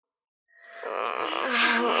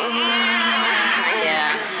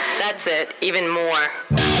Yeah, that's it. Even more.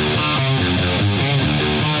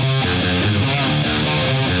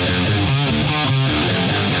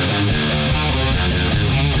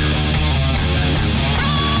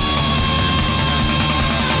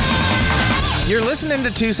 You're listening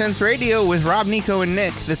to 2 Cents Radio with Rob, Nico, and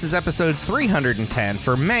Nick. This is episode 310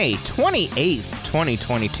 for May 28th,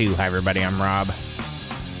 2022. Hi, everybody. I'm Rob.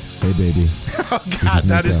 Hey, baby. Oh, God,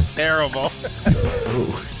 that is terrible.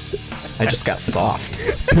 I just got soft.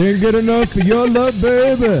 Can't get enough of your love,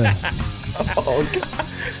 baby. Oh, God.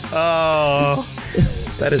 Oh.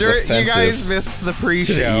 That is offensive. You guys missed the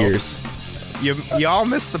pre-show. Ears. Y'all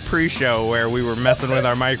missed the pre-show where we were messing with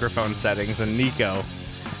our microphone settings, and Nico...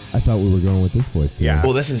 I thought we were going with this voice today. Yeah.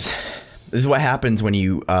 Well, this is what happens when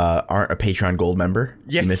you aren't a Patreon Gold member.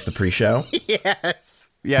 Yes. You miss the pre-show. Yes.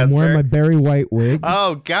 I'm wearing my Barry White wig.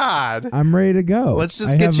 Oh, God. I'm ready to go. Let's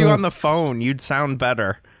just get you on the phone. You'd sound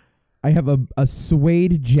better. I have a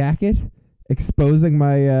suede jacket exposing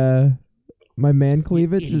my my man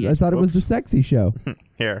cleavage. I thought it was the sexy show.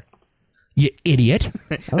 Here. You idiot.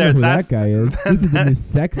 I don't know who that guy is. This is the new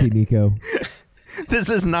sexy Nico. This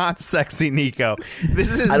is not sexy Nico.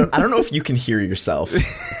 This is. I don't know if you can hear yourself.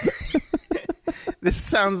 This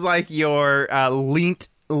sounds like your leant.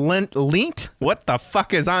 What the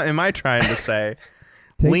fuck am I trying to say?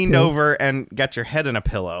 Leaned over and got your head in a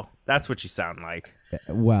pillow. That's what you sound like.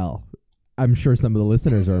 Well, I'm sure some of the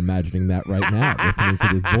listeners are imagining that right now, listening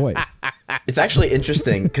to this voice. It's actually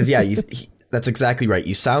interesting because, yeah, that's exactly right.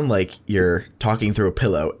 You sound like you're talking through a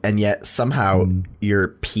pillow, and yet somehow your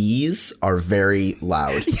peas are very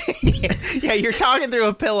loud. Yeah, you're talking through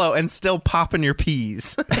a pillow and still popping your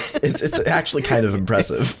peas. It's actually kind of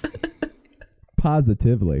impressive.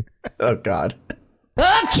 Positively. Oh, God.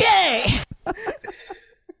 Okay!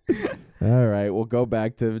 All right, we'll go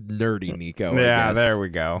back to nerdy Nico. Yeah, there we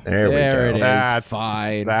go. There we go. It is. That's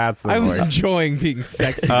fine. That's the I was voice. enjoying being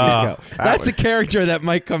sexy Oh, Nico. That's a character that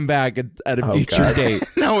might come back at a future God. date.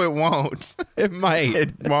 No, it won't. It might.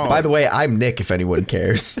 It won't. By the way, I'm Nick, if anyone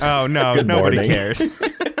cares. Oh, no, Good nobody morning. cares.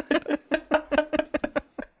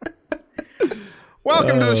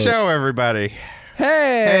 Welcome to the show, everybody.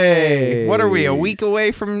 Hey, What are we, a week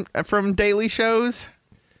away from daily shows?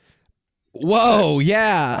 Whoa,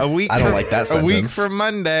 yeah. A week. I don't like that A week sentence. from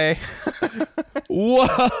Monday.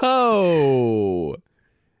 Whoa.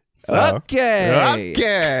 So-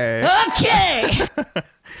 Okay. Okay.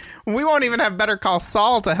 We won't even have Better Call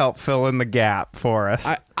Saul to help fill in the gap for us.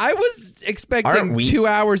 I was Aren't expecting we- 2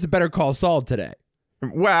 hours of Better Call Saul today.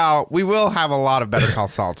 Well, we will have a lot of Better Call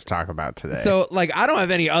Saul to talk about today. So, I don't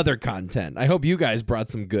have any other content. I hope you guys brought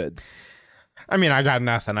some goods. I mean, I got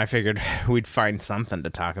nothing. I figured we'd find something to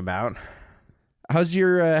talk about. How's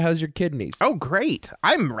your kidneys? Oh, great.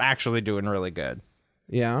 I'm actually doing really good.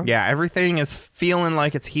 Yeah? Yeah, everything is feeling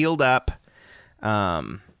like it's healed up.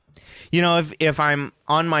 If I'm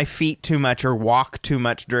on my feet too much or walk too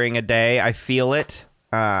much during a day, I feel it.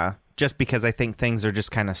 Just because I think things are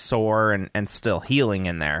just kind of sore and still healing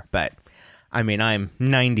in there. But, I mean, I'm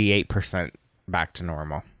 98% back to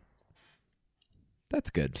normal. That's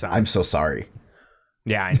good. So, I'm so sorry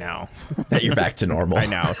yeah, I know. that you're back to normal. I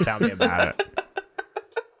know. Tell me about it.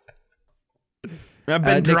 I've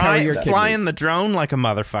been Nick, how are your flying kidneys? the drone like a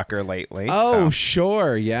motherfucker lately. Oh, so.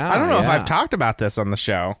 sure. Yeah. I don't know if yeah. I've talked about this on the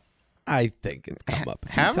show. I think it's come up a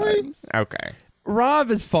few Have times. we? Okay. Rob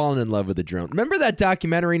has fallen in love with a drone. Remember that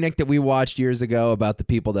documentary, Nick, that we watched years ago about the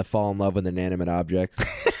people that fall in love with inanimate objects?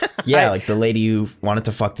 Yeah, like the lady who wanted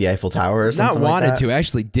to fuck the Eiffel Tower or something Not wanted like that. to,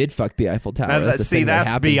 actually did fuck the Eiffel Tower. Now, That's the thing that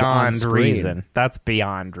that's happens on beyond screen. reason. That's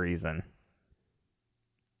beyond reason.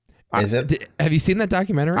 Is it? Have you seen that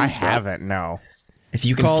documentary? I haven't, no. If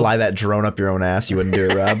you can called- fly that drone up your own ass, you wouldn't do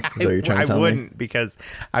it, Rob? Is that what you're trying to tell I me? wouldn't because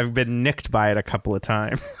I've been nicked by it a couple of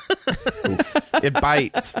times. It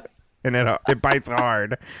bites. And it bites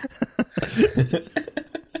hard.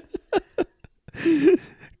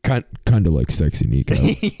 Kind of like sexy Nico.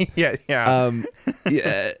 Yeah.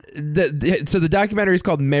 Yeah, so the documentary is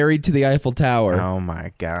called Married to the Eiffel Tower. Oh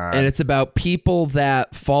my God. And it's about people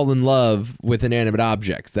that fall in love with inanimate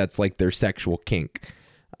objects. That's like their sexual kink.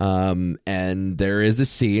 And there is a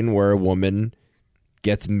scene where a woman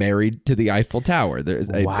gets married to the Eiffel Tower. There's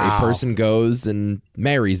a person goes and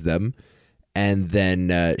marries them, and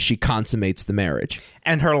then she consummates the marriage.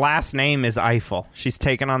 And her last name is Eiffel. She's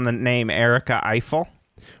taken on the name Erica Eiffel.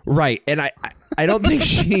 Right. And I don't think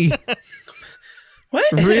she What?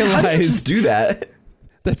 How did you realized just do that?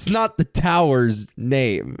 that's not the tower's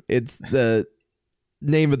name. It's the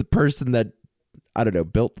name of the person that, I don't know,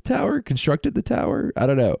 built the tower, constructed the tower. I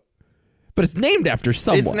don't know. But it's named after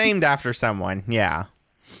someone. It's named after someone, yeah.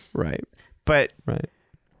 Right. But Right.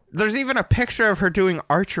 there's even a picture of her doing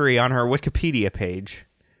archery on her Wikipedia page.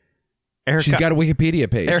 She's got a Wikipedia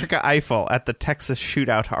page. Erica Eiffel at the Texas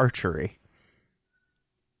Shootout Archery.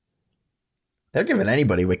 They're giving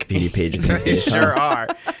anybody Wikipedia pages these They days. sure are.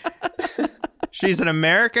 She's an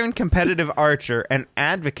American competitive archer and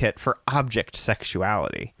advocate for object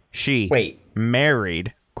sexuality. She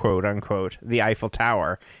married, quote unquote, the Eiffel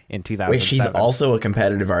Tower in 2007. Wait, she's also a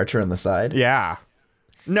competitive archer on the side? Yeah.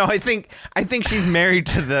 No, I think she's married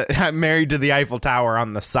to the Eiffel Tower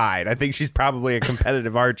on the side. I think she's probably a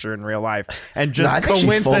competitive archer in real life, and just No, I think she's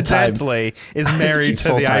coincidentally is I think married she's to the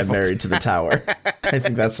full-time Eiffel married to the tower. I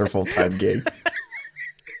think that's her full-time gig.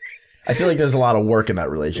 I feel like there's a lot of work in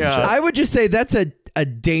that relationship. I would just say that's a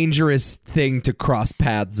dangerous thing to cross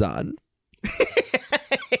paths on.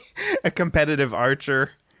 A competitive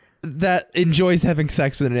archer That enjoys having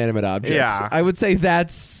sex with inanimate objects. Yeah. I would say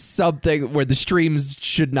that's something where the streams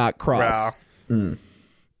should not cross. Well,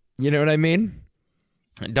 You know what I mean?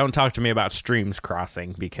 don't talk to me about streams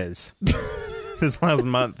crossing, because this last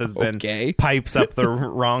month has been Okay. pipes up the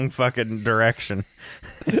wrong fucking direction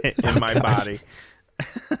in my body.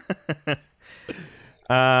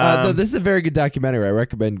 This is a very good documentary. I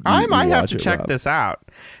recommend you, I might you have watch to it, check Rob. this out.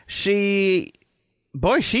 She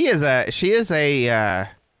is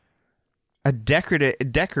a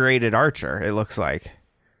decorated archer, it looks like.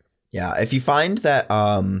 Yeah, if you find that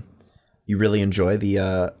you really enjoy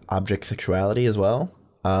the object sexuality as well,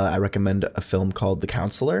 I recommend a film called The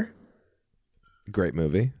Counselor. Great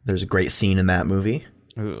movie. There's a great scene in that movie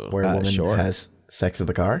where a woman sure. has sex with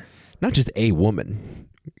a car. Not just a woman.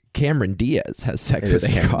 Cameron Diaz has sex It with is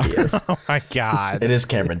a Cameron car. Diaz. Oh my god. It is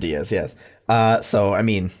Cameron Diaz, yes. So, I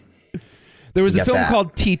mean, There was a Get film that.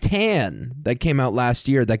 called Titan that came out last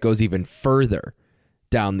year that goes even further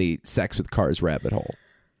down the sex with cars rabbit hole.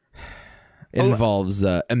 It involves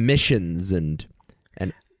emissions and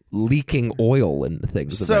leaking oil and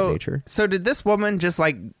things of that nature. So did this woman just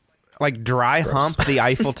like dry hump the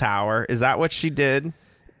Eiffel Tower? Is that what she did?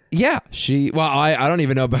 Yeah, I don't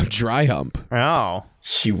even know about dry hump. Oh.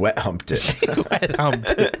 she wet humped it. Wet humped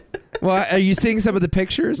it. Well, are you seeing some of the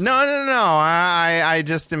pictures? No. I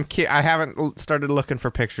just am. I haven't started looking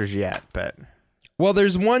for pictures yet, but Well,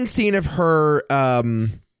 there's one scene of her.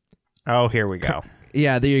 oh, here we go.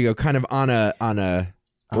 Yeah, there you go. Kind of on a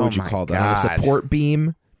what would you my call that? On a God. support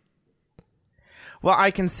beam. Well,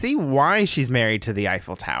 I can see why she's married to the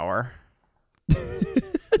Eiffel Tower.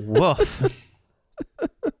 Woof.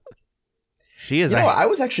 She is I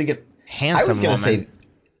was actually gonna. handsome I was gonna woman.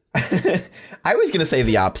 say. I was gonna say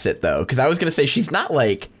the opposite though, because I was gonna say she's not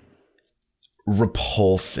like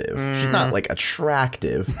repulsive. She's not like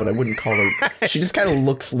attractive, but I wouldn't call her. She just kind of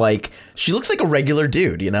looks like a regular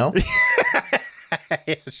dude, you know.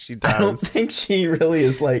 She I don't does. think she really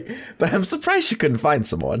is like. But I'm surprised she couldn't find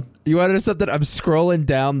someone. You want to know something? I'm scrolling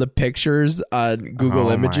down the pictures on Google Oh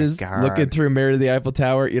my Images, God. looking through Married to the Eiffel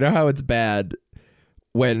Tower. You know how it's bad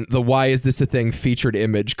when the "Why is this a thing?" featured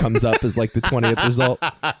image comes up as like the 20th result.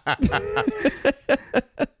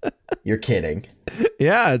 You're kidding.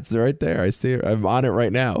 Yeah, it's right there. I see it. I'm on it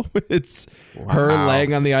right now. It's her Wow.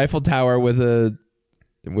 laying on the Eiffel Tower with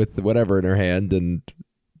whatever in her hand and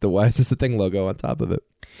the "Why is this a thing?" logo on top of it.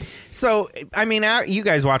 So, I mean, you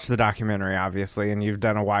guys watched the documentary, obviously, and you've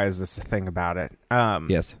done a "Why is this a thing?" about it.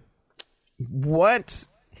 Yes. What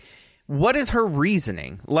is her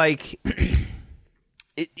reasoning? Like,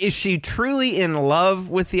 is she truly in love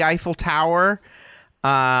with the Eiffel Tower,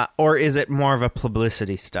 or is it more of a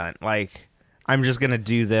publicity stunt? Like, I'm just gonna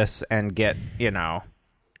do this and get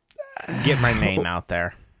my name out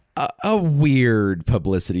there. A weird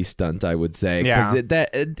publicity stunt, I would say. Yeah.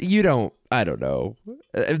 I don't know.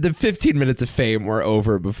 The 15 minutes of fame were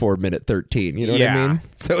over before minute 13. You know what I Yeah. mean?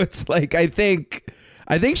 So it's like, I think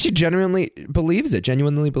she genuinely believes it.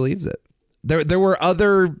 There were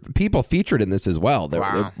other people featured in this as well.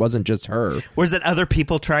 Wow. It wasn't just her. Was it other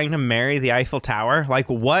people trying to marry the Eiffel Tower? Like,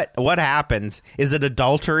 what happens? Is it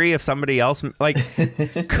adultery if somebody else... Like,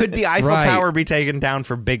 could the Eiffel Right. Tower be taken down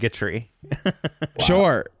for bigotry?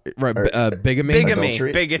 Sure. Right. Bigamy. Bigamy.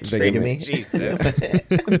 Adultery? Bigotry. Bigamy? Jesus.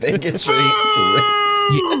 Bigotry. It's a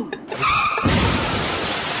risk.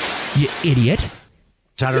 You idiot.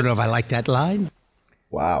 I don't know if I like that line.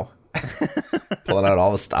 Wow. Pulling out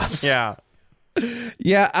all the stops. Yeah.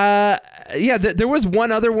 Yeah. There was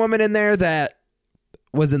one other woman in there that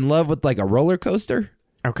was in love with like a roller coaster.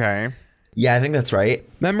 Okay. Yeah, I think that's right.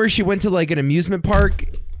 Remember, she went to like an amusement park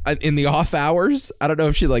in the off hours. I don't know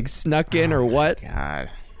if she like snuck in or what, God.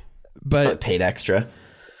 but Paid extra.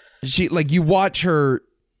 she like you watch her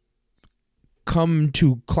come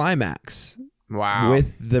to climax Wow.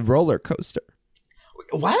 with the roller coaster.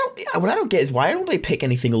 What I don't get is why don't they pick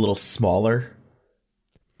anything a little smaller?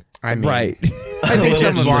 I mean, Right. I think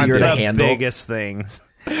little some of easier the to handle. biggest things.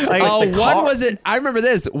 Oh, the one car- was it. I remember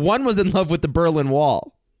this. One was in love with the Berlin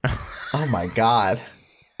Wall. Oh my god.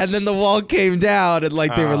 And then the wall came down and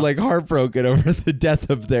like they were like heartbroken over the death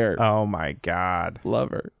of their Oh my God.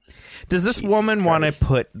 lover. Does this Jesus woman want to Christ.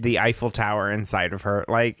 put the Eiffel Tower inside of her?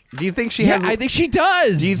 Like, do you think she Yeah, has? I think she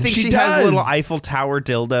does. do you think she does. has little Eiffel Tower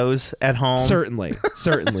dildos at home? Certainly.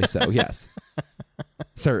 Certainly so, yes.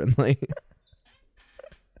 Certainly.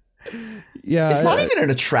 Yeah. It's not even an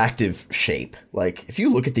attractive shape. Like, if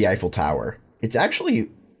you look at the Eiffel Tower, it's actually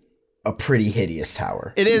a pretty hideous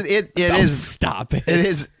tower. It is. It Oh, is. stop it. It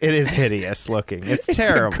is. It is hideous looking. It's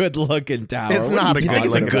terrible. a good looking tower. It's What not are a you I think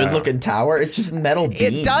it's a talking good about? looking tower. It's just metal beams.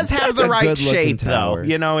 It does have That's the a right good-looking shape, tower. though.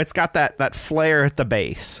 You know, it's got that flare at the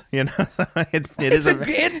base. You know, it is.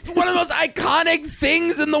 It's one of the most iconic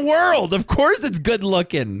things in the world. Of course it's good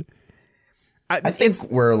looking. I think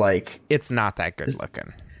we're like, it's not that good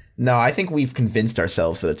looking. no, I think we've convinced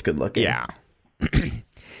ourselves that it's good looking. Yeah.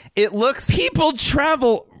 It looks. People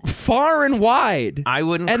travel far and wide. I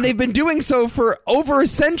wouldn't. And they've been doing so for over a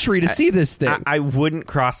century to see this thing. I wouldn't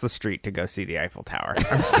cross the street to go see the Eiffel Tower.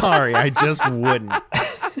 I'm sorry, I just wouldn't.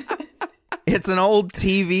 It's an old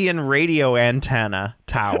TV and radio antenna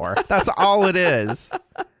tower. That's all it is.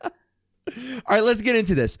 All right, let's get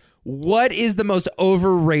into this. What is the most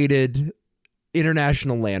overrated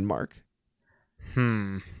international landmark?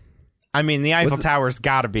 I mean, the Eiffel Tower's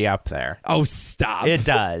got to be up there. Oh, stop. It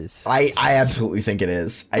does. I absolutely think it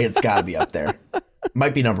is. It's got to be up there.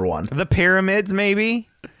 Might be number one. The pyramids, maybe.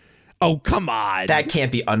 Oh, come on. That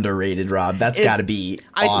can't be underrated, Rob. That's got to be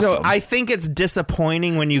awesome. I think it's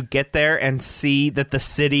disappointing when you get there and see that the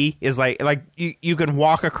city is like you can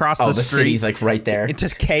walk across the the street city's like right there. into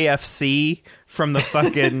KFC from the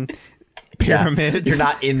fucking Yeah. pyramids.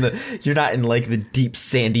 You're not in like the deep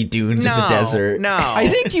sandy dunes of the desert. No, I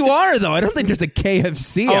think you are, though. I don't think there's a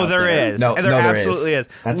KFC Oh, out there there. is. No, there no, there absolutely is.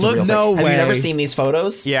 That's Look, a real no thing. Have you never way. seen these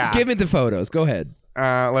photos? yeah. Give me the photos. Go ahead.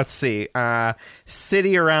 Let's see.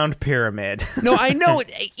 City around pyramid. No, I know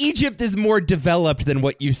Egypt is more developed than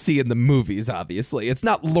what you see in the movies, obviously. It's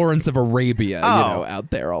not Lawrence of Arabia, out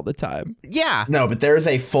there all the time. Yeah. No, but there's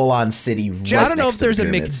a full-on city. I don't know if there's a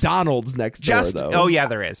McDonald's. McDonald's next Just door, though. oh yeah,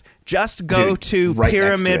 there is. Just go Dude, to right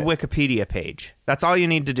next to pyramid it. Wikipedia page. That's all you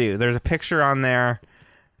need to do. There's a picture on there.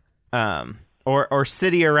 Or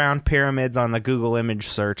city around pyramids on the Google image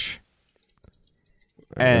search.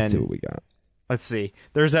 All right, let's and- see what we got. Let's see.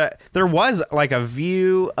 There was like a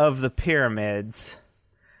view of the pyramids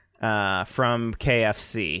from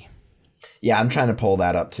KFC. Yeah, I'm trying to pull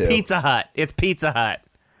that up too. Pizza Hut. It's Pizza Hut.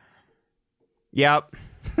 Yep.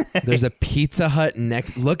 There's a Pizza Hut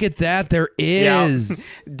next. Look at that. There is.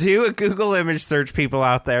 Do a Google image search, people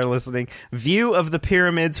out there listening. View of the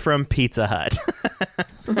pyramids from Pizza Hut.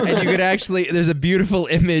 And you could actually, there's a beautiful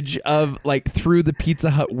image of like through the Pizza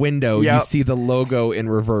Hut window, you Yep. see the logo in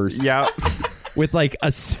reverse. Yep. With like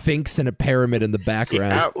a sphinx and a pyramid in the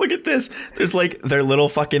background. Look at this. There's like their little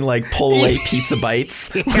fucking like pull away pizza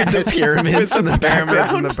bites with the pyramids in the pyramids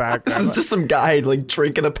background. in the background. This is just some guy like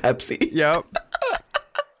drinking a Pepsi. Yep.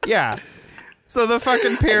 Yeah. So the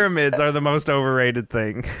fucking pyramids are the most overrated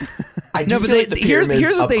thing. I do No, but feel like the here's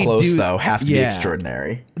pyramids what up they close do. though have to be Yeah.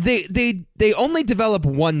 extraordinary. They only develop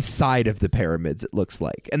one side of the pyramids, it looks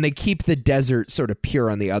like. And they keep the desert sort of pure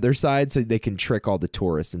on the other side so they can trick all the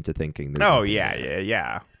tourists into thinking there's Oh nothing yeah, there.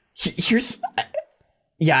 yeah. Here's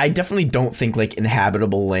yeah, I definitely don't think like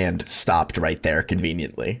inhabitable land stopped right there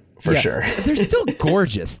conveniently for Yeah. sure. They're still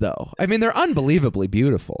gorgeous though. I mean, they're unbelievably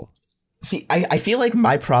beautiful. See, I feel like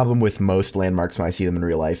my problem with most landmarks when I see them in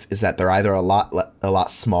real life is that they're either a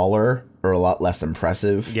lot smaller or a lot less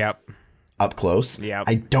impressive Yep. up close. Yep.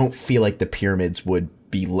 I don't feel like the pyramids would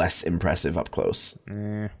be less impressive up close.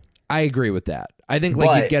 I agree with that. I think like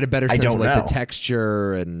But you get a better I sense of don't like know. the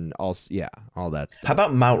texture and all that stuff. How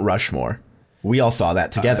about Mount Rushmore? We all saw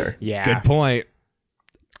that together. Yeah. Good point.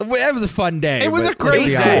 Well, that was a fun day. It was but a great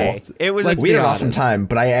let's be day. honest. It was Let's We be had an awesome honest. time,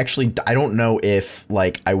 but I don't know if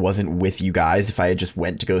like I wasn't with you guys if I had just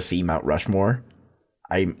went to go see Mount Rushmore.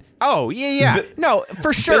 Oh, yeah. No, for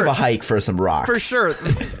Bit of sure. a hike for some rocks. For sure.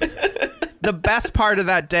 The best part of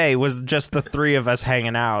that day was just the three of us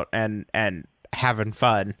hanging out and having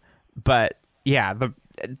fun. But yeah,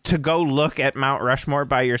 to go look at Mount Rushmore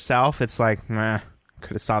by yourself, it's like, meh,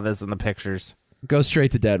 could have saw this in the pictures. Go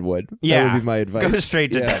straight to Deadwood. Yeah. That would be my advice. Go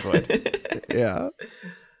straight to Yeah. Deadwood. Yeah.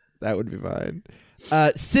 That would be mine.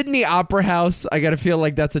 Sydney Opera House. I gotta feel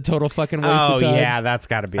like that's a total fucking waste Oh, of time. yeah, that's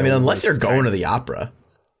got to be I mean, a unless waste you're of going time. to the opera.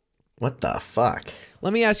 What the fuck?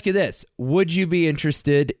 Let me ask you this. Would you be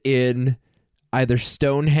interested in either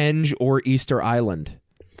Stonehenge or Easter Island?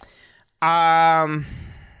 I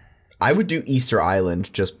would do Easter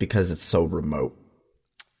Island just because it's so remote.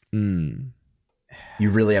 You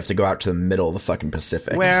really have to go out to the middle of the fucking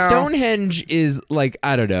Pacific. Well- Stonehenge is like,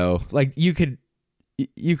 I don't know, like you could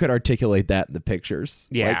articulate that in the pictures.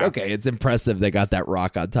 Yeah. Like, okay, it's impressive they got that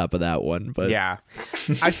rock on top of that one, but Yeah.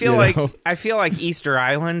 I feel You like know? Easter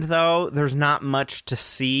Island though, there's not much to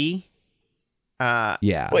see.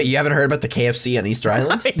 yeah. Wait, you haven't heard about the KFC on Easter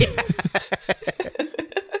Island?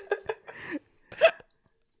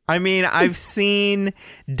 I mean, I've seen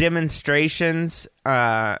demonstrations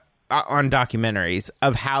on documentaries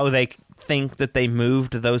of how they think that they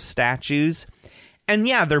moved those statues. And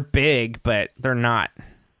yeah, they're big, but they're not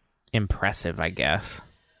impressive, I guess.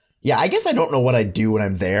 Yeah, I guess I don't know what I'd do when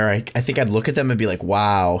I'm there. I think I'd look at them and be like,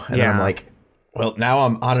 wow. And then I'm Yeah. like, well, now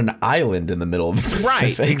I'm on an island in the middle of the Pacific.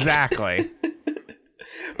 Right, exactly.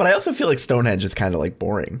 But I also feel like Stonehenge is kind of like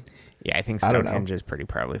boring. Yeah, I think I don't know. Stonehenge is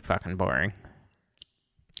probably fucking boring.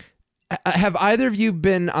 Have either of you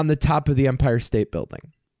been on the top of the Empire State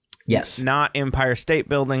Building? Yes. Not Empire State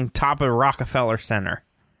Building, top of Rockefeller Center.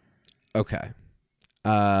 Okay.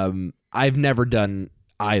 I've never done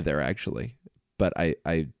either, actually, but I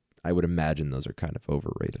would imagine those are kind of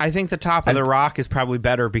overrated. I think the top of the rock is probably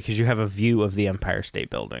better because you have a view of the Empire State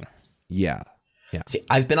Building. Yeah. See,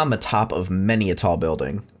 I've been on the top of many a tall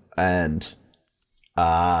building, and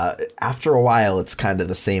after a while, it's kind of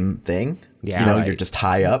the same thing. Yeah, you know, right. you're just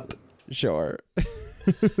high up. Sure.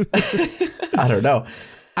 I don't know.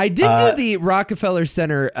 I did do the Rockefeller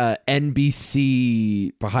Center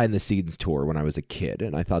NBC behind the scenes tour when I was a kid,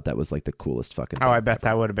 and I thought that was like the coolest fucking thing. Oh, I bet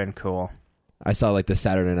that would have been cool. I saw like the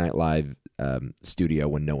Saturday Night Live studio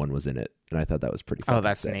when no one was in it, and I thought that was pretty fun. Oh,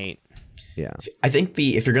 that's neat. Yeah. I think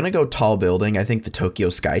if you're gonna go tall building, I think the Tokyo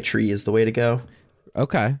Skytree is the way to go.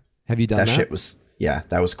 Okay. Have you done that? That shit was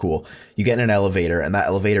that was cool. You get in an elevator, and that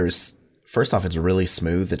elevator is, first off, it's really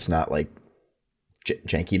smooth. It's not like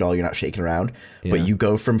janky at all. You're not shaking around, Yeah. but you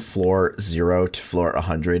go from floor 0 to floor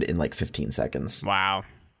 100 in like 15 seconds. Wow.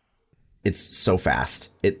 It's so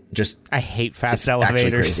fast. It just I hate fast it's actually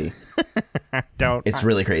elevators. crazy. Don't. It's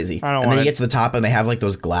really crazy. I don't and then want you it. get to the top, and they have like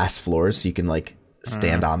those glass floors, so you can like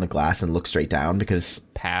stand on the glass and look straight down because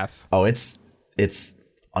Pass. it's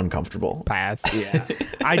uncomfortable. Pass. Yeah.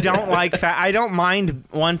 I don't like I don't mind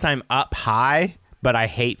once I'm up high, but I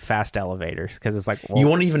hate fast elevators because it's like, well, You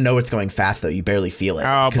won't even know it's going fast though. You barely feel it.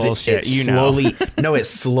 Oh, 'Cause bullshit. It You know. slowly, no, it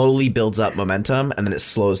slowly builds up momentum and then it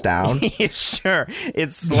slows down. sure.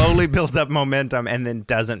 It slowly builds up momentum and then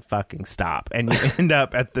doesn't fucking stop, and you end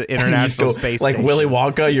up at the You just International go, Space like Station. Willy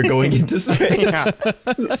Wonka, you're going into space.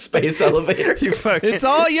 Space elevator. You fucking, It's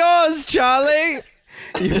all yours, Charlie.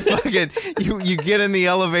 you fucking, you get in the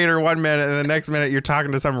elevator 1 minute, and the next minute you're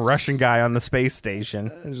talking to some Russian guy on the space station.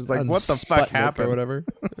 It's just like, On what the fuck Sputnik happened? or whatever.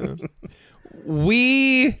 Yeah.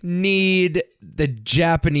 We need the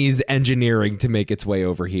Japanese engineering to make its way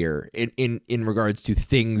over here in regards to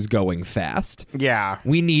things going fast. Yeah.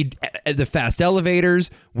 We need the fast elevators.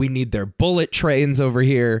 We need their bullet trains over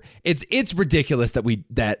here. It's ridiculous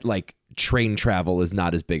that like train travel is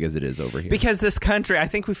not as big as it is over here. Because this country, I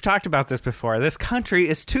think we've talked about this before, this country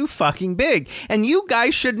is too fucking big. And you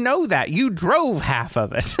guys should know that. You drove half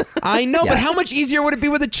of it. I know, Yeah. but how much easier would it be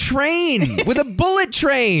with a train? With a bullet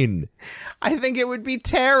train? I think it would be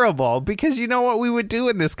terrible because you know what we would do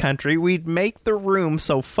in this country? We'd make the room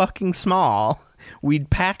so fucking small. We'd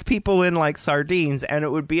pack people in like sardines, and it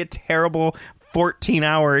would be a terrible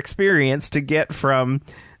 14-hour experience to get from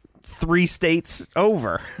 3 states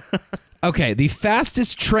over. Okay, the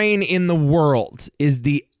fastest train in the world is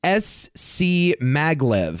the SC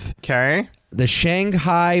Maglev. Okay. The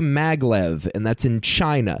Shanghai Maglev, and that's in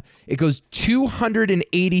China. It goes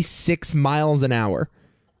 286 miles an hour.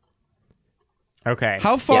 Okay.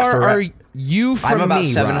 How far for- are you from I'm about me,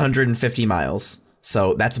 Rob? 750 miles.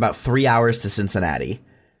 So that's about 3 hours to Cincinnati,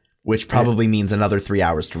 which probably means another 3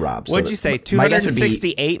 hours to Rob. So What'd you say? my guess would be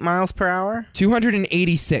 268 miles per hour?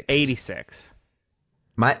 286. 86.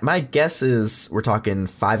 my guess is we're talking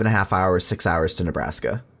 5.5 hours, 6 hours to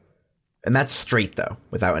Nebraska. And that's straight though,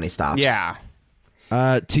 without any stops. Yeah.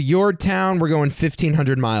 To your town, we're going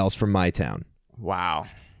 1,500 miles from my town. Wow.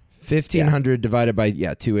 1,500 divided by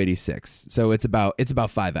 286. So it's about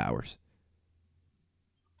 5 hours.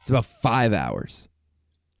 It's about 5 hours.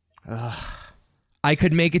 I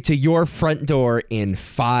could make it to your front door in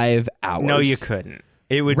 5 hours. No, you couldn't.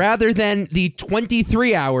 It would. Rather than the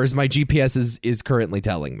 23 hours my GPS is currently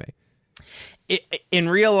telling me. In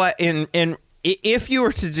real life, in If you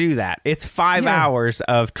were to do that, it's 5 hours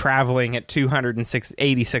of traveling at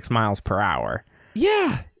 286 miles per hour.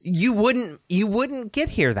 Yeah. You wouldn't get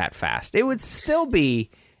here that fast. It would still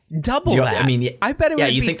be double that. I mean, I bet it would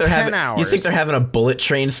be 10 hours. You think they're having a bullet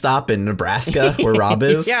train stop in Nebraska where Rob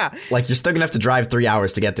is? Yeah. Like, you're still gonna have to drive 3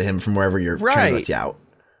 hours to get to him from wherever your train lets you out.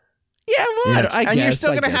 Yeah, well, I and you're guess-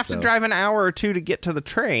 still I going to guess have to so. drive an hour or two to get to the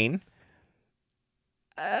train.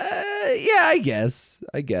 Yeah, I guess.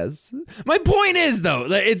 My point is, though,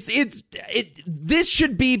 that this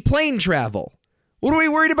should be plane travel. What are we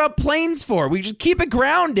worried about planes for? We just keep it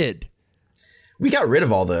grounded. We got rid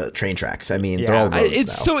of all the train tracks. I mean, they're all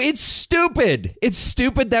roads now. It's stupid. It's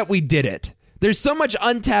stupid that we did it. There's so much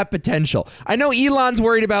untapped potential. I know Elon's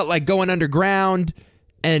worried about like going underground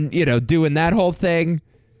and, doing that whole thing.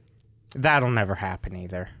 That'll never happen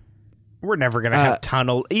either. We're never going to have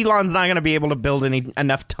tunnel. Elon's not going to be able to build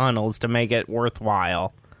enough tunnels to make it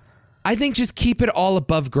worthwhile. I think just keep it all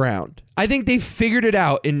above ground. I think they figured it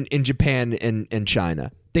out in Japan and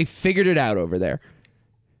China. They figured it out over there.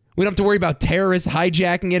 We don't have to worry about terrorists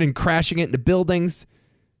hijacking it and crashing it into buildings.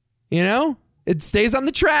 It stays on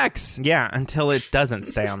the tracks. Yeah, until it doesn't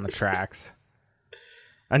stay on the tracks.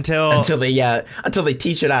 Until they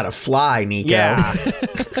teach it how to fly, Nico. Yeah.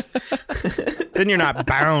 Then you're not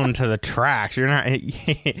bound to the tracks. You're not.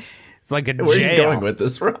 It's like a jail. Where are you going with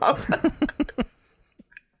this, Rob?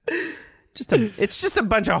 It's just a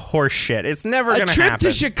bunch of horse shit. It's never going to happen. A trip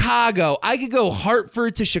to Chicago. I could go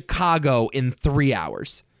Hartford to Chicago in 3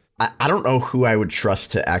 hours. I don't know who I would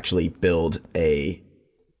trust to actually build a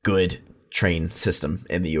good train system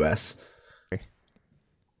in the U.S.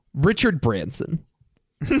 Richard Branson.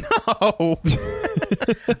 No.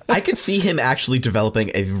 I could see him actually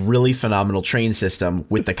developing a really phenomenal train system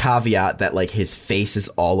with the caveat that like his face is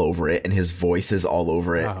all over it and his voice is all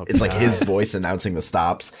over it. Oh, it's like his voice announcing the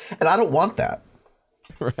stops. And I don't want that.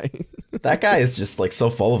 Right. That guy is just like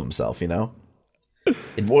so full of himself,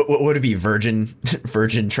 What would it be? Virgin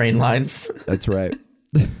train lines? That's right.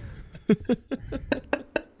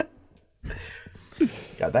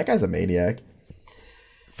 God, that guy's a maniac.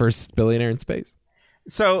 First billionaire in space.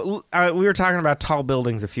 So we were talking about tall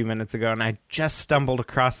buildings a few minutes ago, and I just stumbled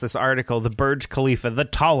across this article. The Burj Khalifa, the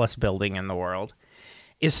tallest building in the world,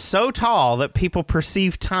 is so tall that people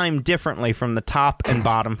perceive time differently from the top and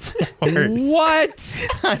bottom floors. What?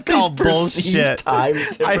 I call bullshit. Time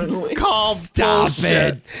I differently. call Stop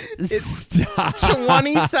bullshit. it. Stop.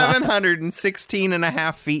 2,716 and a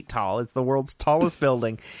half feet tall. It's the world's tallest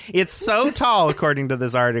building. It's so tall, according to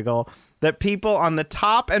this article, that people on the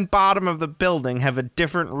top and bottom of the building have a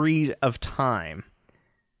different read of time.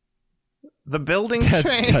 The building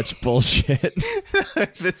That's such bullshit.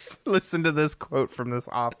 Listen to this quote from this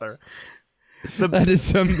author. That is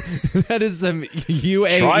some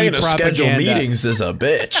UAE Trying to propaganda. schedule meetings is a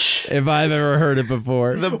bitch. If I've ever heard it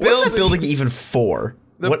before. The What's a building even for?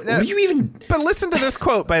 What do you even... But listen to this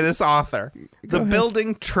quote by this author. The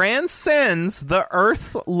building transcends the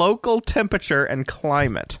Earth's local temperature and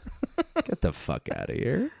climate. Get the fuck out of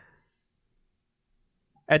here.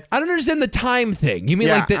 I don't understand the time thing. You mean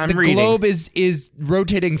like the globe is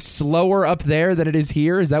rotating slower up there than it is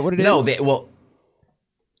here? Is that what it is? No,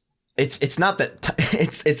 it's not that.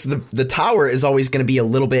 It's the tower is always going to be a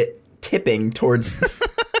little bit tipping towards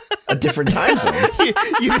a different time zone. Don't you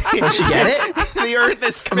get it? The Earth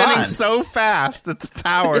is spinning so fast that the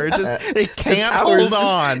tower it can't hold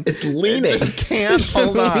on. It's leaning. It just can't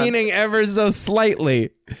hold on. Leaning ever so slightly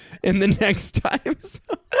in the next time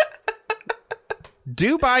zone.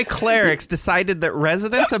 Dubai clerics decided that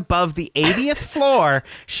residents above the 80th floor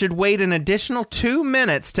should wait an additional 2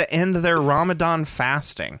 minutes to end their Ramadan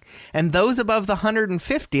fasting, and those above the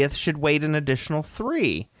 150th should wait an additional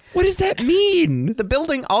 3. What does that mean? The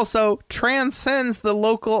building also transcends the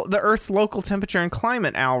Earth's local temperature and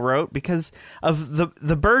climate, Al wrote, because of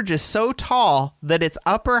the Burj is so tall that its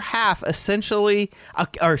upper half the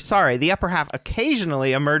upper half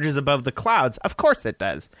occasionally emerges above the clouds. Of course it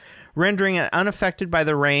does, rendering it unaffected by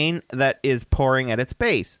the rain that is pouring at its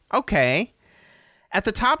base. Okay. At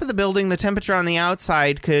the top of the building, the temperature on the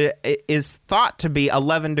outside is thought to be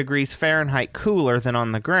 11 degrees Fahrenheit cooler than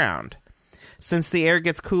on the ground. Since the air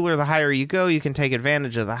gets cooler the higher you go, you can take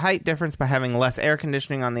advantage of the height difference by having less air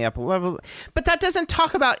conditioning on the upper level. But that doesn't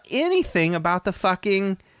talk about anything about the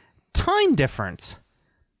fucking time difference.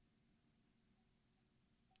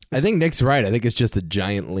 I think Nick's right. I think it's just a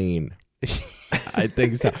giant lean. I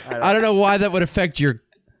think so. I don't know why that would affect your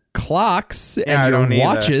clocks I and don't your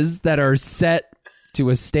either. watches that are set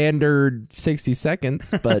to a standard 60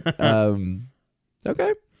 seconds, but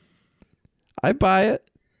okay. I buy it.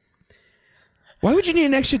 Why would you need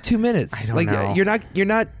an extra 2 minutes? I don't know. You're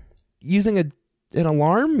not using an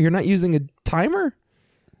alarm. You're not using a timer.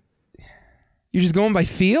 You're just going by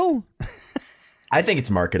feel. I think it's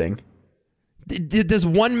marketing. Does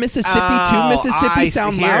one Mississippi, two Mississippi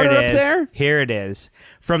sound louder up there? Here it is.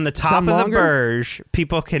 From the top Sound of the longer? Burj,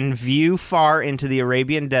 people can view far into the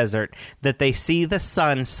Arabian desert that they see the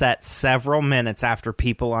sun set several minutes after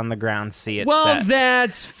people on the ground see it Well, set.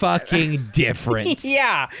 that's fucking different.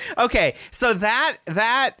 Yeah. Okay. So that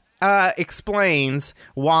explains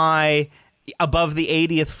why above the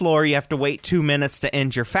 80th floor you have to wait 2 minutes to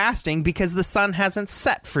end your fasting because the sun hasn't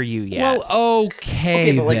set for you yet. Well,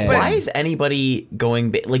 okay, But like, then. why is anybody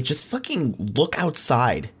going? Like, just fucking look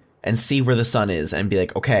outside and see where the sun is, and be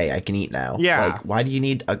like, okay, I can eat now. Yeah. Like, why do you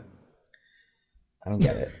need a? I don't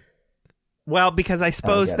get it. Well, because I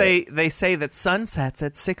suppose get they say that sunsets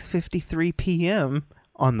at 6:53 p.m.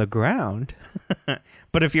 on the ground.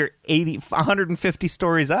 But if you're 150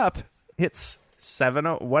 stories up, it's 7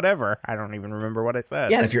 whatever. I don't even remember what I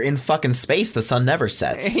said. Yeah, and if you're in fucking space, the sun never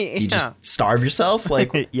sets. Do you Yeah. just starve yourself?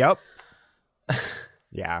 Like, Yep.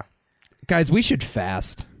 Yeah. Guys, we should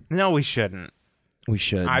fast. No, we shouldn't. We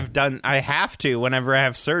should. I have to whenever I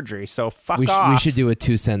have surgery, so fuck we off. should do a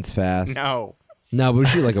 2 cents fast. No. No, but we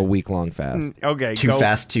should do like a week-long fast. Okay, too go.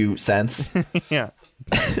 fast, 2 cents. Yeah.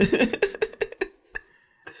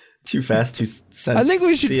 Too fast, 2 cents. I think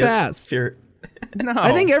we should CS fast. Fear. No.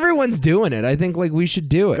 I think everyone's doing it. I think like we should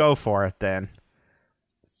do it. Go for it then.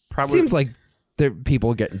 Probably Seems like there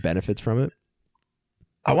people getting benefits from it.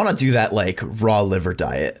 I want to do that like raw liver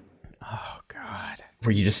diet Oh god.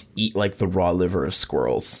 where you just eat like the raw liver of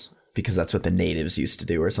squirrels because that's what the natives used to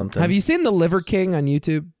do or something. Have you seen the Liver King on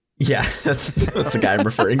YouTube? Yeah, that's the guy I'm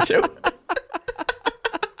referring to.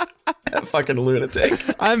 That fucking lunatic.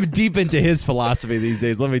 I'm deep into his philosophy these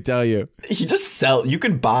days. Let me tell you. He just you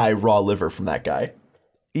can buy raw liver from that guy.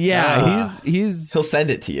 Yeah, he's He'll send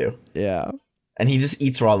it to you, yeah. and he just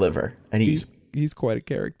eats raw liver, and He's quite a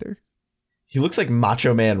character. he looks like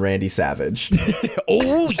Macho Man Randy Savage.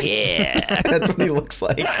 Oh yeah. That's what he looks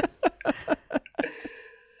like.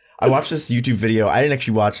 I watched this YouTube video. I didn't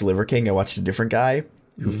actually watch Liver King. I watched a different guy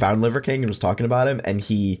who found Liver King and was talking about him, and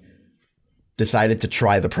he decided to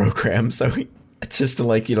try the program. So it's just to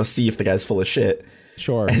like, see if the guy's full of shit.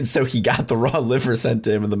 Sure. And so he got the raw liver sent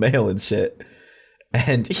to him in the mail and shit.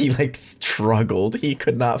 And he like struggled. He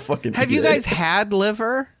could not fucking Have eat you it. guys had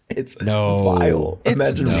liver? It's No. vile. It's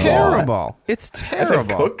Imagine raw. terrible. It's I've had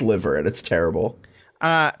terrible. cooked liver and it's terrible.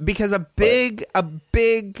 Because a big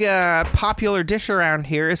popular dish around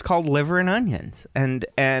here is called liver and onions,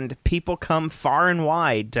 and people come far and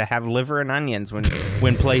wide to have liver and onions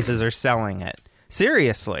when places are selling it.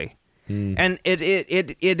 Seriously, and it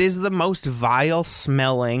is the most vile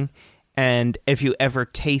smelling, and if you ever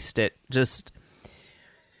taste it, just.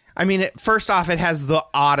 I mean, first off, it has the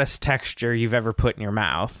oddest texture you've ever put in your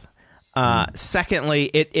mouth. Secondly,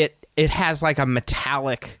 it has like a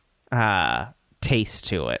metallic taste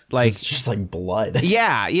to it. Like, It's just like blood.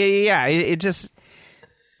 yeah.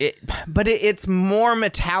 But it's more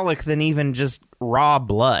metallic than even just raw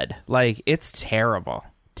blood. Like, it's terrible.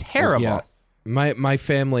 Terrible. Yeah. My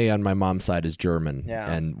family on my mom's side is German,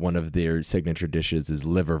 Yeah. and one of their signature dishes is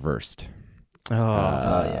liverwurst.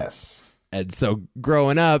 Oh, yes. And so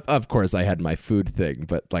growing up, of course, I had my food thing,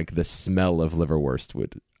 but like the smell of liverwurst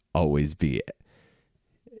would always be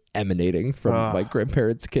emanating from my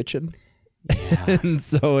grandparents' kitchen. And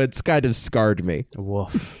so it's kind of scarred me.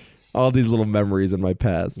 Woof. All these little memories in my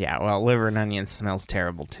past. Yeah, well, liver and onions smells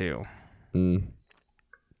terrible too.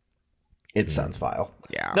 It sounds vile.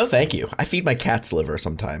 Yeah. No, thank you. I feed my cats liver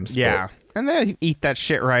sometimes. Yeah. And they eat that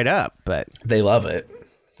shit right up, but but they love it.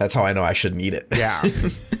 That's how I know I shouldn't eat it. yeah.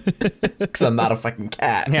 Because I'm not a fucking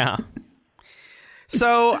cat. Yeah.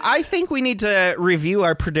 So I think we need to review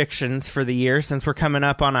our predictions for the year since we're coming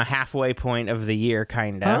up on a halfway point of the year,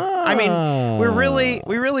 kind of. I mean,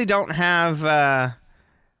 we really don't have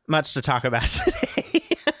much to talk about today.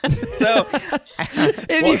 So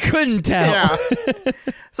If you couldn't tell. yeah.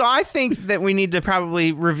 So I think that we need to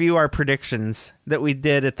probably review our predictions that we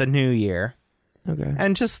did at the new year Okay.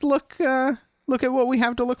 and just look at what we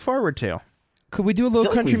have to look forward to. Could we do a little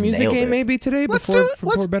like country we've music nailed game it. maybe today Let's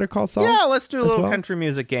before Better Call Saul? Yeah, let's do a as little well? country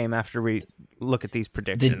music game after we look at these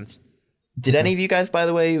predictions. Did any of you guys, by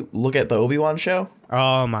the way, look at the Obi-Wan show?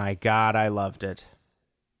 Oh my god, I loved it.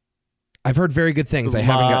 I've heard very good things. I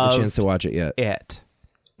haven't gotten Loved the chance to watch it yet. It.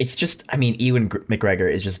 It's just, I mean, Ewan McGregor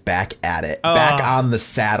is just back at it. Back on the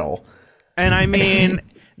saddle. And I mean,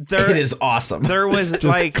 It is awesome. there was Just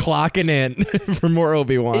like clocking in for more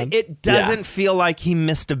Obi-Wan. it doesn't feel like he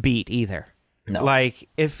missed a beat either. No. Like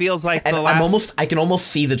it feels like And the last. I can almost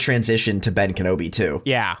see the transition to Ben Kenobi too,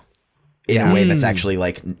 Yeah, in a way that's actually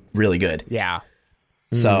like really good. yeah.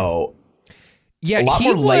 So Yeah, a lot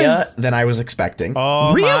he more Leia was- than I was expecting. Oh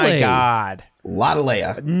my Really? god! A lot of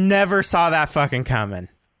Leia. Never saw that fucking coming.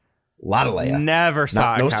 A lot of Leia. Never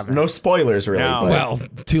saw no, it coming. no spoilers really. No. But Well,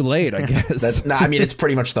 too late, I guess. that's I mean, it's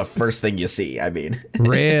pretty much the first thing you see. I mean,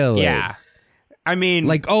 Really? Yeah, I mean,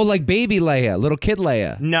 Like baby Leia, little kid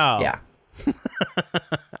Leia. no, yeah,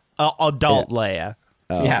 adult Leia.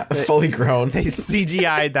 yeah, fully grown. They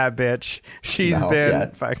CGI'd that bitch. She's No, been yeah.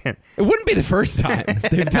 fucking. It wouldn't be the first time.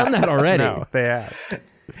 They've done that already. No, they have.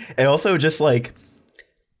 And also, just like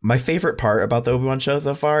my favorite part about the Obi-Wan show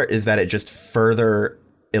so far is that it just further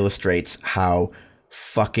illustrates how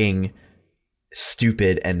fucking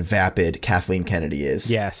stupid and vapid Kathleen Kennedy is.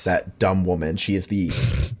 Yes. That dumb woman. She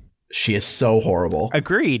is so horrible.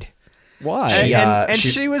 Agreed. Why? She, and she-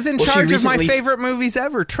 she was in well, she charge of my recently- favorite movies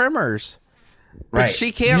ever, Tremors. But Right.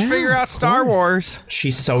 she can't figure out Star Wars.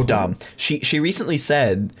 She's so dumb. She recently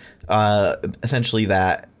said essentially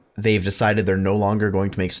that they've decided they're no longer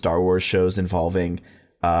going to make Star Wars shows involving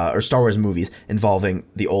or Star Wars movies involving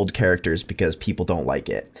the old characters because people don't like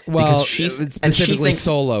it. Well, because she it was and she specifically thinks,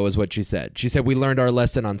 Solo is what she said. She said we learned our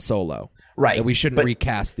lesson on Solo. Right, That we shouldn't but-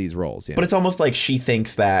 recast these roles. Yeah. but it's almost like she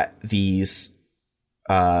thinks that these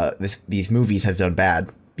movies have done bad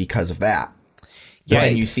because of that. But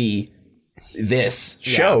then you see this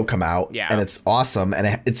show come out Yeah. and it's awesome,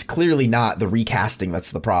 and it's clearly not the recasting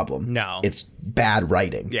that's the problem. No. It's bad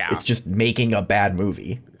writing. Yeah. It's just making a bad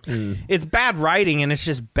movie. It's bad writing and it's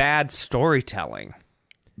just bad storytelling.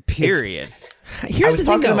 Period. Here's I was the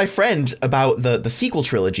talking thing, to though. my friend about the sequel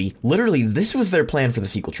trilogy. Literally, this was their plan for the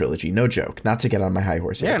sequel trilogy. No joke. Not to get on my high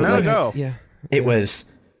horse here. Yeah, but no, like, go. Yeah. It was,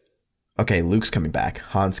 okay, Luke's coming back.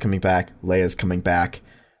 Han's coming back. Leia's coming back.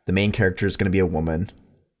 The main character is going to be a woman.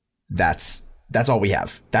 That's all we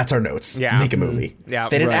have. That's our notes. Yeah. Make a movie. Yeah,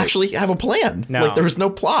 They didn't right. actually have a plan. No. Like, there was no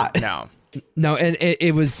plot. No. No, and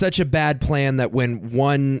it was such a bad plan that when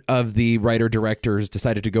one of the writer-directors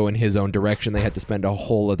decided to go in his own direction, they had to spend a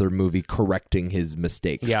whole other movie correcting his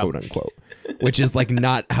mistakes, Yep. quote unquote, which is like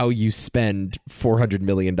not how you spend $400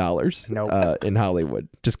 million Nope. in Hollywood,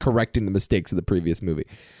 just correcting the mistakes of the previous movie.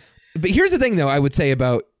 But here's the thing, though, I would say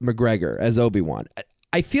about McGregor as Obi-Wan.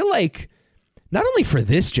 I feel like not only for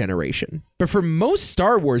this generation, but for most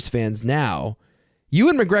Star Wars fans now,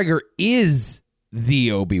 Ewan McGregor is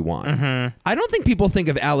the Obi-Wan. I don't think people think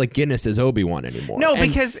of Alec Guinness as Obi-Wan anymore. No, And-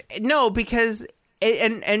 because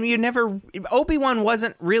and you never Obi-Wan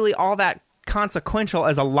wasn't really all that consequential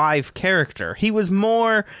as a live character. He was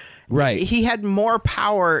more Right. He had more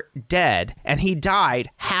power dead, and he died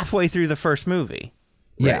halfway through the first movie.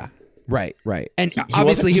 yeah, right. And he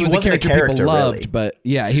obviously he was a wasn't a character, character, people loved, really. but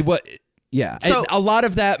yeah, he was. Yeah, So- and a lot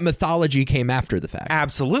of that mythology came after the fact.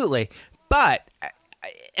 Absolutely. But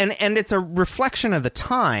and it's a reflection of the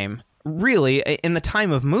time, really, in the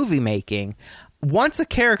time of movie making. Once a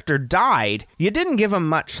character died, you didn't give him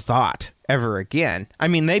much thought ever again. I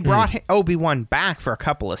mean, they brought Obi-Wan back for a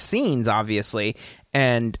couple of scenes, obviously,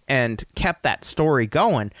 and kept that story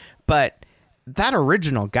going, but that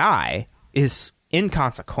original guy is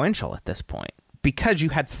inconsequential at this point because you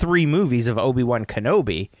had 3 movies of Obi-Wan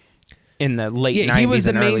Kenobi in the late 90s. He was the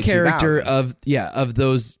and main early character 2000s. of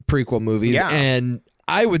those prequel movies, Yeah. and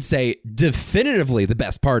I would say definitively the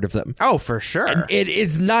best part of them. Oh, for sure.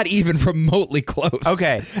 It's not even remotely close.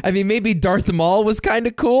 Okay. I mean, maybe Darth Maul was kind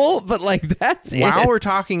of cool, but like that's While it. we're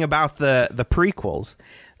talking about the prequels,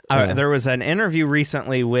 there was an interview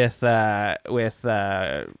recently with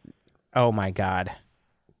oh my god,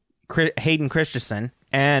 Hayden Christensen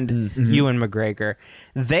and Ewan McGregor.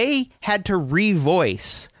 They had to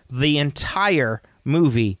revoice the entire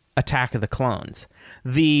movie Attack of the Clones.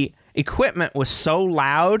 The equipment was so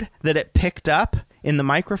loud that it picked up in the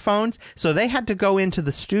microphones, so they had to go into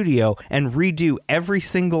the studio and redo every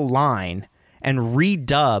single line and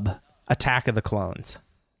redub Attack of the Clones.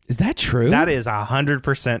 Is that true? That is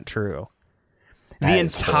 100% true. The That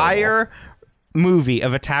is entire movie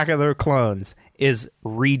of Attack of the Clones is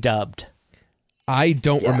redubbed. I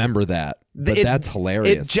don't remember that, but It- that's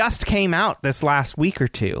hilarious. It just came out this last week or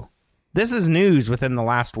two. This is news within the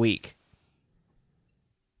last week.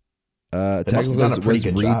 Attack must of have the done a Clones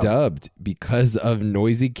pretty was good job. redubbed because of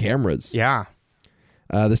noisy cameras. Yeah.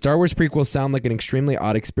 The Star Wars prequels sound like an extremely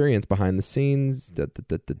odd experience behind the scenes. Yeah,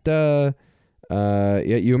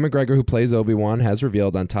 Ewan McGregor, who plays Obi-Wan, has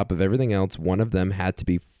revealed on top of everything else, one of them had to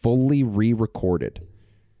be fully re-recorded.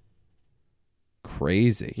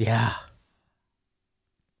 Crazy. Yeah.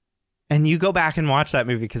 And you go back and watch that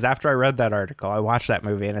movie, because after I read that article, I watched that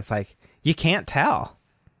movie, and it's like, You can't tell.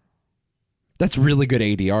 That's really good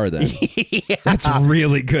ADR then. That's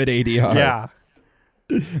really good ADR. Yeah.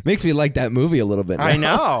 Makes me like that movie a little bit now. I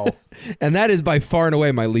know. And that is by far and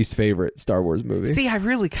away my least favorite Star Wars movie. See, I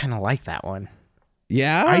really kind of like that one.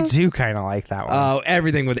 Yeah? I do kind of like that one. Oh,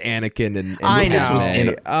 everything with Anakin and I Lucas know. was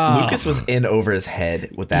in, Oh. Lucas was in over his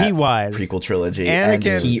head with that He was. prequel trilogy.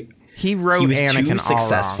 Anakin, and he wrote he was Anakin too all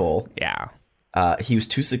successful. wrong. Yeah. He was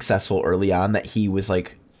too successful early on that he was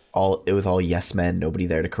like it was all yes men, nobody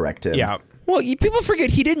there to correct him. Yeah. Well, people forget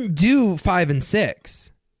he didn't do 5 and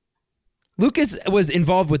 6. Lucas was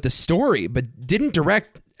involved with the story, but didn't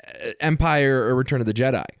direct Empire or Return of the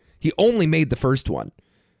Jedi. He only made the first one.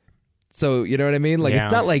 So, you know what I mean? Like, Yeah.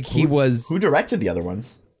 it's not like he was... Who directed the other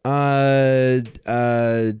ones?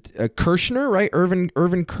 Kirshner, right? Irvin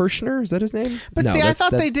Kirshner, is that his name? But No, see, I that's-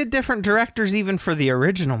 thought they that's- did different directors even for the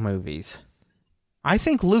original movies. I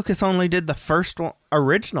think Lucas only did the first one,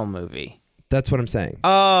 original movie. That's what I'm saying.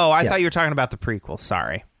 Oh, I thought you were talking about the prequel.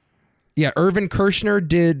 Sorry. Yeah, Irvin Kershner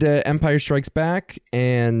did Empire Strikes Back,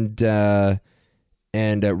 and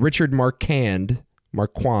Richard Marquand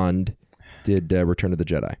did Return of the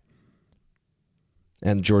Jedi.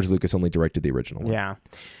 And George Lucas only directed the original one. Yeah.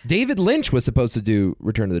 David Lynch was supposed to do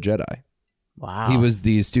Return of the Jedi. Wow. He was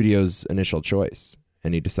the studio's initial choice,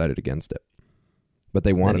 and he decided against it. But they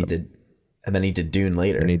And wanted him. then he did Dune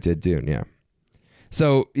later. And he did Dune, yeah.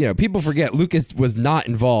 So, people forget Lucas was not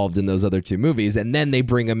involved in those other 2 movies, and then they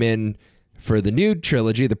bring him in for the new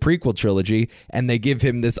trilogy, the prequel trilogy, and they give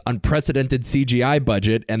him this unprecedented CGI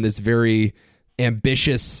budget and this very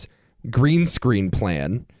ambitious green screen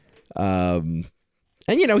plan. And,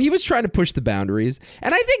 he was trying to push the boundaries.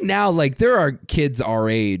 And I think now, like, there are kids our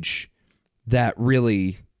age that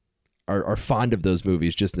really are fond of those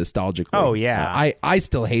movies just nostalgically. Oh, yeah. I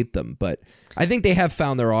still hate them, but I think they have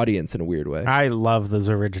found their audience in a weird way. I love those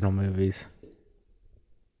original movies.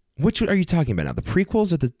 Which are you talking about now? The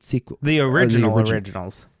prequels or the sequel? The Or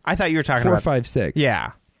originals. I thought you were talking 4, about 5, 6.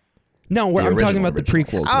 Yeah. No, I'm talking original about the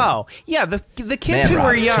prequels. now. Oh, yeah, the kids Man, who Rob,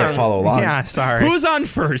 were you young. can't follow along. Yeah, sorry. Who's on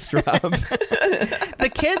first, Rob?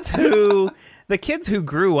 the kids who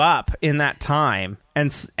grew up in that time,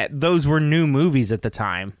 and those were new movies at the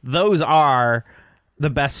time. Those are the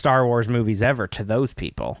best Star Wars movies ever to those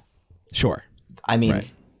people. Sure. I mean,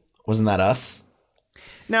 wasn't that us?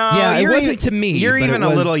 No, Yeah, it you're wasn't even- to me, You're but even it a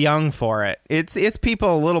was- little young for it. It's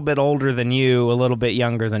people a little bit older than you, a little bit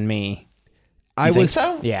younger than me. I think was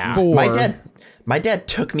so? Yeah. 4. My dad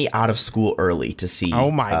took me out of school early to see. Oh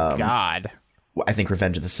my god! I think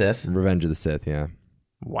Revenge of the Sith. Revenge of the Sith, yeah.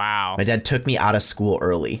 Wow. My dad took me out of school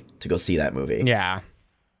early to go see that movie. Yeah.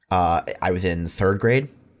 I was in 3rd grade,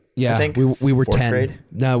 Yeah, I think. we were 4th 10. grade?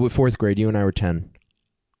 No, 4th grade. You and I were 10.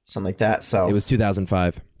 something like that. So It was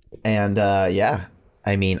 2005. and yeah,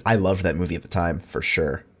 I mean, I loved that movie at the time for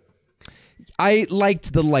sure. I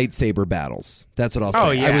liked the lightsaber battles. That's what I'll say.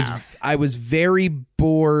 Oh, yeah. I was very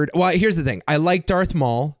bored. Well, here's the thing. I liked Darth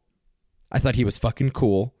Maul. I thought he was fucking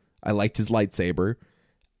cool. I liked his lightsaber.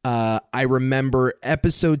 I remember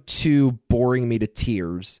episode 2 boring me to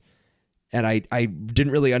tears. And I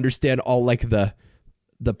didn't really understand all like the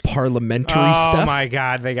parliamentary stuff. Oh my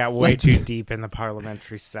god, they got way too deep in the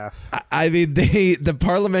parliamentary stuff. I mean, the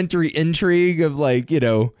parliamentary intrigue of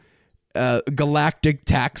galactic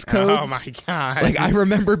tax codes. Oh my god. Like, I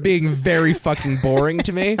remember being very fucking boring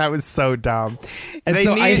to me. that was so dumb. And They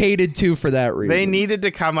so I needed- hated 2 for that reason. They needed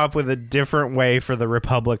to come up with a different way for the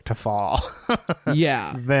Republic to fall.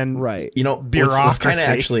 Yeah. Then Right. You know, what's kind Bureaucracy. of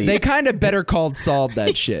actually They kind of Better Called Saul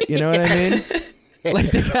that shit. You know what I mean?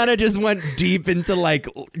 Like, they kind of just went deep into, like,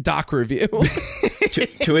 doc review.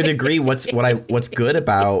 to a degree, what's good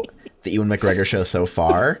about the Ewan McGregor show so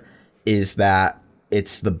far is that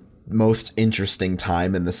it's the most interesting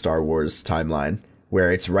time in the Star Wars timeline,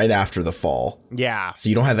 where it's right after the fall. yeah. So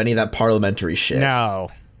you don't have any of that parliamentary shit. No.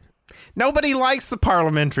 Nobody likes the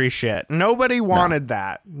parliamentary shit. Nobody wanted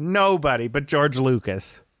that. Nobody but George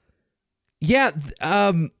Lucas. Yeah,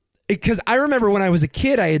 because I remember when I was a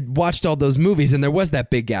kid, I had watched all those movies, and there was that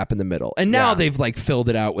big gap in the middle. And now Yeah. they've like filled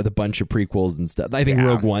it out with a bunch of prequels and stuff. I think Yeah.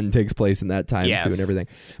 Rogue One takes place in that time Yes. too, and everything.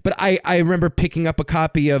 But I remember picking up a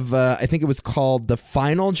copy of I think it was called The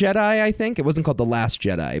Final Jedi. I think it wasn't called The Last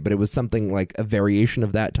Jedi, but it was something like a variation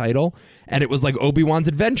of that title, and it was like Obi-Wan's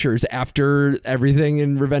adventures after everything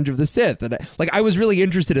in Revenge of the Sith. And I was really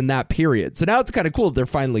interested in that period. So now it's kind of cool that they're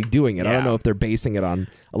finally doing it. I don't Yeah. know if they're basing it on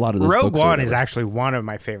a lot of those Rogue books or One is whatever. actually one of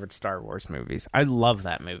my favorite Star Wars movies. I love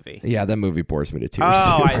that movie. Yeah, that movie bores me to tears.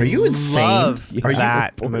 Oh, I Are you insane? love Are you-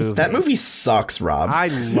 that movie. That movie sucks, Rob. I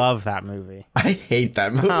love that movie. I hate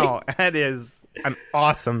that movie. Oh, that is an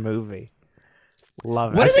awesome movie.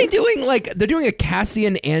 Love it. What are they doing? Like, they're doing a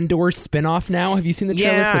Cassian Andor spinoff now. Have you seen the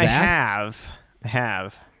trailer Yeah, for I that?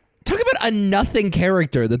 have. Talk about a nothing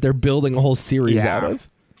character that they're building a whole series Yeah. out of.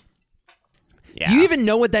 Yeah. Do you even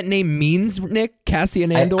know what that name means, Nick?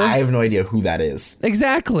 Cassian Andor? I have no idea who that is.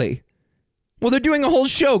 Exactly. Well, they're doing a whole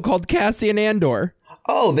show called Cassian Andor.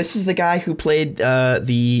 Oh, this is the guy who played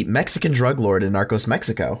the Mexican drug lord in Narcos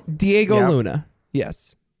Mexico. Diego Yep. Luna.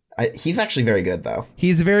 Yes. He's actually very good, though.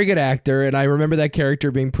 He's a very good actor, and I remember that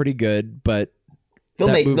character being pretty good, but They'll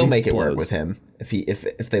that make movie it work blows. with him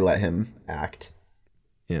if they let him act.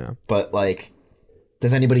 yeah. But like,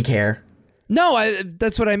 does anybody care? No,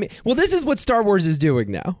 that's what I mean. Well, this is what Star Wars is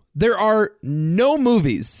doing now. There are no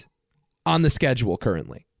movies on the schedule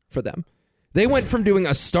currently for them. They went from doing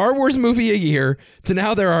a Star Wars movie a year to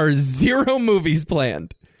now there are 0 movies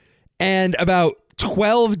planned and about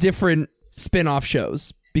 12 different spin-off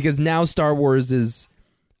shows because now Star Wars is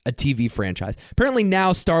a TV franchise. Apparently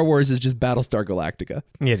now Star Wars is just Battlestar Galactica,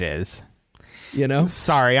 It is. you know?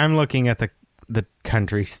 Sorry, I'm looking at the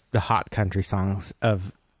hot country songs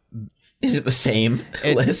of. Is it the same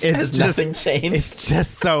list? it's Has just- nothing changed? It's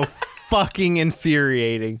just so fucking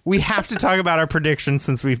infuriating. We have to talk about our predictions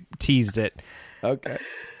since we've teased it. Okay.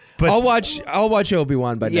 But- I'll watch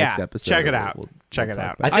Obi-Wan by Yeah, next episode. check it out. Check it talk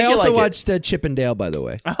out. about I think I you also like it. watched Chip and Dale, by the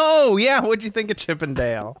way. Oh yeah, what'd you think of Chip and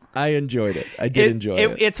Dale? I enjoyed it. I did enjoy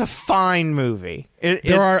it. It's a fine movie.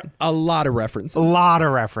 There are a lot of references. a lot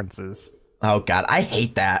of references. Oh God, I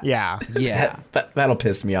hate that. Yeah. Yeah. That'll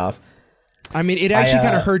piss me off. I mean, it actually I,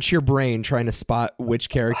 kind of hurts your brain trying to spot which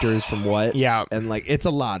character is from what. Yeah. And like, it's a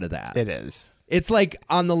lot of that. It is. It's like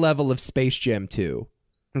on the level of Space Jam 2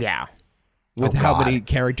 Yeah. with Oh, how God. many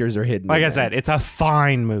characters are hidden. Like in I there. said, it's a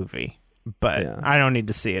fine movie, but Yeah. I don't need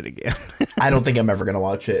to see it again. I don't think I'm ever gonna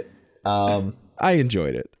watch it. I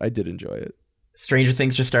enjoyed it. I did enjoy it. Stranger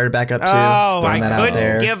Things just started back up too. Oh, Throwing I that out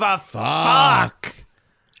there. couldn't give a fuck.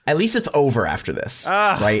 At least it's over after this,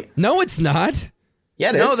 right? No, it's not. Yeah,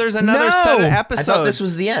 it is. No, there's another No! set of I episodes. I thought this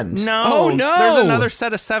was the end. No. Oh, no! There's another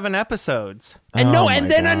set of 7 episodes. And Oh no, my and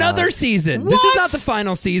then God. another season. This is What? not the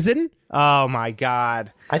final season. Oh my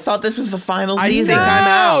god. I thought this was the final I season. think I'm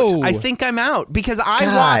out. No! I think I'm out because I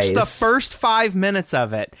watched the Guys. first 5 minutes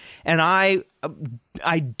of it and I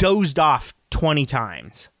dozed off 20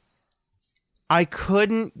 times. I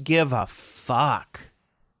couldn't give a fuck.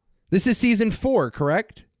 This is season 4,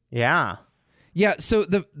 correct? Yeah. Yeah, so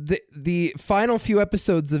the final few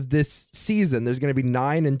episodes of this season, there's going to be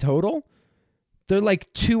 9 in total. They're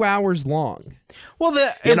like 2 hours long. Well,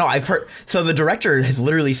 I've heard. So the director has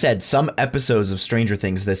literally said some episodes of Stranger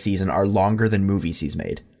Things this season are longer than movies he's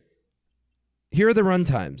made. Here are the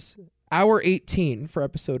runtimes. Hour 18 for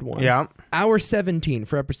episode 1. Yeah. Hour 17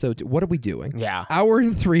 for episode 2. What are we doing? Yeah. Hour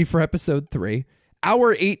 3 for episode 3.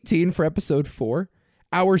 Hour 18 for episode 4.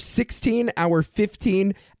 Hour 16, hour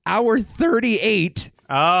 15, hour 38.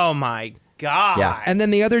 Oh my god. Yeah. And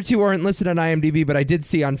then the other 2 aren't listed on IMDb, but I did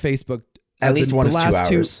see on Facebook. At least one is 2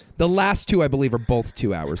 last hours. The last 2, I believe, are both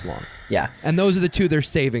 2 hours long. Yeah. And those are the 2 they're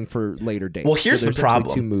saving for later dates. Well, here's the there's actually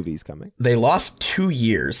problem. 2 movies coming. They lost 2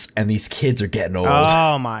 years, and these kids are getting old.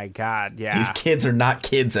 Oh my god. Yeah. These kids are not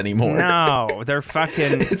kids anymore. No, they're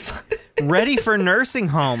fucking It's ready for nursing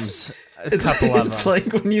homes. A couple of it's them.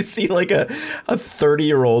 like when you see like a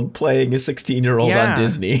 30-year-old playing a 16-year-old Yeah. on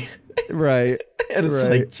Disney. Right. And it's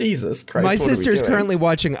Right. like, Jesus Christ. My what are we sister's doing? currently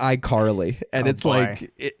watching iCarly, and Oh, it's boy.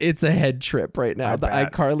 like it's a head trip right now. I The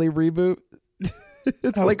bet. iCarly reboot.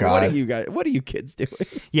 It's Oh, like, what God. are you guys? What are you kids doing?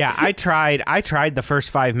 Yeah, I tried the first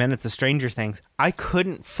 5 minutes of Stranger Things. I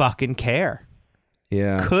couldn't fucking care.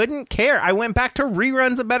 Yeah. Couldn't care. I went back to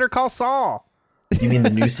reruns of Better Call Saul. You mean the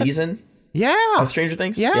new season Yeah. of Stranger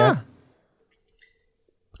Things? Yeah.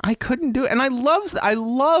 I couldn't do it. And I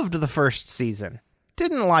loved the first season.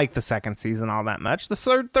 Didn't like the second season all that much. The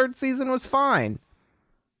third season was fine.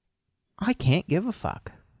 I can't give a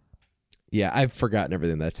fuck. Yeah, I've forgotten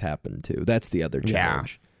everything that's happened too. That's the other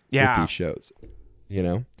challenge Yeah. with these shows. You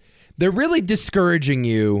know, they're really discouraging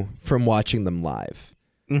you from watching them live.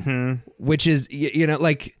 Mm-hmm. Which is, you know,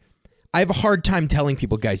 like I have a hard time telling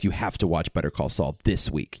people, guys, you have to watch Better Call Saul this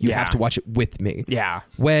week. You Yeah. have to watch it with me. Yeah.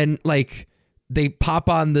 When like they pop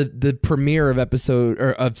on the premiere of episode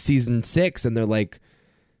or of season 6, and they're like,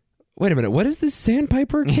 wait a minute, what is this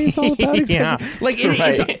Sandpiper case all about exactly? Yeah. Like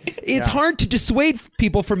it's hard to dissuade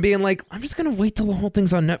people from being like, I'm just gonna wait till the whole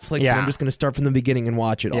thing's on Netflix and Yeah. I'm just gonna start from the beginning and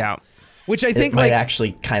watch it all. Yeah. Which I think It might like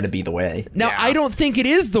actually kind of be the way. now Yeah. I don't think it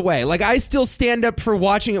is the way. Like I still stand up for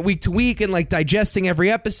watching it week to week and like digesting every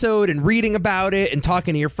episode and reading about it and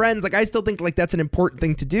talking to your friends. Like I still think like that's an important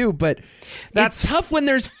thing to do, but that's tough when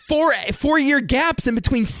there's 4 year gaps in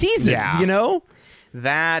between seasons, Yeah. you know?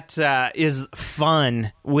 that is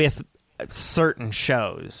fun with certain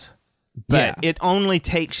shows. But Yeah. it only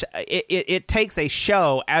takes it takes a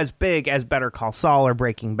show as big as Better Call Saul or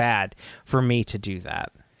Breaking Bad for me to do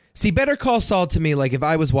that. See, Better Call Saul to me, like if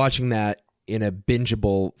I was watching that in a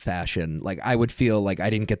bingeable fashion, like I would feel like I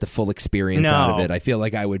didn't get the full experience out of No. it. I feel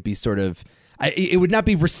like I would be sort of, it would not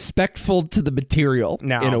be respectful to the material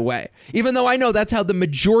No. in a way. Even though I know that's how the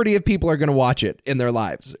majority of people are going to watch it in their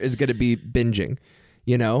lives, is going to be binging,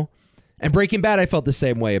 you know? And Breaking Bad, I felt the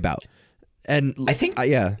same way about. And I think-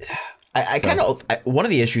 yeah. I kind of one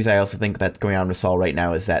of the issues I also think that's going on with Saul right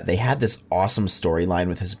now is that they had this awesome storyline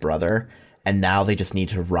with his brother, and now they just need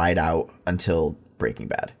to ride out until Breaking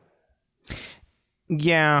Bad.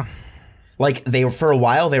 Yeah. Like they were, for a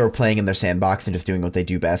while they were playing in their sandbox and just doing what they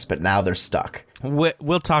do best, but now they're stuck.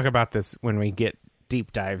 We'll talk about this when we get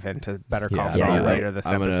deep dive into Better Call Saul yeah, later right. this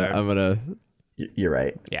I'm episode. You're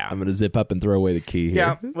right. Yeah. I'm gonna zip up and throw away the key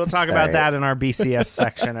here. Yeah, we'll talk about right. that in our BCS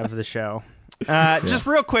section of the show. Just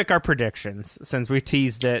real quick, our predictions, since we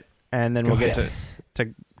teased it, and then we'll get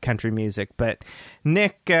to country music. But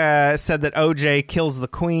Nick said that OJ kills the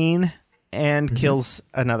Queen and kills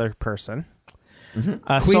another person.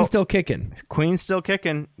 Queen's still kicking. Queen's still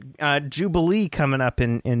kicking. Jubilee coming up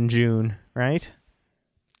in June, right?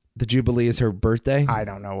 The Jubilee is her birthday. I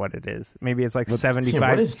don't know what it is. Maybe it's like 75. Yeah,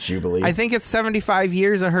 what is Jubilee? I think it's 75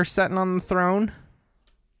 years of her sitting on the throne.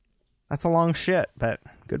 That's a long shit, but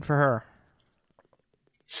good for her.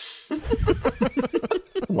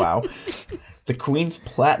 Wow. The Queen's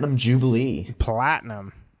Platinum Jubilee.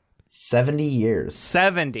 Platinum. 70 years.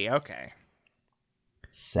 70, okay.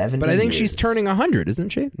 70 But I think years. she's turning 100, isn't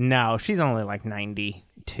she? No, she's only like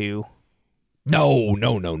 92.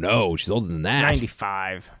 No. She's older than that.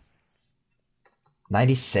 95.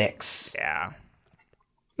 96. Yeah.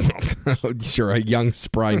 Sure, a young,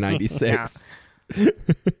 spry 96.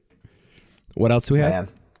 What else do we have?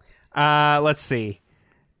 Man. Let's see.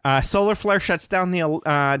 Solar flare shuts down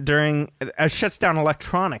shuts down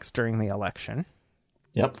electronics during the election.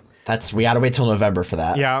 Yep. We gotta wait till November for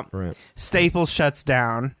that. Yeah. Right. Staples shuts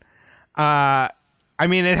down. I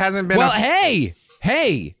mean, it hasn't been. Well, hey,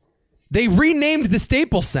 they renamed the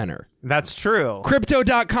Staples Center That's true.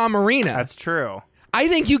 Crypto.com Arena. That's true. I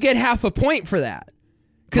think you get half a point for that.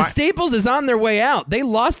 Because Staples is on their way out. They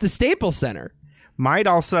lost the Staples Center. Might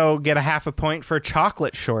also get a half a point for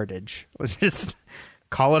chocolate shortage. Let's just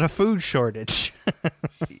call it a food shortage.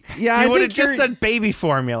 Yeah, I I would have think just you're- said baby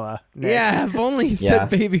formula. Nick. Yeah, I've only Yeah. said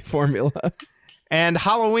baby formula. And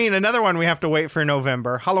Halloween, another one we have to wait for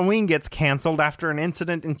November. Halloween gets canceled after an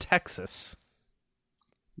incident in Texas.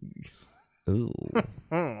 Ooh.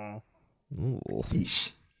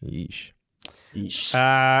 Yeesh. Yeesh.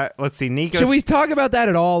 Yeesh. Let's see. Nico. Should we talk about that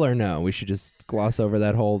at all or no? We should just gloss over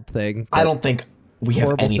that whole thing. I don't think we have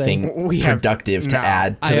horrible anything thing. We have- productive to no.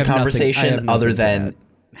 add I to the have nothing- I have conversation nothing other to than add.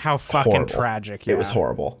 How fucking horrible. tragic. It was yeah.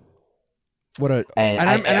 horrible. What a And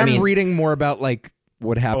I'm I mean- reading more about like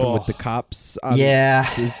what happened with Oh. the cops on Yeah.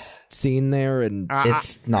 his scene there, and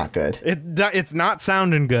It's not good. It's not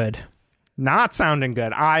sounding good. Not sounding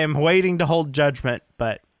good. I am waiting to hold judgment,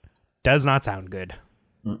 but does not sound good.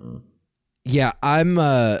 yeah, I'm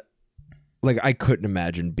like I couldn't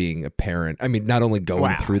imagine being a parent. I mean, not only going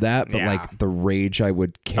Wow. through that, but Yeah. like the rage I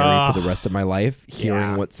would carry for the rest of my life, hearing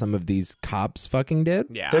Yeah. what some of these cops fucking did.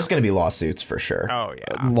 Yeah. There's going to be lawsuits for sure. Oh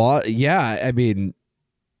yeah. Law, yeah. I mean,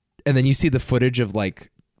 and then you see the footage of like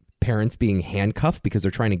parents being handcuffed because they're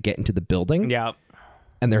trying to get into the building. Yeah.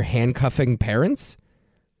 And they're handcuffing parents.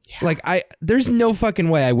 Like there's no fucking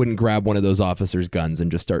way I wouldn't grab one of those officers' guns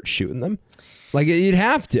and just start shooting them. Like you'd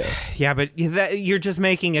have to. Yeah, but you're just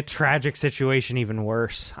making a tragic situation even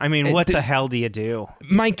worse. I mean, what the hell do you do?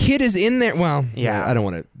 My kid is in there. Well, Yeah. I don't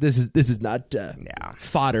want to. This is not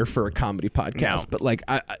fodder for a comedy podcast. No. But like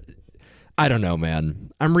I don't know,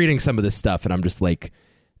 man. I'm reading some of this stuff and I'm just like,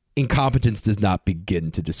 incompetence does not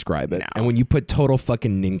begin to describe it. No. And when you put total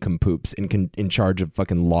fucking nincompoops in charge of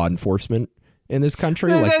fucking law enforcement in this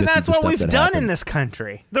country, like this That's is the what stuff we've that done in happens. this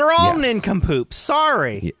country. They're all Yes. nincompoops.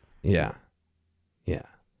 Sorry. Yeah.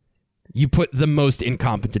 You put the most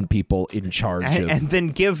incompetent people in charge of And then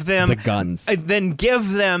give them the guns. And then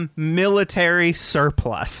give them military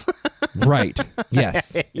surplus. Right.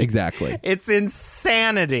 Yes. Exactly. It's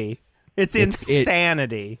insanity. It's It's-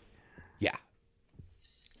 insanity. Yeah.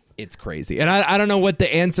 It's crazy. And I don't know what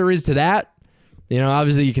the answer is to that. You know,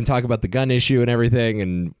 obviously you can talk about the gun issue and everything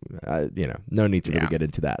and, no need to really Yeah. get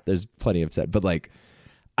into that. There's plenty of said. But, like,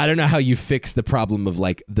 I don't know how you fix the problem of,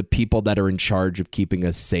 like, the people that are in charge of keeping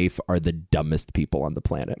us safe are the dumbest people on the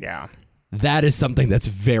planet. Yeah. That is something that's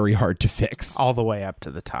very hard to fix. All the way up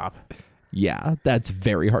to the top. Yeah, that's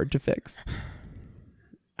very hard to fix.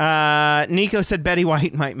 Nico said Betty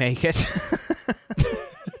White might make it.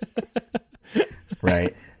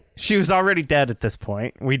 Right. She was already dead at this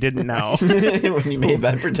point. We didn't know. When you made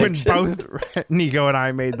that prediction. When both Nico and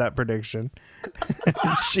I made that prediction.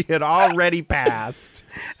 She had already passed,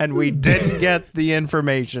 and we didn't get the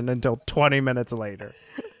information until 20 minutes later.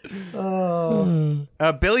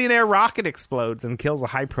 A billionaire rocket explodes and kills a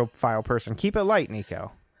high-profile person. Keep it light,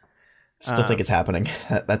 Nico. Still think it's happening.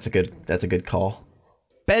 That's a good call.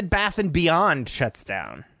 Bed Bath & Beyond shuts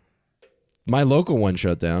down. My local one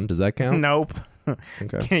shut down. Does that count? Nope.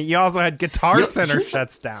 Okay. You also had Guitar You know, Center here's-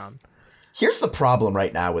 shuts down. Here's the problem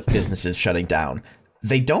right now with businesses shutting down.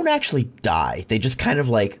 They don't actually die. They just kind of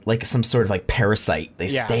like some sort of like parasite. They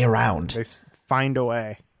Yeah. stay around. They find a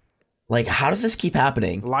way. Like, how does this keep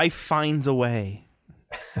happening? Life finds a way.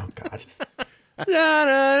 Oh God.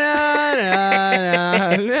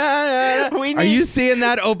 Are you seeing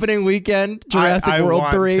that opening weekend, Jurassic I World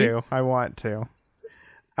want 3? To. I want to.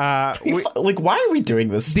 Like, why are we doing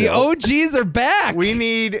this? The Still? OGs are back. We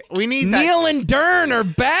need that. Neil and Dern are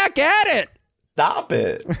back at it. Stop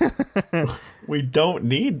it. We don't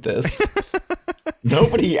need this.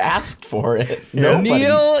 Nobody asked for it. Nobody.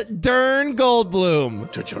 Neil Dern Goldblum.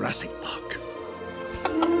 To Jurassic Park.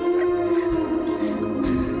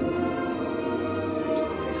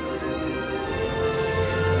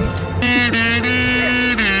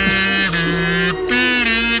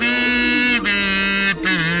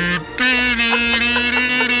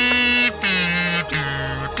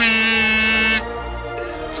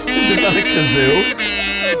 Is this on a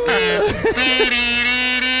kazoo?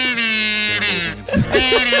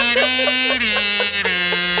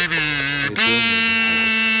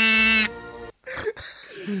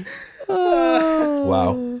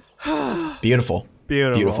 Wow. Beautiful.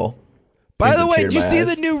 Beautiful. By Brings the a way, tear did to you my see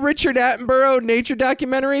eyes. the new Richard Attenborough nature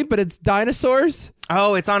documentary? But it's dinosaurs.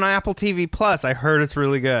 Oh, it's on Apple TV Plus. I heard it's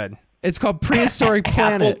really good. It's called Prehistoric Apple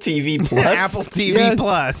Planet. TV Plus. Apple TV Yes.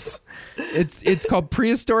 Plus. It's called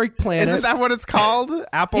Prehistoric Planet. Isn't that what it's called?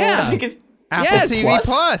 Apple. Yeah. I think it's Apple Yes. TV Plus?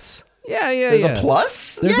 Plus. Yeah. there's a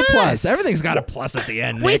plus. There's a plus. Yes. Everything's got a plus at the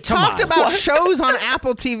end. We Nick. Come talked on. about shows on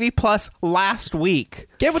Apple TV Plus last week.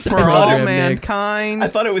 Get with the For program, All Nick. Mankind. I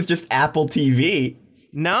thought it was just Apple TV.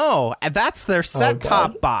 No, that's their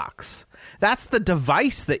set-top box. That's the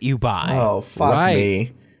device that you buy. Oh fuck Right.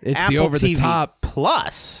 me. It's Apple the over the TV top.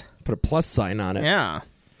 Plus. Put a plus sign on it. Yeah.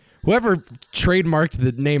 Whoever trademarked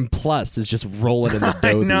the name Plus is just rolling in the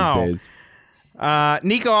dough know. these days.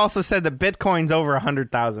 Nico also said that Bitcoin's over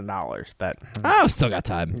 $100,000, but Oh, still got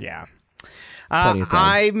time. yeah. Plenty of time.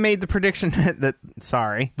 I made the prediction that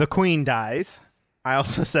the Queen dies. I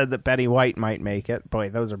also said that Betty White might make it. Boy,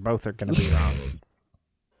 those are both going to be wrong.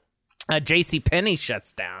 JCPenney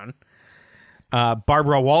shuts down.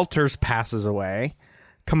 Barbara Walters passes away.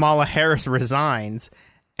 Kamala Harris resigns,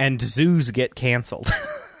 and zoos get canceled.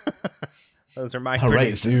 Those are my All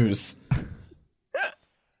right, predictions. zoos.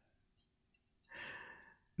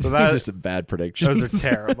 So These are some bad predictions. those are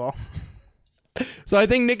terrible. So I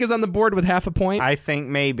think Nick is on the board with half a point. I think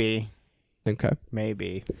maybe. Okay.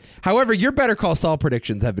 However, your Better Call Saul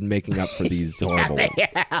predictions have been making up for these horrible ones.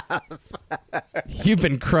 You've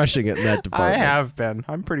been crushing it in that I department. have been.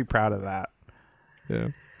 I'm pretty proud of that. Yeah.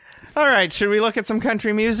 All right, should we look at some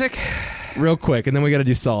country music? Real quick, and then we got to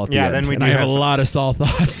do Saul at the Yeah, end. then we And do I have have a some- lot of Saul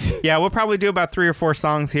thoughts. Yeah, we'll probably do about 3 or 4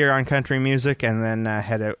 songs here on country music and then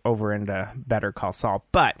head over into Better Call Saul.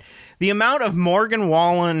 But the amount of Morgan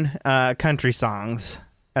Wallen country songs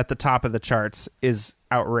at the top of the charts is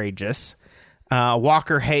outrageous.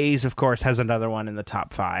 Walker Hayes, of course, has another one in the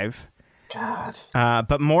top 5. God.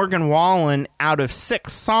 But Morgan Wallen, out of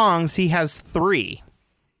 6 songs, he has 3.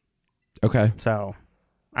 Okay. So,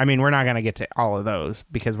 I mean, we're not going to get to all of those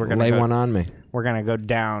because we're going to Lay one on me. we're going to go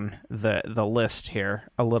down the list here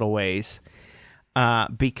a little ways.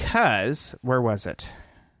 Because, where was it?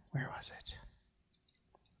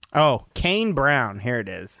 Oh, Kane Brown. Here it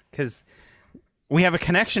is. Because we have a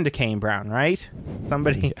connection to Kane Brown, right?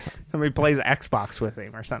 Somebody plays Xbox with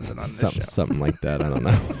him or something on this show. Something like that. I don't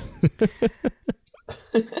know.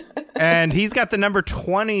 And he's got the number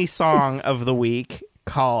 20 song of the week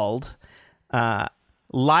called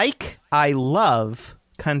Like I Love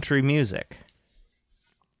Country Music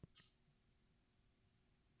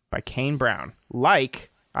by Kane Brown.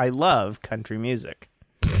 Like I Love Country Music.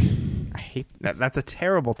 I hate that. That's a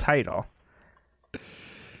terrible title.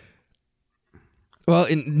 Well,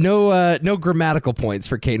 no grammatical points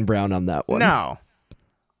for Kane Brown on that one. No.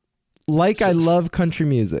 Like I love country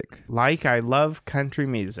music. Like I Love Country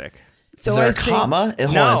Music. So is there I a think- comma?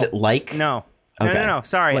 Hold No. on, is it like? No. Okay. No.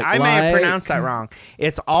 Sorry, Like, I may have like- pronounced that wrong.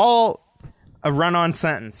 It's all a run-on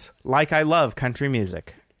sentence. Like I love country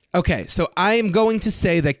music. Okay, so I am going to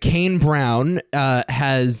say that Kane Brown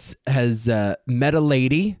has met a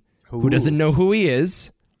lady who doesn't know who he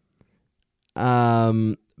is,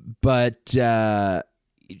 but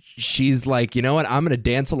she's like, you know what? I'm going to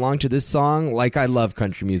dance along to this song like I love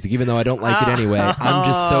country music, even though I don't like it anyway. I'm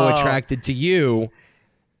just so attracted to you.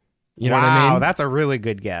 You know what I mean? That's a really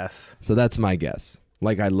good guess. So that's my guess.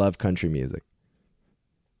 Like I love country music.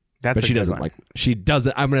 That's But a she good doesn't one. like. She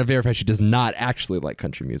doesn't. I'm going to verify she does not actually like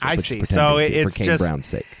country music. I but she's see. So pretending to it's for Kane just Brown's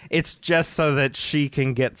sake. It's just so that she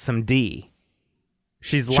can get some D.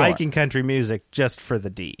 She's Sure. liking country music just for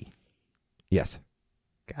the D. Yes.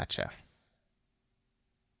 Gotcha.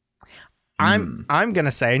 I'm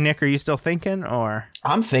gonna say, Nick, are you still thinking, or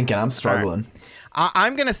I'm thinking. I'm struggling.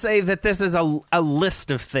 I'm gonna say that this is a list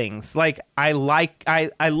of things. Like I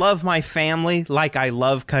love my family like I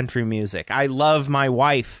love country music. I love my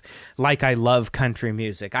wife like I love country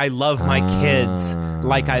music. I love my kids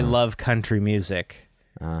like I love country music.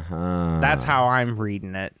 That's how I'm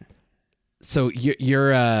reading it. So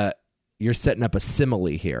you're setting up a simile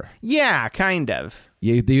here. Yeah, kind of.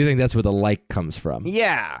 You think that's where the like comes from?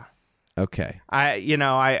 Yeah. Okay. I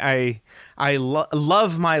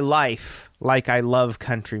love my life like I love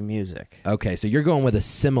country music. Okay. So you're going with a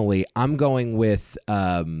simile. I'm going with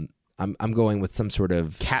I'm going with some sort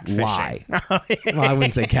of Catfishing. lie. Well, I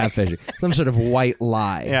wouldn't say catfishing. Some sort of white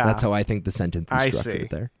lie. Yeah. That's how I think the sentence is I structured see.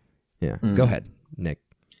 there. Yeah. Go ahead, Nick.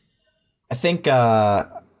 I think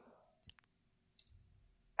that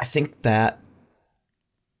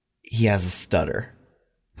he has a stutter,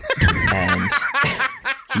 and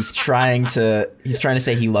he's trying to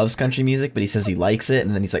say he loves country music, but he says he likes it,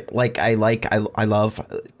 and then he's like I love.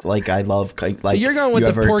 So you're going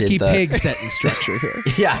with the Porky Pig sentence structure here.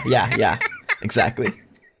 Yeah, exactly.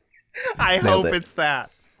 I Nailed hope it. it's that.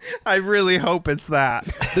 I really hope it's that.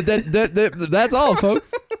 That's all,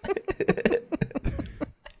 folks.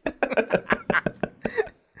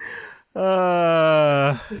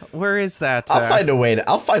 Where is that? I'll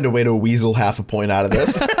find a way to weasel half a point out of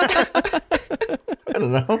this. I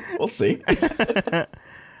don't know. We'll see. All right,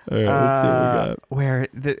 let's see what we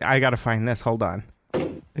got. I gotta find this. Hold on.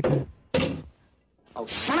 Okay. Oh,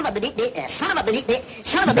 son of a gun.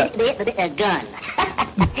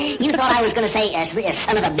 You thought I was going to say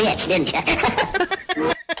son of a bitch, didn't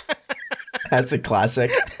you? That's a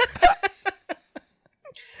classic.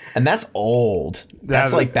 And that's old.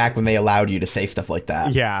 That's That- like back when they allowed you to say stuff like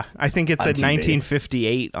that. Yeah, I think it said TV.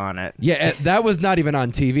 1958 on it. Yeah, that was not even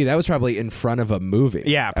on TV. That was probably in front of a movie.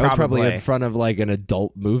 Yeah, that was probably probably. in front of like an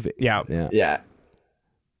adult movie. Yeah. Yeah.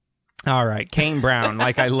 All right, Kane Brown.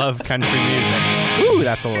 Like I love country music. Ooh,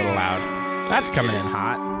 that's a little loud. That's coming in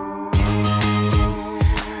hot.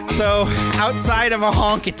 So, outside of a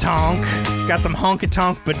honky tonk, got some honky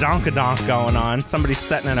tonk badonkadonk going on. Somebody's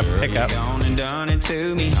sitting in a pickup. Gone and done it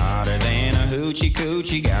to me harder than a hoochie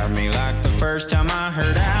coochie. Got me like the first time I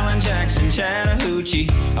heard Alan Jackson Chattahoochee.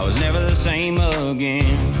 I was never the same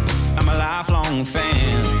again. I'm a lifelong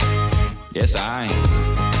fan. Yes, I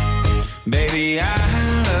am. Baby,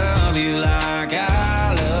 I love you like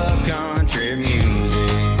I love country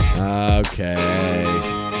music. Okay.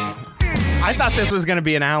 I thought this was going to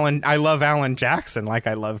be an I love Alan Jackson like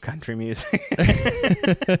I love country music. Willie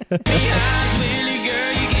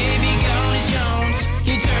girl, you gave me Golly Jones.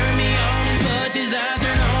 You turn me on as much as I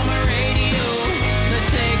turn on my radio. Let's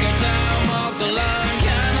take our time, walk the line,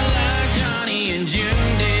 kinda like Johnny and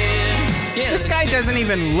June did. Yeah, This guy doesn't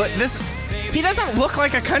even look he doesn't look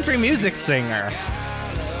like a country music singer.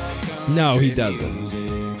 No, he doesn't.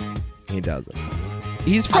 He doesn't.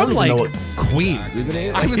 He's I don't from even know like Queens, isn't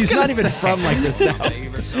he? Like, was he's gonna not even say. from like the South.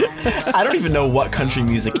 I don't even know what country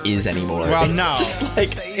music is anymore. Well, It's no. just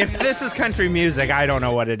like If this is country music, I don't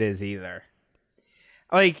know what it is either.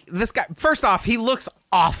 Like this guy, first off, he looks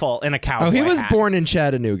awful in a cowboy Oh, he was hat. born in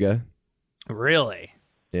Chattanooga. Really?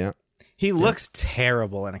 Yeah. He looks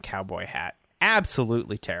terrible in a cowboy hat.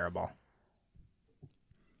 Absolutely terrible.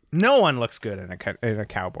 No one looks good in a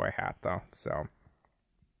cowboy hat, though. So,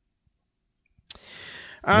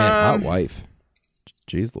 Man, hot wife.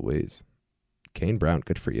 Jeez Louise. Kane Brown,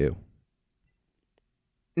 good for you.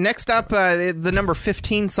 next up, the number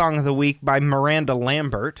 15 song of the week by Miranda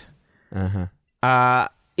Lambert.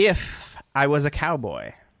 If I Was a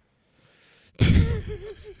Cowboy.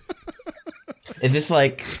 is this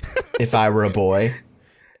like if I were a boy?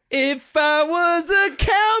 If I was a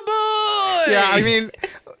cowboy, Yeah, I mean,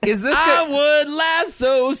 is this I good? would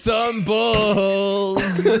lasso some bulls.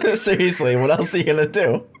 Seriously, what else are you gonna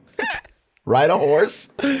do? Ride a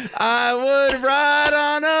horse? I would ride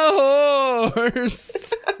on a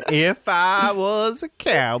horse If I was a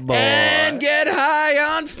cowboy. and get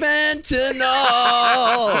high on fentanyl.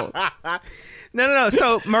 No.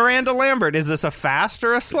 So Miranda Lambert, is this a fast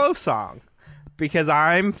or a slow song? Because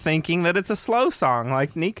I'm thinking that it's a slow song,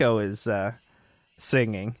 like Nico is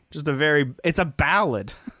singing. It's a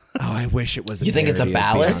ballad. Oh, I wish it was. You think it's a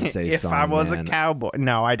ballad? If I was a cowboy.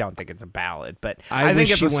 No, I don't think it's a ballad, but I think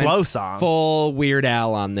wish it's a she went slow song. Full Weird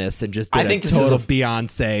Al on this and just did I think a this is total a-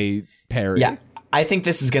 Beyonce parody. Yeah. I think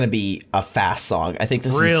this is going to be a fast song. I think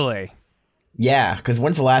this is... Really? Yeah, because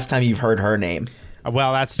when's the last time you've heard her name?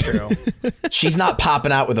 Well, that's true. She's not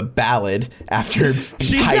popping out with a ballad after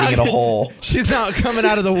hiding in a hole. She's not coming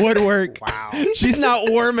out of the woodwork. Wow. She's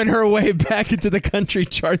not worming her way back into the country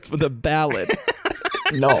charts with a ballad.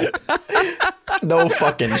 No. No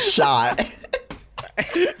fucking shot.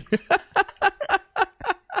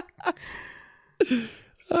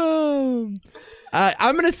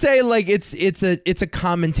 I'm gonna say like it's a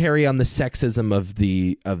commentary on the sexism of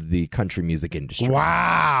the country music industry.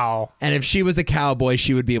 Wow. And if she was a cowboy,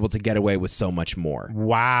 she would be able to get away with so much more.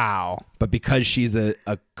 Wow. But because she's a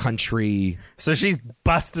country So she's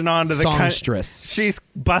busting onto the songstress. she's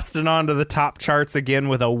busting onto the top charts again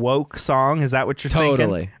with a woke song. Is that what you're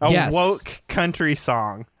Totally. thinking? A Yes. woke country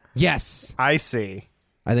song. Yes, I see.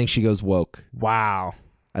 I think she goes woke. Wow.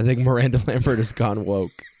 I think Miranda Lambert has gone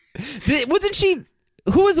woke. Wasn't she?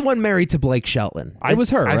 Who was the one married to Blake Shelton? It was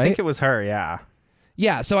her, right? I think it was her, yeah.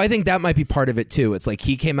 Yeah, so I think that might be part of it too. It's like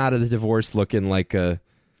he came out of the divorce looking like a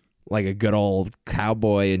good old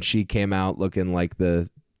cowboy, and she came out looking like the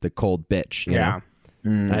cold bitch. You know?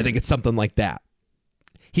 And I think it's something like that.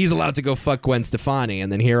 He's allowed to go fuck Gwen Stefani,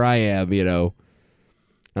 and then here I am. You know,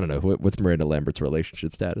 I don't know what's Miranda Lambert's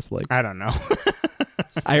relationship status like. I don't know.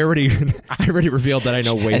 I already revealed that I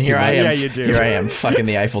know way And too here much. I am. Yeah, you do. Here I am, fucking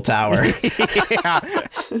the Eiffel Tower. Yeah.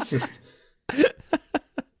 It's just... Yeah,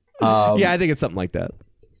 I think it's something like that.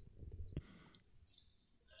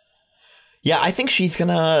 Yeah, I think she's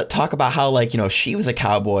gonna talk about how, like, you know, if she was a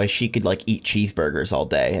cowboy, she could, like, eat cheeseburgers all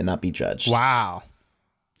day and not be judged. Wow.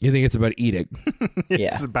 You think it's about eating?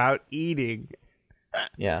 Yeah. It's about eating.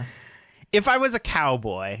 Yeah. If I was a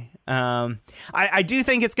cowboy, I do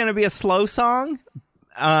think it's going to be a slow song.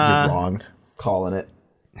 You're wrong calling it.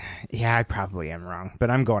 Yeah, I probably am wrong, but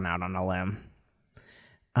I'm going out on a limb.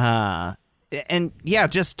 And yeah,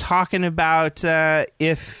 just talking about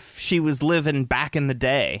if she was living back in the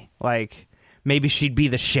day, like maybe she'd be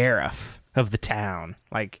the sheriff of the town.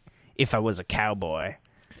 Like if I was a cowboy,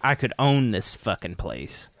 I could own this fucking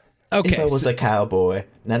place. Okay. If I was a cowboy.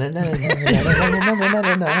 Na na na na na na na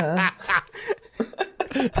na na na.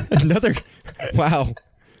 Another, wow,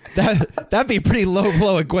 that'd be a pretty low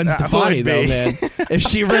blow at Gwen Stefani would though, be. man. If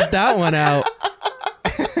she ripped that one out,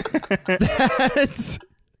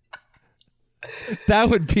 that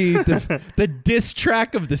would be the diss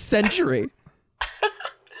track of the century.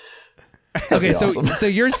 Okay, be so awesome. so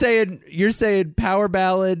you're saying power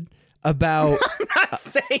ballad about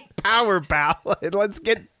Say power ballad. Let's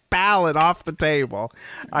get ballad off the table.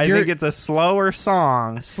 I You're- think it's a slower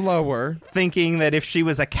song. slower. Thinking that if she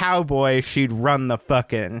was a cowboy, she'd run the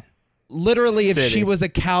fucking Literally, if City. she was a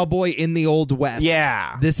cowboy in the Old West,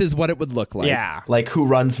 Yeah. this is what it would look like. yeah. Like, who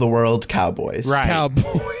runs the world? Cowboys. Right.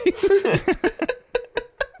 Cowboy.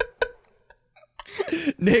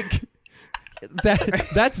 Nick,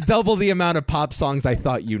 that's double the amount of pop songs I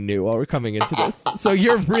thought you knew while we're coming into this. So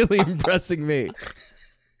you're really impressing me.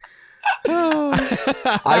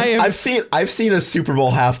 I've seen a Super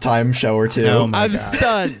Bowl halftime show or two. Oh my I'm God.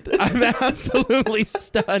 stunned. I'm absolutely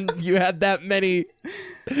stunned. You had that many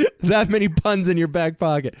puns in your back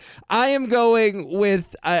pocket. I am going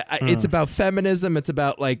with it's about feminism. It's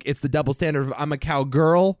about like it's the double standard of I'm a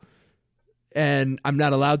cowgirl and I'm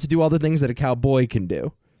not allowed to do all the things that a cowboy can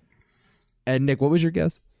do. And Nick, what was your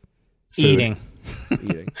guess? Eating.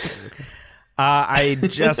 Eating. I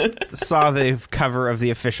just saw the cover of the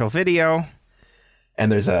official video.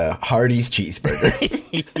 And there's a Hardee's cheeseburger.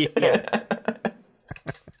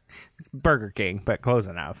 It's Burger King, but close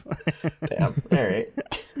enough. Damn. All right.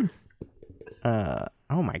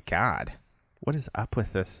 Oh my God. What is up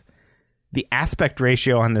with this? The aspect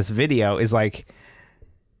ratio on this video is like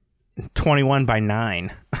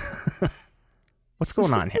 21:9. What's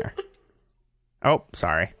going on here? Oh,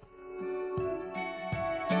 sorry.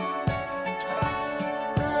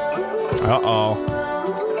 Uh-oh.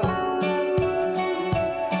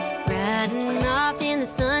 Riding off in the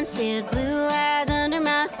sunset, blue eyes under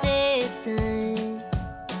my Stetson.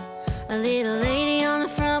 A little lady on the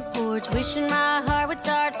front porch, wishing my heart would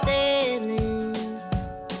start settling.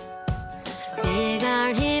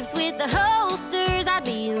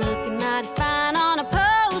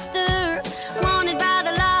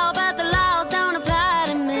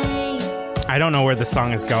 don't know where the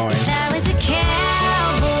song is going. If I was a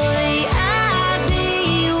cowboy, I'd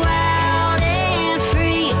be wild and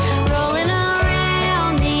free, rolling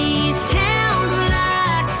around these towns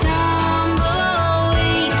like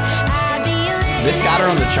tumbleweeds. I'd be a legend. This got her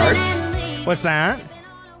on the charts? What's that?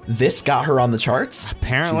 This got her on the charts?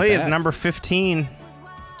 Apparently, She's it's back. number 15.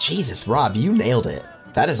 Jesus, Rob, you nailed it.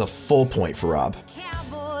 That is a full point for Rob.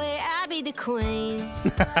 Cowboy, I'd be the queen.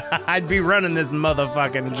 I'd be running this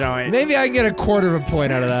motherfucking joint. Maybe I can get a quarter of a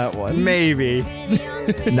point out of that one. Maybe.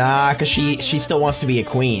 Nah, because she still wants to be a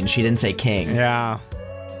queen. She didn't say king, Yeah.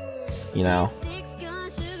 you know? Six gun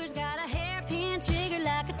sugar's got a hairpin trigger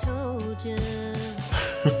like I told you.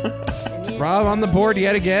 Rob on the board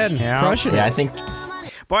yet again. Yeah. Crushing Yeah, I it. think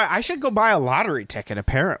Boy, I should go buy a lottery ticket,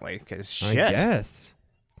 apparently, because I shit. guess.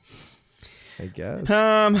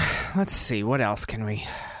 Let's see. What else can we...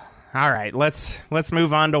 All right, let's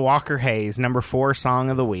move on to Walker Hayes, number 4 song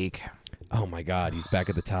of the week. Oh my God, he's back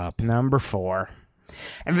at the top. Number 4.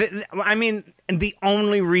 And and the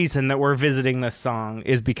only reason that we're visiting this song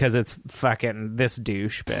is because it's fucking this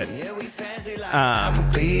douche, but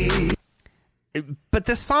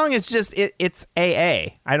this song is just, it's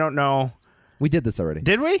AA. I don't know. We did this already.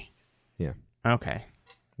 Did we? Yeah, Okay.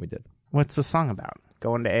 we did. What's the song about?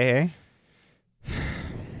 Going to AA?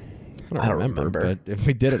 I don't remember. But if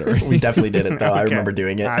we did it already. We definitely did it, though. I Okay. remember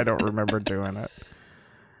doing it. I don't remember doing it.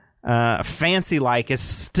 Fancy Like is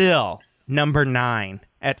still number 9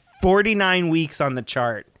 at 49 weeks on the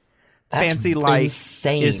chart. That's Fancy Like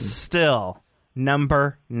insane. is still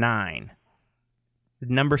number 9.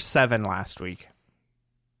 Number 7 last week.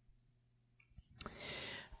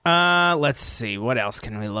 Let's see. What else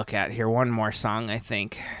can we look at here? One more song, I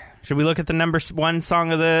think. Should we look at the number 1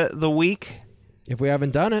 song of the week? If we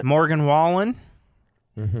haven't done it, Morgan Wallen.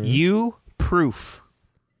 You Proof.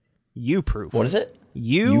 You Proof. What is it?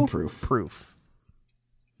 You Proof. Proof.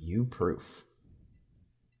 You proof.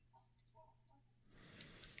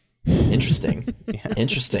 Interesting.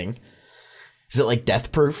 Interesting. Is it like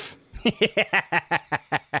death proof?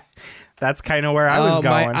 That's kind of where I was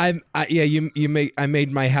going. I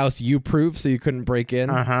made my house you proof so you couldn't break in.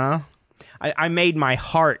 I made my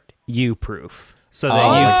heart you proof so that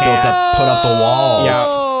Oh, you like can. put up the walls.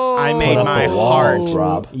 Yeah, I made Put up my the heart walls,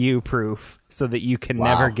 Rob. you proof so that you can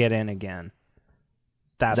Wow. never get in again.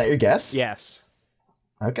 That's Is that your guess? yes.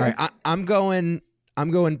 Okay. All right, I'm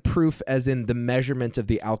going proof as in the measurement of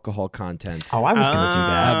the alcohol content Oh, I was gonna do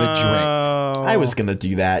that. of a drink. Oh, I was gonna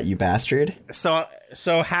do that, you bastard. So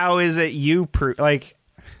how is it you proof? Like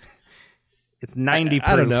it's 90 proof.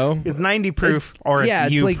 I don't know. It's 90 proof or yeah, it's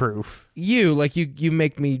it's you like- proof. You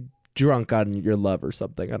make me drunk on your love or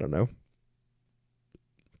something. I don't know.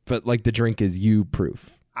 But like the drink is you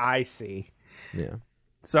proof. I see. Yeah.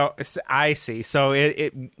 So I see. So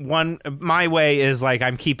my way is like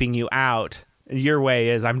I'm keeping you out. Your way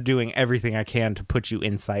is I'm doing everything I can to put you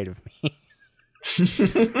inside of me.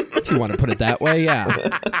 If you want to put it that way,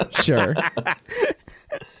 yeah. Sure.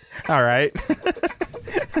 All right.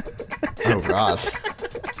 Oh God.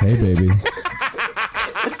 Hey baby.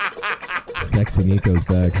 Sexy Nico's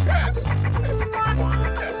back.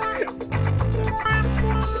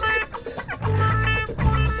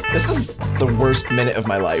 This is the worst minute of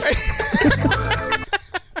my life.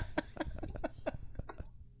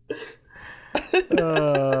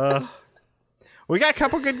 We got a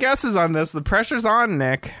couple good guesses on this. The pressure's on,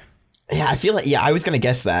 Nick. Yeah, I feel like I was gonna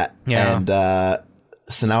guess that. Yeah. And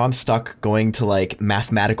so now I'm stuck going to like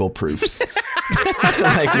mathematical proofs.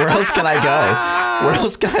 Like where else can I go? Where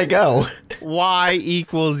else can I go? Y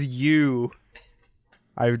equals U.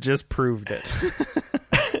 I've just proved it.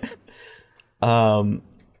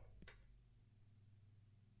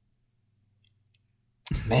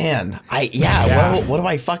 Man, what do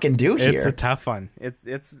I fucking do It's here? a tough one. It's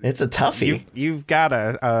It's a toughie. you've got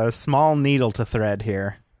a small needle to thread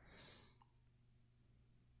here.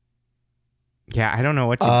 Yeah, I don't know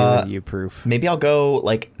what to do with you proof. Maybe I'll go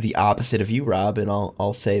like the opposite of you, Rob, and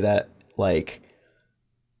I'll say that like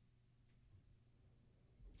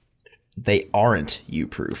they aren't you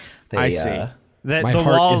proof. I see. That My the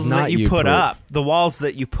heart walls is not that you you-proof. put up, the walls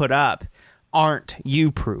that you put up aren't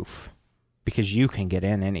you proof because you can get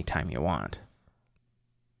in anytime you want.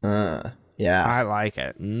 Yeah. I like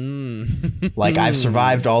it. Like I've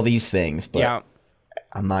survived all these things, but Yeah.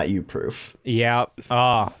 I'm not you proof. Yeah.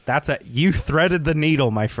 Oh, you threaded the needle,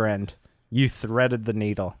 my friend. You threaded the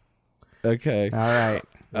needle. Okay. All right.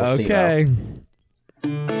 We'll see, Okay.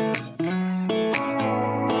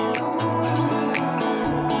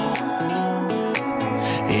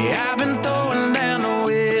 Yeah, I've been throwing down the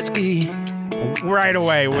whiskey. Right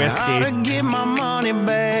away, How whiskey. to get my money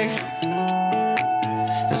back.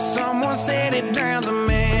 Someone said it drowns a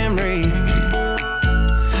memory.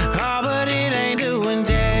 Oh, but it ain't doing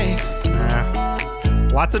jack.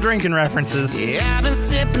 Lots of drinking references. Yeah, I've been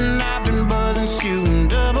sipping, I've been buzzing, shooting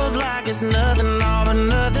doubles like it's nothing, all but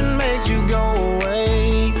nothing makes you go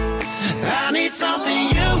away. I need something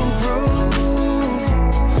you prove,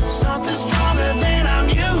 something stronger than I'm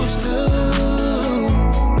used to.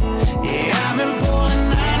 Yeah, I've been pulling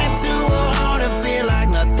 92 hard to feel like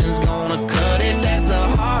nothing's gonna cut it. That's the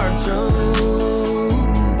hard truth.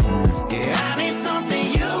 Yeah, I need something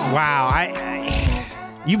you. Wow,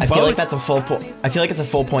 you I both. feel like that's a full point. I feel like it's a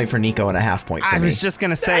full point for Nico and a half point for I me. was just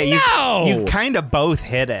gonna say No! you kind of both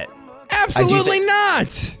hit it. Absolutely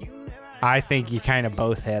not. I think you kind of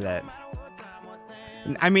both hit it.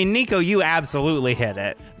 I mean, Nico, you absolutely hit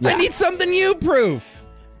it. I need something you proof.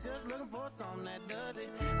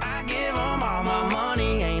 I give them all my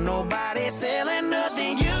money, ain't nobody selling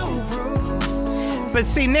nothing you prove. But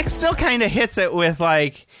see, Nick still kind of hits it with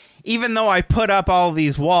like, even though I put up all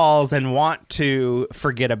these walls and want to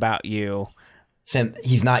forget about you. Sam,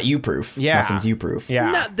 he's not you proof. Yeah. Nothing's you proof.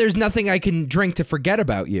 Yeah. No, there's nothing I can drink to forget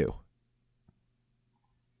about you.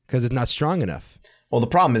 Because it's not strong enough. Well, the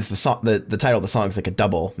problem is the title of the song is like a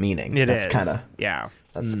double meaning. That's kind of yeah.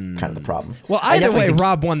 That's kind of the problem. Well, I either definitely way, think-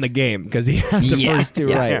 Rob won the game because he had the Yeah, first two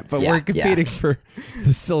yeah, right. yeah, But yeah, we're competing for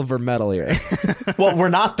the silver medal here. Well, we're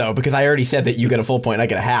not though, because I already said that you get a full point, I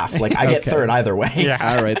get a half. Like I get Okay. third either way.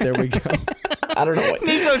 Yeah. All right, there we go. I don't know what.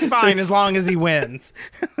 Nico's fine as long as he wins.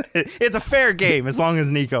 It's a fair game as long as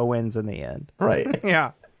Nico wins in the end. Right.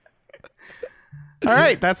 Yeah. All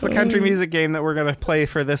right, that's the country music game that we're going to play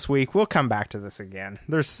for this week. We'll come back to this again.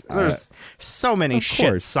 There's so many shit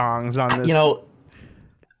course. songs on this. You know,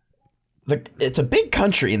 it's a big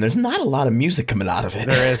country, and there's not a lot of music coming out of it.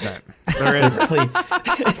 there isn't. There isn't.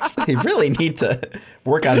 They really need to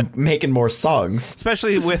work on making more songs.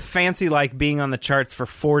 Especially with Fancy Like being on the charts for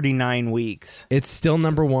 49 weeks. It's still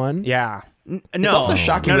number one. Yeah. No. It's also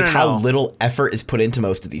shocking with how no. little effort is put into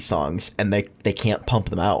most of these songs, and they can't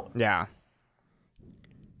pump them out. Yeah.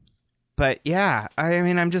 But yeah, I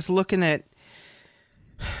mean, I'm just looking at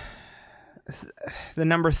the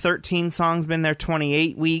number 13 song's been there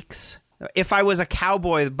 28 weeks. If I Was a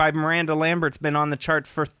Cowboy by Miranda Lambert's been on the chart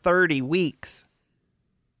for 30 weeks.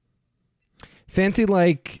 Fancy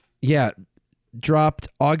Like, yeah, dropped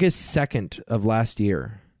August 2nd of last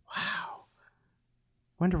year.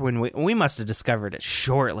 Wonder when we must have discovered it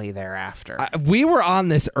shortly thereafter. We were on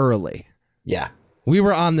this early. Yeah. We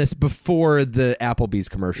were on this before the Applebee's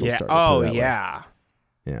commercial yeah. started. Oh, put it that way. yeah.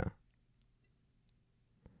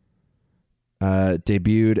 Yeah.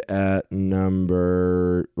 Debuted at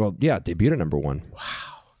number one.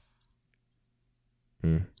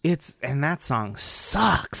 And that song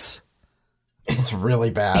sucks. It's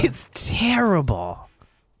really bad. It's terrible.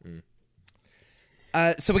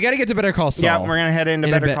 So we got to get to Better Call Saul. Yeah, we're going to head into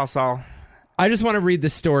in a Better bit. Call Saul. I just want to read the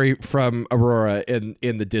story from Aurora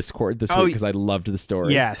in the Discord this week because I loved the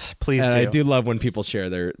story. Yes, please And do. I do love when people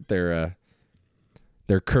share their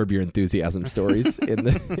Curb Your Enthusiasm stories in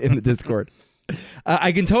the Discord.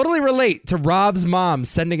 I can totally relate to Rob's mom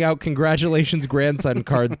sending out congratulations grandson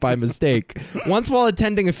cards by mistake. Once while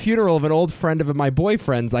attending a funeral of an old friend of my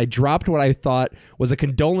boyfriend's, I dropped what I thought was a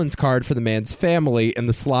condolence card for the man's family in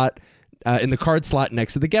the slot. In the card slot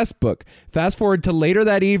next to the guest book. Fast forward to later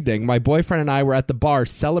that evening, my boyfriend and I were at the bar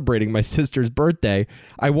celebrating my sister's birthday.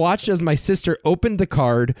 I watched as my sister opened the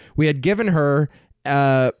card we had given her.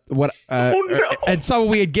 And saw what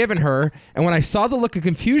we had given her, and when I saw the look of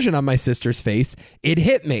confusion on my sister's face, it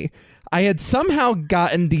hit me. I had somehow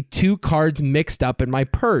gotten the two cards mixed up in my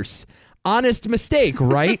purse. Honest mistake,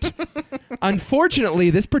 right?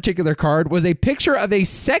 Unfortunately, this particular card was a picture of a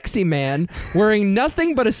sexy man wearing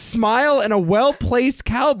nothing but a smile and a well-placed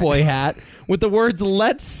cowboy hat with the words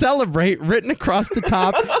 "Let's Celebrate" written across the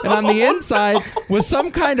top, and on the inside was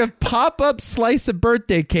some kind of pop-up slice of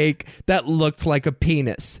birthday cake that looked like a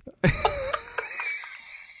penis.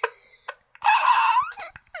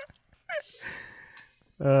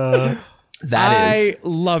 I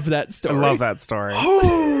love that story. I love that story.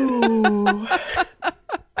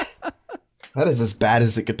 That is as bad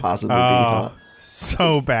as it could possibly be. Huh?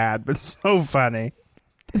 So bad, but so funny.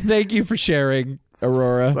 Thank you for sharing,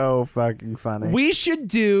 Aurora. So fucking funny. We should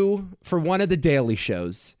do, for one of the daily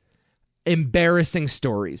shows, embarrassing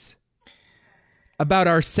stories about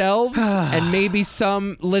ourselves and maybe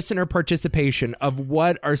some listener participation of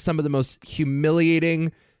what are some of the most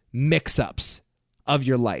humiliating mix-ups of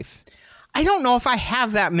your life. I don't know if I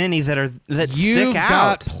have that many that You've stick got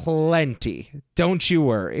out. plenty. Don't you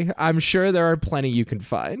worry. I'm sure there are plenty you can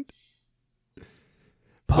find.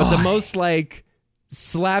 But the most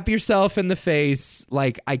slap yourself in the face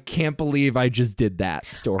like, I can't believe I just did that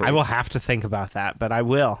story. I will have to think about that, but I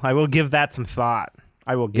will. I will give that some thought.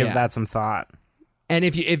 And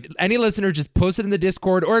if any listener, just post it in the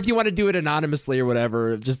Discord, or if you want to do it anonymously or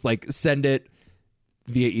whatever, just like send it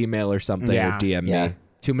via email or something, or DM me.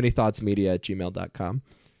 Too Many Thoughts Media at gmail.com.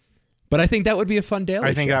 But I think that would be a fun daily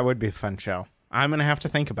I think show. that would be a fun show. I'm going to have to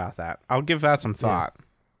think about that. I'll give that some thought.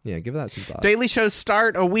 Yeah, give that some thought. Daily shows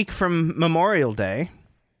start a week from Memorial Day.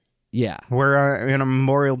 Yeah. We're in a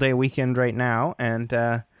Memorial Day weekend right now, and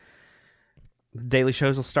daily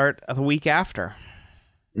shows will start the week after.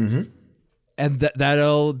 Mm-hmm. And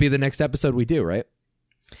that'll be the next episode we do, right?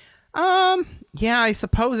 Yeah, I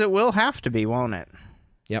suppose it will have to be, won't it?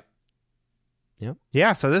 Yep.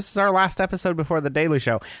 Yeah, so this is our last episode before the Daily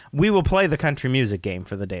Show. We will play the country music game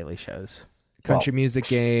for the Daily Shows. Country music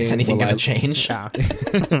game. Is anything going to change? Yeah.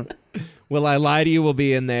 Will I Lie to You will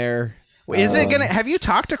be in there. Is it gonna? Have you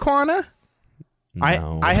talked to Quana?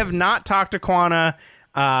 No. I have not talked to Quana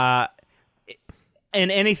in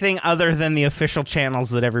anything other than the official channels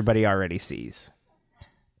that everybody already sees.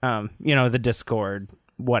 The Discord,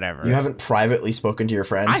 whatever. You haven't privately spoken to your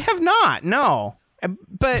friend? I have not. No,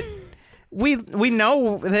 but we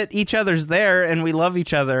know that each other's there and we love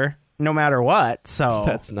each other no matter what. So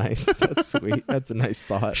That's nice. That's sweet. That's a nice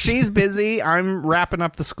thought. she's busy. I'm wrapping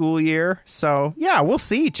up the school year. So yeah, we'll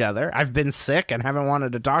see each other. I've been sick and haven't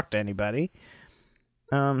wanted to talk to anybody.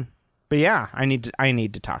 But yeah, I need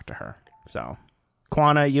to talk to her. So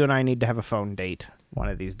Quana, you and I need to have a phone date one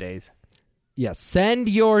of these days. Yes, send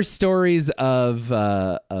your stories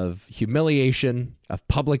of humiliation, of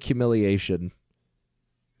public humiliation,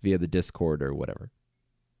 via the Discord or whatever.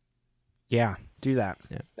 Yeah, do that.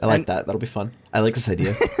 Yeah. I like that. That'll be fun. I like this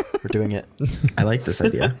idea. We're doing it. I like this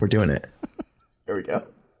idea. We're doing it. There we go.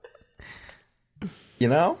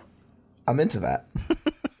 I'm into that.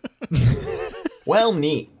 Well,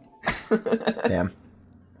 neat. Damn.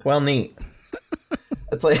 Well, neat.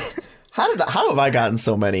 It's like, how have I gotten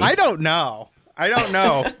so many? I don't know.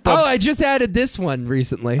 Oh, I just added this one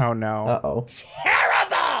recently. Oh no. Uh-oh.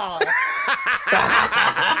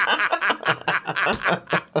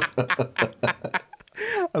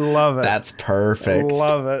 I love it. That's perfect.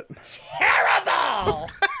 Love it. Terrible!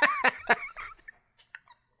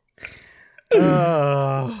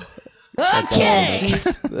 Okay.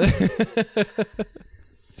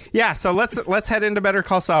 Yeah, so let's head into Better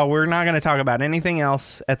Call Saul. We're not going to talk about anything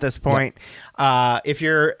else at this point. If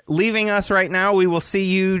you're leaving us right now, we will see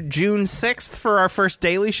you June 6th for our first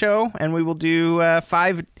daily show, and we will do a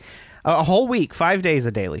whole week, 5 days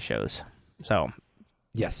of daily shows. So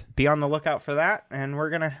Yes. be on the lookout for that, and we're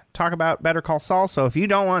going to talk about Better Call Saul. So if you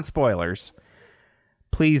don't want spoilers,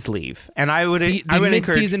 please leave. And I would The I would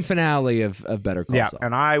encourage mid-season finale of Better Call Saul.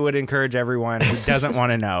 and I would encourage everyone who doesn't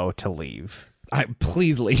want to know to leave.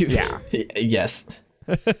 Please leave. Yeah. Yes.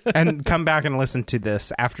 And come back and listen to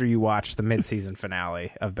this after you watch the mid-season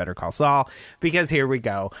finale of Better Call Saul, because here we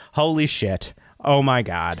go. Holy shit. Oh my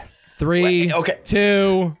God. 3, okay.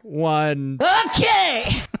 2, 1.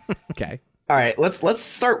 Okay. Okay. All right, let's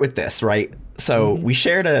start with this, right? So you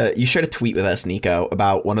shared a tweet with us, Nico,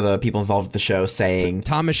 about one of the people involved with the show saying,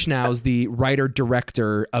 Thomas Schnauz, the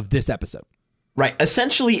writer-director of this episode. right,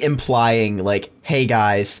 essentially implying like, hey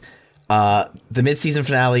guys, the mid-season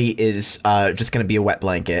finale is just going to be a wet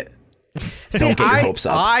blanket. Don't get your hopes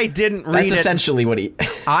up. I didn't read That's it. essentially what he.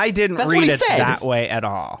 I didn't That's read what he it said. that way at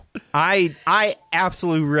all. I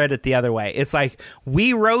absolutely read it the other way. It's like,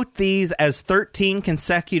 we wrote these as 13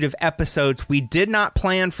 consecutive episodes. We did not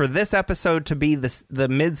plan for this episode to be the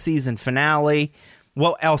mid-season finale.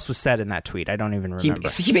 What else was said in that tweet? I don't even remember.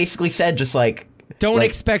 He basically said just like, Don't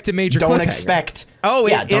expect a major don't cliffhanger. expect. Oh,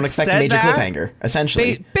 yeah, it don't expect a said major that? cliffhanger.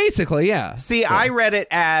 Essentially, Basically, yeah. See, I read it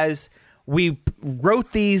as, we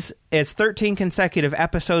wrote these as 13 consecutive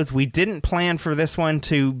episodes. We didn't plan for this one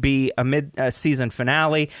to be a mid-season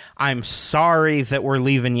finale. I'm sorry that we're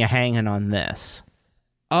leaving you hanging on this.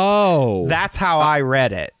 Oh. That's how I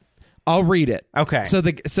read it. I'll read it. Okay. So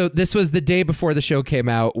this was the day before the show came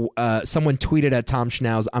out. Someone tweeted at Tom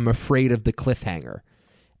Schnauz, "I'm afraid of the cliffhanger."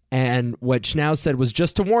 And what Schnauz said was,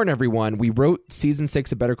 just to warn everyone, we wrote season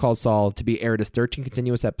 6 of Better Call Saul to be aired as 13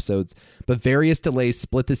 continuous episodes, but various delays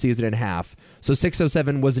split the season in half. So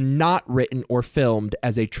 607 was not written or filmed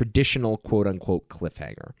as a traditional quote-unquote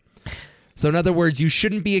cliffhanger. So in other words, you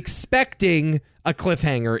shouldn't be expecting a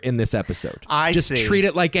cliffhanger in this episode. I Just see. treat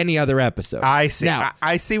it like any other episode. I see. Now,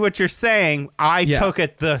 I see what you're saying. I took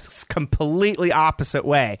it the completely opposite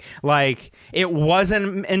way. Like, it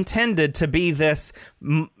wasn't intended to be this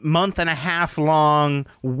month and a half long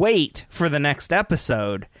wait for the next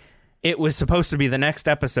episode. it was supposed to be the next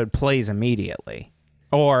episode plays immediately,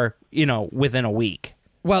 or within a week.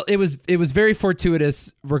 Well, it was very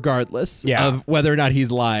fortuitous regardless of whether or not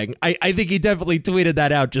he's lying. I think he definitely tweeted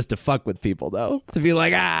that out just to fuck with people, though. To be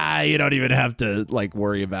like, you don't even have to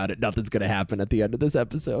worry about it. Nothing's going to happen at the end of this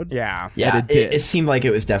episode. Yeah. Yeah, it seemed like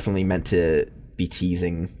it was definitely meant to be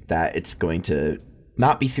teasing that it's going to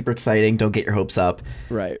not be super exciting. Don't get your hopes up.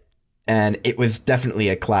 Right. And it was definitely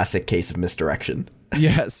a classic case of misdirection.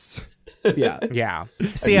 Yes. Yeah. Yeah.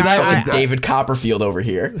 See, that was David Copperfield over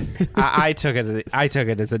here. I took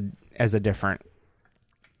it as a different.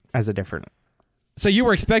 So you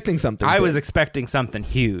were expecting something. I was expecting something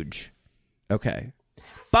huge. Okay.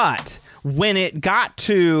 But when it got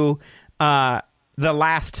to the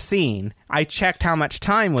last scene, I checked how much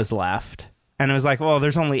time was left, and it was like, well,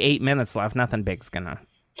 there's only 8 minutes left. Nothing big's gonna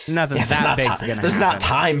happen. There's not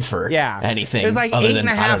time for anything. It was like other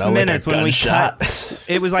 8.5 than, minutes like when we gunshot. cut.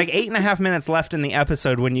 It was like 8.5 minutes left in the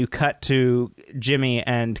episode when you cut to Jimmy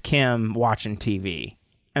and Kim watching TV,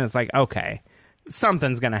 and it's like, okay,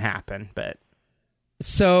 something's gonna happen. But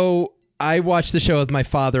so I watched the show with my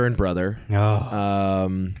father and brother.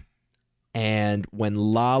 And when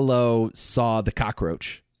Lalo saw the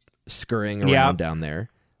cockroach scurrying around down there,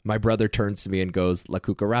 my brother turns to me and goes, "La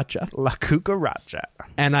cucaracha." La cucaracha.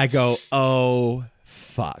 And I go, "Oh,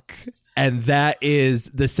 fuck." And that is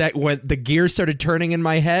when the gears started turning in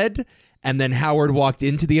my head, and then Howard walked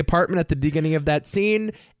into the apartment at the beginning of that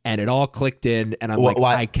scene, and it all clicked in, and I'm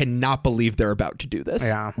I cannot believe they're about to do this.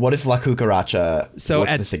 Yeah. What is La Cucaracha? So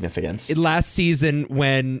what's the significance? Last season,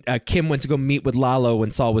 when Kim went to go meet with Lalo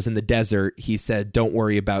when Saul was in the desert, he said, "Don't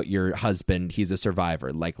worry about your husband. He's a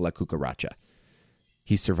survivor, like La Cucaracha.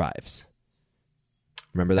 He survives."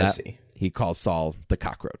 Remember that? I see. He calls Saul the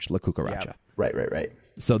cockroach, La Cucaracha. Yep. Right.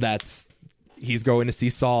 So he's going to see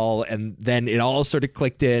Saul, and then it all sort of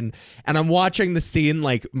clicked in. And I'm watching the scene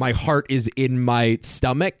like my heart is in my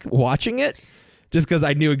stomach watching it, just because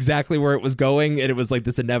I knew exactly where it was going, and it was like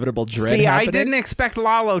this inevitable dread. See, happening. I didn't expect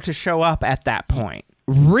Lalo to show up at that point.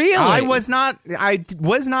 Really? I was not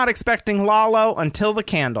expecting Lalo until the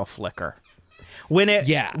candle flicker. When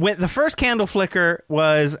the first candle flicker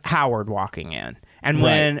was Howard walking in. And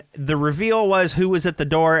when the reveal was who was at the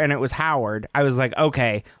door and it was Howard, I was like,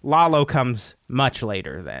 okay, Lalo comes much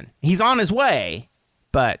later then. He's on his way,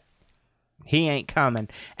 but he ain't coming.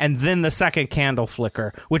 And then the second candle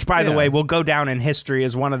flicker, which, by the way, will go down in history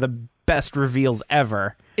as one of the best reveals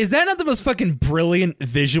ever. Is that not the most fucking brilliant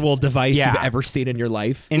visual device you've ever seen in your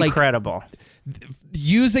life? Incredible.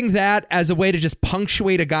 Using that as a way to just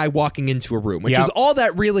punctuate a guy walking into a room, which is all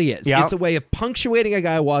that really is. It's a way of punctuating a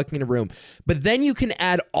guy walking in a room. But then you can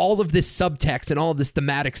add all of this subtext and all of this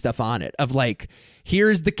thematic stuff on it of like,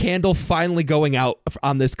 here's the candle finally going out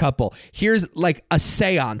on this couple. Here's like a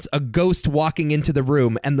seance, a ghost walking into the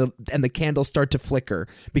room, and the candles start to flicker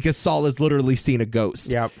because Saul has literally seen a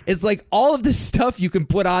ghost. Yep. It's like all of this stuff you can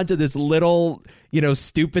put onto this little,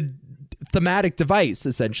 stupid thematic device,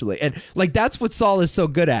 essentially. And like that's what Saul is so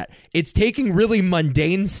good at. It's taking really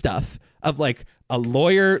mundane stuff of like a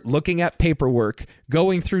lawyer looking at paperwork,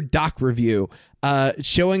 going through doc review,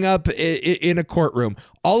 showing up in a courtroom,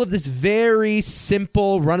 all of this very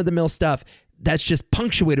simple run-of-the-mill stuff that's just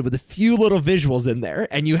punctuated with a few little visuals in there,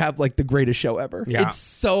 and you have like the greatest show ever. It's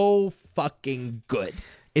so fucking good.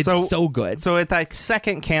 It's so good. So at that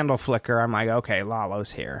second candle flicker, I'm like, okay,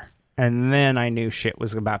 Lalo's here. And then I knew shit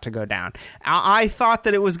was about to go down. I thought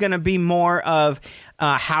that it was going to be more of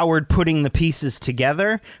Howard putting the pieces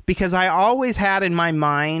together, because I always had in my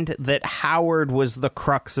mind that Howard was the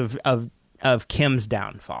crux of Kim's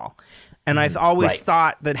downfall. And I've always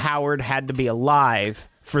thought that Howard had to be alive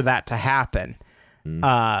for that to happen.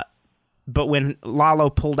 But when Lalo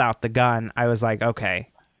pulled out the gun, I was like, okay,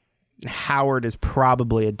 Howard is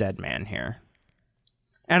probably a dead man here.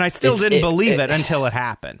 And I still didn't believe it until it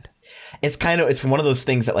happened. It's one of those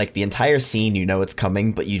things that like the entire scene, it's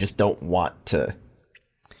coming, but you just don't want to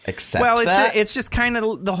accept that. It's just kind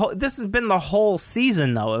of this has been the whole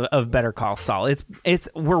season though of Better Call Saul.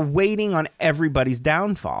 We're waiting on everybody's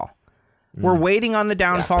downfall. We're waiting on the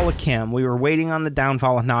downfall of Kim. We were waiting on the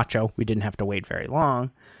downfall of Nacho. We didn't have to wait very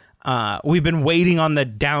long. We've been waiting on the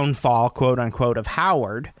downfall, quote unquote, of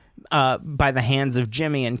Howard by the hands of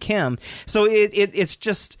Jimmy and Kim. So it's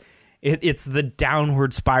just. It's the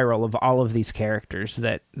downward spiral of all of these characters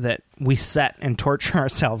that we set and torture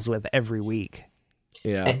ourselves with every week.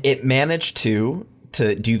 Yeah, it managed to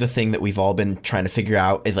do the thing that we've all been trying to figure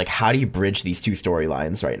out is like, how do you bridge these two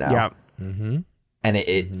storylines right now? Yeah, and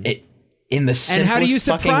it in the simplest and how do you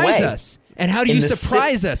fucking surprise way. us? And how do In you the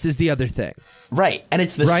surprise us is the other thing. Right. And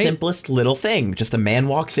it's the Right? simplest little thing. Just a man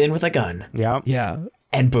walks in with a gun. Yeah. Yeah.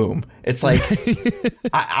 And boom. It's like,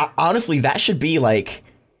 honestly, that should be like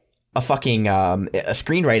a fucking a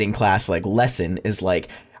screenwriting class like lesson is like,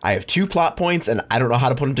 I have 2 plot points and I don't know how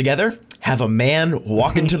to put them together. Have a man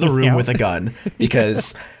walk into the room with a gun,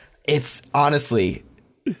 because it's honestly,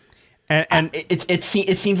 And it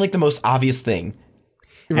seems like the most obvious thing.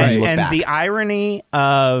 Right. look and back. the irony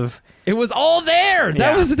of It was all there. That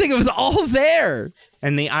Yeah. was the thing. It was all there.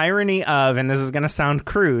 and this is going to sound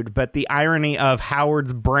crude, but the irony of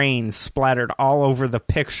Howard's brains splattered all over the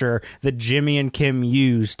picture that Jimmy and Kim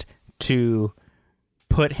used to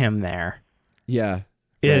put him there Yeah.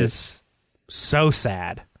 is so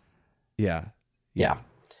sad. Yeah. Yeah.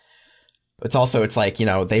 It's like,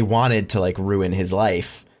 they wanted to like ruin his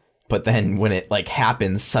life, but then when it like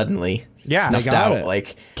happens suddenly, Yeah, snuffed they got out. it.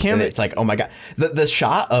 Like Kim- and it's like, oh my God. The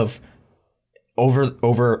shot of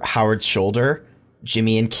over Howard's shoulder,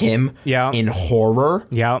 Jimmy and Kim Yeah. in horror,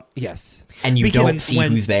 Yeah. Yes. and you Because don't see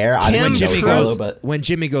when who's there. I Kim don't know Jimmy it's goes- Lalo, but When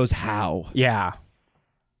Jimmy goes, how? Yeah.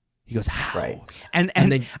 He goes, how? right. And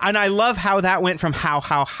then- I love how that went from how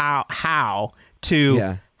to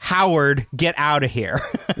Yeah. Howard, get out of here.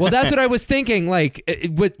 Well, that's what I was thinking. Like,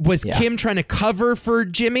 was Yeah. Kim trying to cover for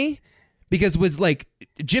Jimmy? Because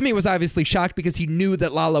Jimmy was obviously shocked because he knew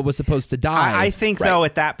that Lala was supposed to die. I think though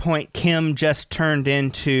at that point Kim just turned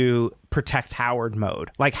into protect Howard mode.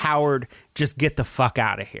 Like Howard, just get the fuck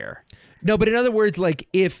out of here. No, but in other words, like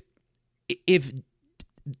if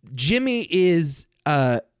Jimmy is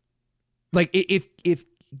like if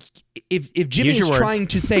Jimmy Use your is words. trying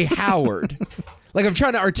to say Howard, like I'm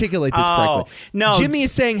trying to articulate this correctly. no. Jimmy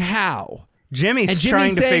is saying how. Jimmy's And Jimmy's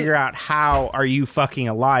trying to saying- figure out how are you fucking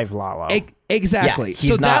alive, Lalo. Exactly. Yeah, he's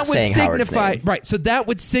so not that would saying Howard's signify name. right. So that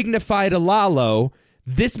would signify to Lalo,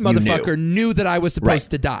 this motherfucker knew that I was supposed Right.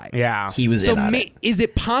 to die. yeah. He was So in on it. is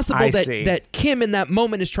it possible I see. that Kim in that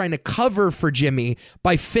moment is trying to cover for Jimmy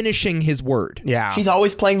by finishing his word? yeah. She's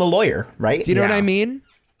always playing the lawyer, right? Do you know what Yeah. I mean?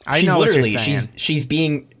 I she's know what literally you're saying. she's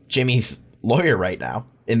being Jimmy's lawyer right now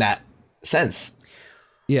in that sense.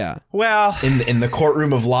 Yeah. Well, In the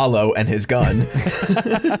courtroom of Lalo and his gun.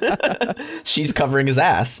 She's covering his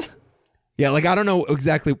ass. Yeah, like I don't know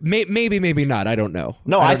exactly. Maybe not. I don't know.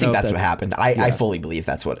 No, don't I know think if that's what happened. I fully believe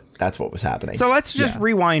that's what was happening. so let's just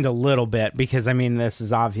rewind a little bit because I mean this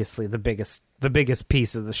is obviously the biggest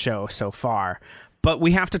piece of the show so far. But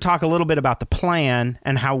we have to talk a little bit about the plan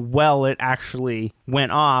and how well it actually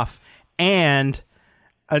went off, and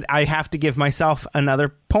I have to give myself another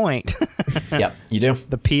point. Yep, you do.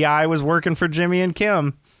 The PI was working for Jimmy and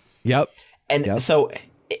Kim. Yep. And so,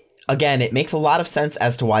 again, it makes a lot of sense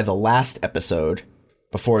as to why the last episode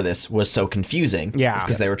before this was so confusing. Yeah.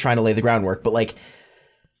 because they were trying to lay the groundwork. But like,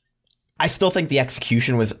 I still think the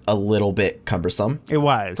execution was a little bit cumbersome. It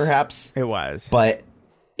was. Perhaps. It was. But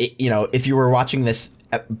if you were watching this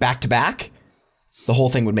back to back, the whole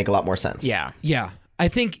thing would make a lot more sense. Yeah. Yeah. I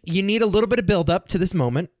think you need a little bit of build up to this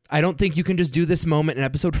moment. I don't think you can just do this moment in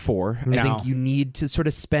episode 4. I No. think you need to sort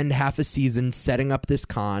of spend half a season setting up this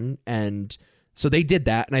con, and so they did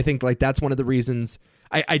that. And I think like that's one of the reasons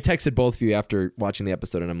I texted both of you after watching the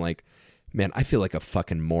episode, and I'm like, man, I feel like a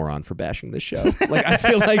fucking moron for bashing this show. Like I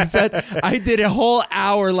feel like I did a whole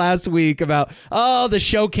hour last week about, oh, the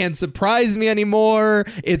show can't surprise me anymore.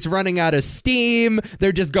 It's running out of steam.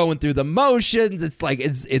 They're just going through the motions. It's like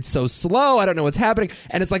it's so slow. I don't know what's happening.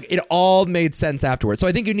 And it's like it all made sense afterwards. So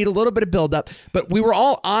I think you need a little bit of build up. But we were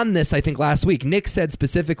all on this, I think, last week. Nick said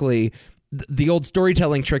specifically the old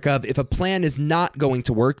storytelling trick of if a plan is not going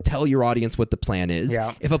to work, tell your audience what the plan is.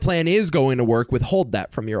 Yeah. If a plan is going to work, withhold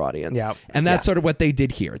that from your audience. Yeah. And that's sort of what they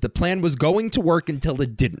did here. The plan was going to work until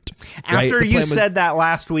it didn't. right? After The you plan was- said that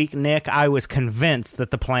last week, Nick, I was convinced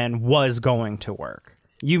that the plan was going to work.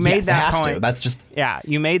 You made Yes, that it has point. to. That's just Yeah,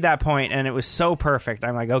 you made that point, and it was so perfect.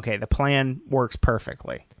 I'm like, okay, the plan works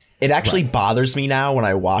perfectly. it. Actually bothers me now when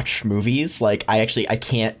I watch movies. Like I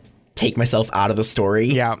can't take myself out of the story.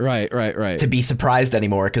 Yeah. Right. To be surprised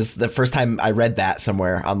anymore, because the first time I read that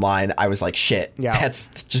somewhere online, I was like, "Shit, Yeah.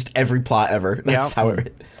 that's just every plot ever." That's how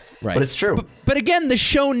it. Right. But it's true. But again, the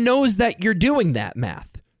show knows that you're doing that math,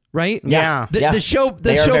 right? Yeah. The show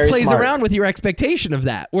They are very plays smart. around with your expectation of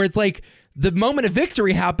that, where it's like the moment of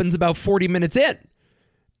victory happens about 40 minutes in.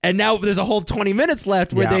 And now there's a whole 20 minutes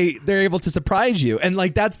left where Yeah. they're able to surprise you. And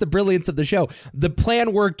like that's the brilliance of the show. The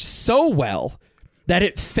plan worked so well that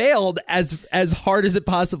it failed as hard as it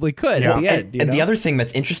possibly could at the end. And the other thing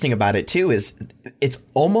that's interesting about it too is it's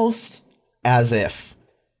almost as if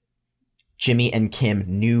Jimmy and Kim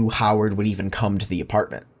knew Howard would even come to the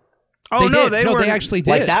apartment. Oh, no, did. they actually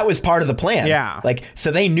did. Like that was part of the plan. Yeah. Like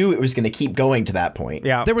so they knew it was going to keep going to that point.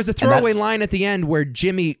 Yeah. There was a throwaway that's- line at the end where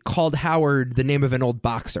Jimmy called Howard the name of an old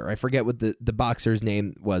boxer. I forget what the boxer's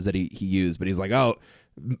name was that he used, but he's like, oh,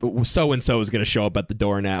 so-and-so is going to show up at the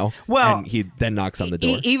door now. Well, and he then knocks on the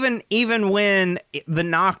door. Even when the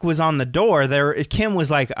knock was on the door, Kim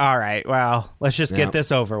was like, all right, well, let's just get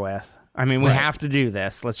this over with. I mean, we Right. have to do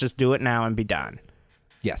this. Let's just do it now and be done.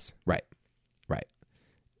 Yes, right.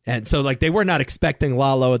 And so, like, they were not expecting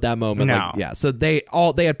Lalo at that moment. No. Like, yeah. So they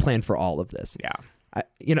had planned for all of this. Yeah.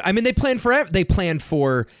 They planned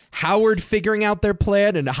for Howard figuring out their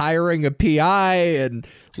plan and hiring a PI and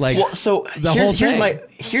like. Well, so the whole thing.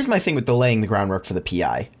 here's my thing with the laying the groundwork for the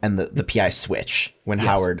PI and the PI switch when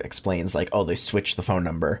Howard explains like, oh, they switched the phone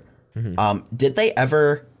number. Did they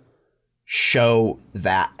ever show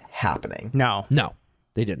that happening? No. No,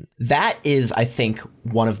 they didn't. That is, I think,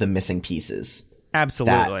 one of the missing pieces.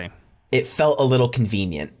 Absolutely. That it felt a little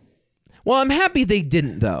convenient. Well, I'm happy they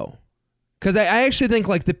didn't though, because I actually think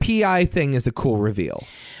like the PI thing is a cool reveal.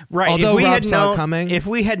 Right. Although if we Rob had saw known, it coming. If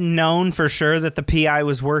we had known for sure that the PI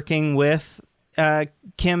was working with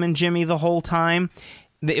Kim and Jimmy the whole time,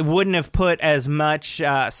 it wouldn't have put as much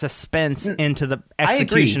suspense into the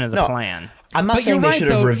execution of the plan. I'm not But saying you're they right,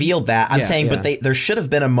 should have though. revealed that. I'm Yeah, saying, yeah. but there should have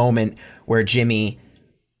been a moment where Jimmy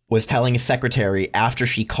was telling his secretary after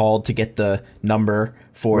she called to get the number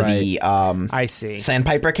for the I see.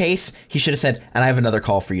 Sandpiper case. He should have said, "And I have another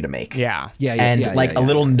call for you to make." Yeah. Yeah, and yeah, like yeah, a yeah.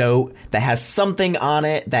 little note that has something on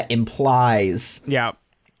it that implies Yeah.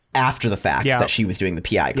 after the fact Yeah. that she was doing the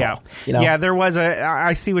PI call. Yeah. You know? Yeah, there was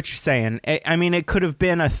I see what you're saying. I mean, it could have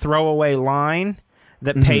been a throwaway line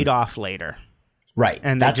that paid off later. Right.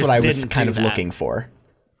 And they that's what just I was didn't kind do of that. looking for.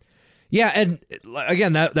 Yeah, and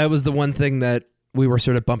again, that was the one thing that we were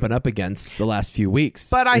sort of bumping up against the last few weeks.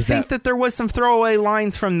 But I is think that there was some throwaway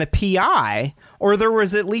lines from the PI, or there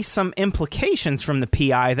was at least some implications from the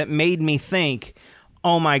PI that made me think,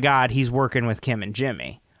 oh my God, he's working with Kim and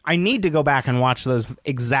Jimmy. I need to go back and watch those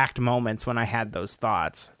exact moments when I had those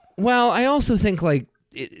thoughts. Well, I also think like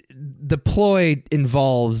the ploy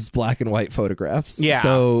involves black and white photographs. Yeah.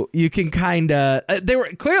 So you can kind of they were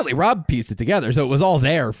clearly Rob pieced it together, so it was all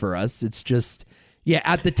there for us. It's just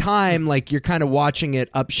at the time like you're kind of watching it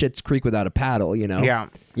up Schitt's Creek without a paddle, you know. Yeah.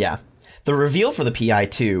 Yeah. The reveal for the PI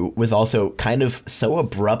too was also kind of so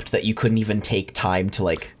abrupt that you couldn't even take time to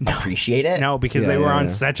like appreciate it. No, because they were on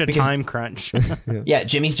such a time crunch. Yeah,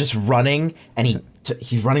 Jimmy's just running and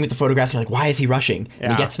he's running with the photographs. And you're like, why is he rushing? And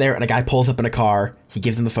Yeah. he gets there and a guy pulls up in a car. He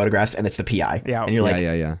gives him the photographs and it's the PI. Yeah. And you're like,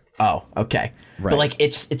 yeah. oh, okay. Right. But like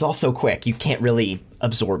it's all so quick. You can't really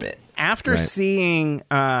absorb it. After Right. seeing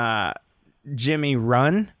Jimmy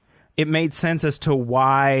run, it made sense as to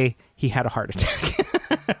why he had a heart attack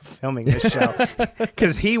filming this show,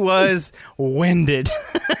 because he was winded.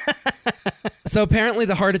 So apparently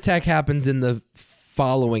the heart attack happens in the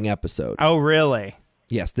following episode. Oh, really?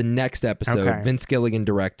 Yes, the next episode. Okay. Vince Gilligan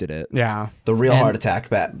directed it. Yeah. The real heart attack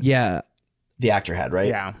that Yeah. the actor had, right?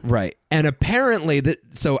 Yeah. Right. And apparently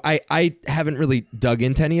so I haven't really dug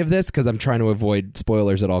into any of this because I'm trying to avoid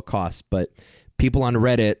spoilers at all costs, but people on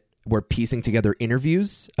Reddit were piecing together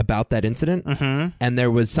interviews about that incident. Mm-hmm. And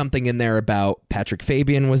there was something in there about Patrick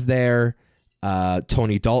Fabian was there,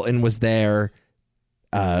 Tony Dalton was there,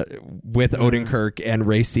 with Odenkirk and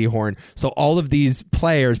Ray Seahorn. So all of these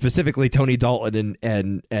players, specifically Tony Dalton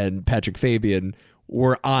and Patrick Fabian,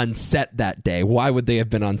 were on set that day. Why would they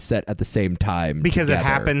have been on set at the same time? Because it together?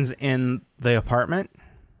 happens in the apartment.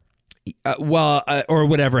 Or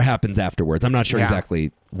whatever happens afterwards. I'm not sure Yeah.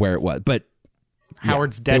 exactly where it was, but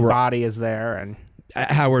Howard's they dead were- body is there, and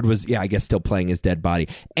Howard was, I guess, still playing his dead body.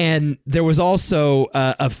 And there was also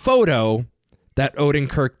a photo that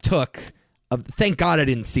Odenkirk took. Thank God I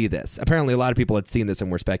didn't see this. Apparently, a lot of people had seen this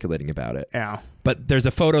and were speculating about it. yeah. But there's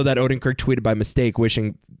a photo that Odenkirk tweeted by mistake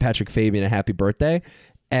wishing Patrick Fabian a happy birthday.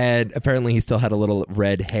 And apparently he still had a little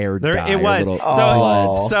red hair There dye. it or was. little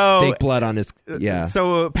So so fake blood on his, yeah.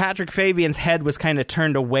 So Patrick Fabian's head was kind of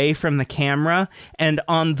turned away from the camera, and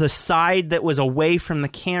on the side that was away from the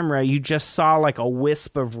camera, you just saw like a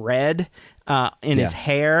wisp of red in his Yeah.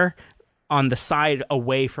 hair on the side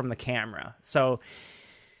away from the camera. So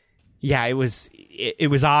yeah, it was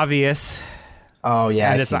obvious, Oh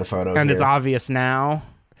yeah, and I see the photo. and here. it's obvious now.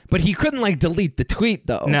 But he couldn't like delete the tweet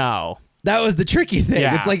though. No, That was the tricky thing.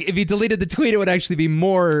 Yeah. It's like if he deleted the tweet, it would actually be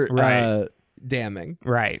more Right. damning.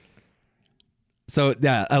 right. So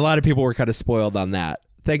yeah, a lot of people were kind of spoiled on that.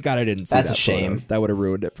 Thank God I didn't see That's that a shame. photo. That would have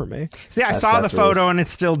ruined it for me. See, I saw the that's photo, really- and it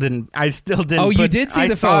still didn't. I still didn't. Oh, you did see I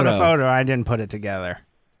the saw the photo. photo. I didn't put it together.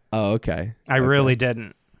 Oh, okay. I really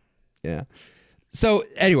didn't. Yeah. So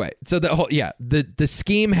anyway, so the whole the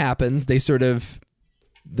scheme happens. They sort of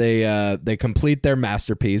they complete their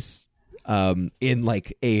masterpiece in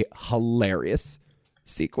like a hilarious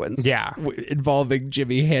sequence. Yeah. Involving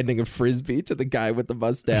Jimmy handing a frisbee to the guy with the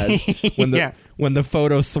mustache when the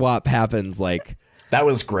photo swap happens. Like, That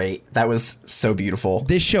was great. That was so beautiful.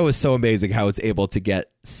 this show is so amazing how it's able to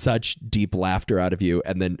get such deep laughter out of you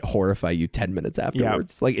and then horrify you 10 minutes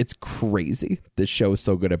afterwards. Like, it's crazy. This show is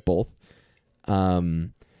so good at both.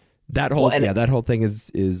 That whole that whole thing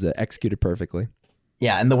is executed perfectly.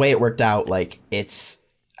 Yeah, and the way it worked out, like,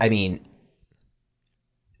 I mean,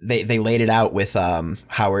 they laid it out with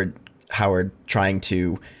Howard trying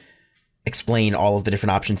to explain all of the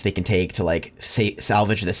different options they can take to, like,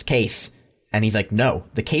 salvage this case. And he's like, no,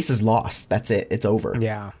 the case is lost. That's it. It's over.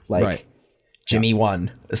 Yeah. Like, Right. Jimmy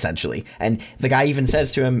won, essentially. And the guy even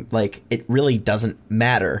says to him, like, it really doesn't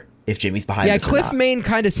matter if Jimmy's behind this or Cliff not. Main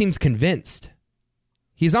kind of seems convinced.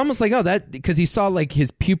 He's almost like, oh, that because he saw like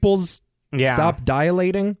his pupils stop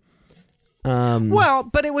dilating. Well,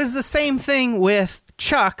 but it was the same thing with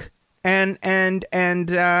Chuck and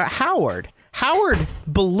Howard. Howard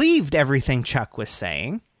believed everything Chuck was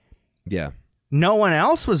saying. Yeah. No one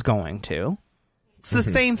else was going to. It's the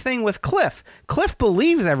same thing with Cliff. Cliff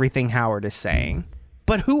believes everything Howard is saying,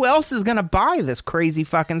 but who else is going to buy this crazy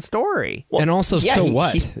fucking story? Well, And also, yeah, so he-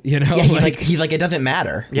 what? he- You know, Yeah, he's like, it doesn't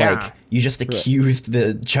matter. Yeah. Like, you just accused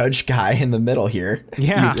the judge guy in the middle here.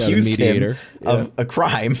 Yeah. You accused him mediator. of a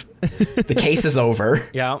crime. The case is over.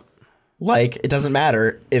 Yeah. Like, it doesn't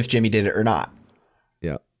matter if Jimmy did it or not.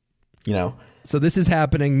 yeah. You know? So this is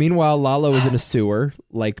happening. Meanwhile, Lalo is in a sewer,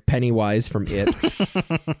 like Pennywise from It,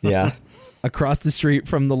 Yeah. across the street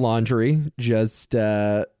from the laundry, just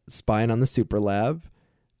spying on the super lab.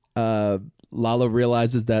 Lalo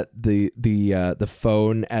realizes that the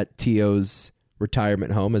phone at Tio's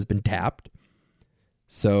retirement home has been tapped.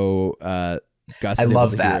 So Gus I is love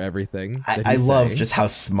able to that. hear everything. I that he's love saying. just how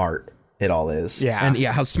smart it all is. Yeah. And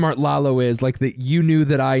how smart Lalo is, like that you knew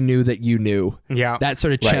that I knew that you knew. Yeah. That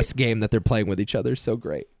sort of chess Right. game that they're playing with each other is so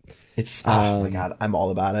great. It's, oh my God, I'm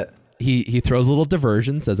all about it. He throws a little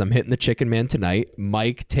diversion, says, I'm hitting the chicken man tonight.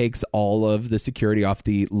 Mike takes all of the security off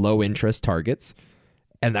the low interest targets.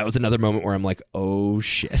 And that was another moment where I'm like, oh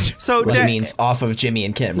shit. So Which that- means off of Jimmy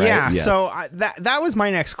and Kim, right? Yeah, Yes. so that was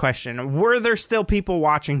my next question. Were there still people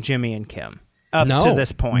watching Jimmy and Kim up No. to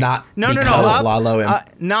this point? Not no. because Up, Lalo and-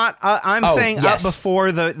 I'm Oh, saying yes. up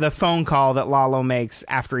before the phone call that Lalo makes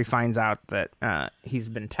after he finds out that he's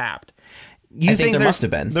been tapped. You I think there there's- must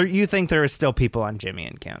have been. You think there is still people on Jimmy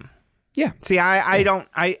and Kim? Yeah. See, I don't.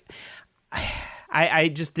 I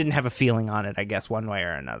just didn't have a feeling on it, I guess, one way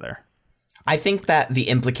or another. I think that the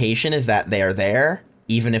implication is that they are there,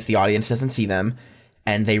 even if the audience doesn't see them,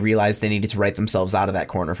 and they realized they needed to write themselves out of that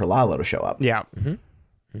corner for Lalo to show up. Yeah.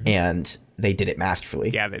 And they did it masterfully.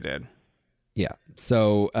 Yeah, they did. Yeah.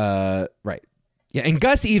 So, right. Yeah. And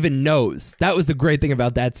Gus even knows. That was the great thing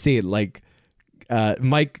about that scene. Like,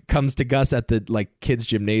 Mike comes to Gus at the like kids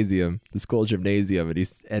gymnasium, the school gymnasium,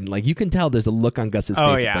 and like you can tell there's a look on Gus's face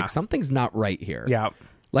Oh, of, yeah. like something's not right here. Yeah.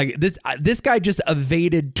 Like this guy just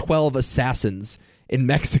evaded 12 assassins in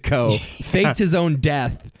Mexico, faked his own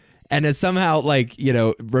death, and has somehow like, you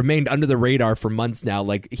know, remained under the radar for months now.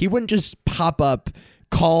 Like he wouldn't just pop up,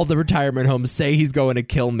 call the retirement home, say he's going to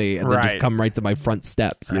kill me, and then just Right. come right to my front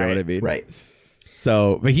steps. You know what I mean? Right.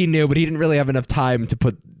 So, but he knew, but he didn't really have enough time to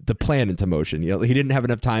put the plan into motion. You know, he didn't have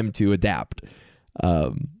enough time to adapt.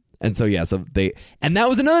 And so, yeah, and that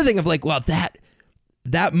was another thing of like, well,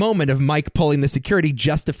 that moment of Mike pulling the security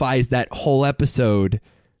justifies that whole episode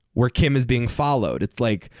where Kim is being followed. It's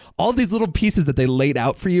like all these little pieces that they laid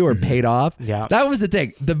out for you are paid off. Yeah. That was the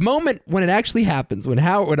thing. The moment when it actually happens, when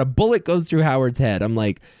a bullet goes through Howard's head, I'm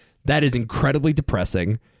like, that is incredibly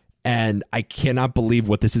depressing. And I cannot believe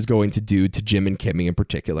what this is going to do to Jim and Kimmy in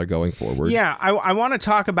particular going forward. Yeah, I want to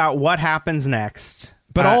talk about what happens next.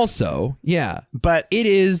 But also, yeah. But it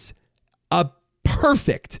is a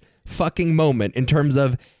perfect fucking moment in terms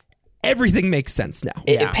of everything makes sense now.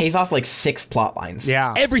 It pays off like 6 plot lines.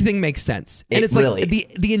 yeah, Everything makes sense. And It it's really-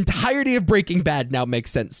 like the entirety of Breaking Bad now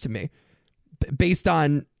makes sense to me based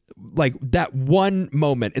on like that one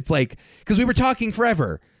moment. It's like, because we were talking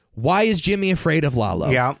forever. Why is Jimmy afraid of Lalo?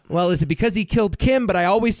 Yeah. Well, is it because he killed Kim? But I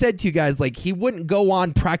always said to you guys, like, he wouldn't go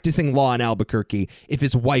on practicing law in Albuquerque if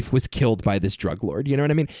his wife was killed by this drug lord. You know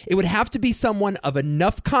what I mean? It would have to be someone of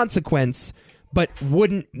enough consequence, but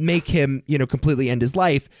wouldn't make him, you know, completely end his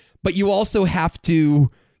life. But you also have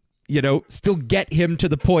to, still get him to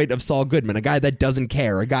the point of Saul Goodman, a guy that doesn't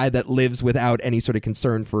care, a guy that lives without any sort of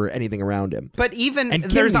concern for anything around him. But even And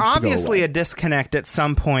Kim there's needs to go obviously away. a disconnect at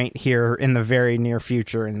some point here in the very near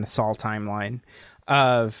future in the Saul timeline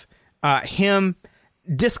of him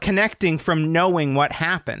disconnecting from knowing what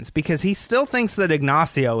happens, because he still thinks that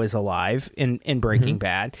Ignacio is alive in Breaking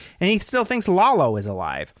Bad, and he still thinks Lalo is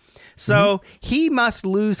alive. So he must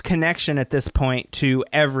lose connection at this point to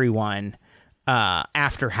everyone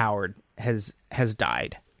after Howard has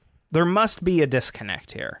died. There must be a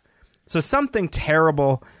disconnect here. So something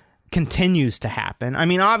terrible continues to happen. I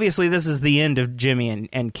mean, obviously, this is the end of Jimmy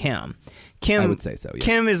and Kim. Kim, I would say so, yeah.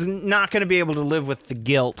 Kim is not going to be able to live with the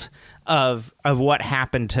guilt of what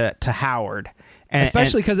happened to Howard. And,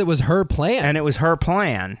 Especially because it was her plan. and it was her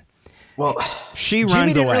plan. Well, She Jimmy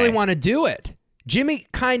runs didn't away. really want to do it. Jimmy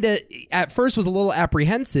kind of, at first, was a little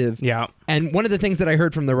apprehensive. Yeah. And one of the things that I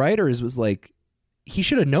heard from the writers was like, he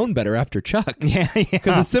should have known better after Chuck. Yeah,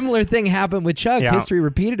 Because a similar thing happened with Chuck. Yeah. History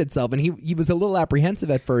repeated itself, and he was a little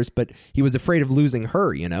apprehensive at first, but he was afraid of losing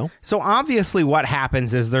her, So obviously, what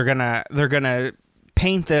happens is they're gonna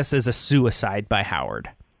paint this as a suicide by Howard.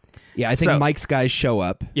 Yeah, I think So- Mike's guys show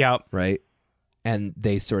up, Yep. right? And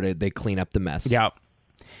they clean up the mess. Yep.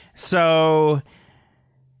 So,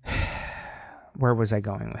 where was I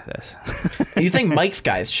going with this? you think Mike's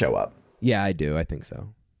guys show up? Yeah, I do. I think so.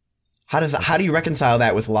 How do you reconcile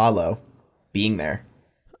that with Lalo being there?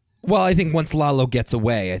 Well, I think once Lalo gets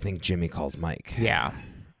away, I think Jimmy calls Mike. Yeah.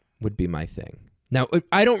 Would be my thing. Now,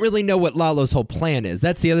 I don't really know what Lalo's whole plan is.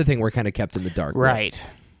 That's the other thing we're kind of kept in the dark with. Right.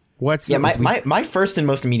 What's Yeah, my first and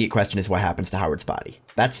most immediate question is what happens to Howard's body.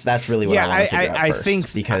 That's really what I want to figure out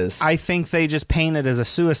first. I think they just paint it as a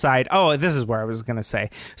suicide. Oh, this is where I was going to say.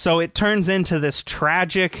 So it turns into this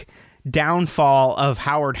tragic downfall of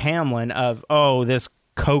Howard Hamlin of, this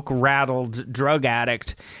coke-rattled drug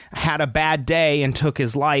addict had a bad day and took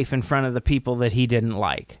his life in front of the people that he didn't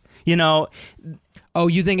like. Oh,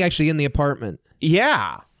 you think actually in the apartment?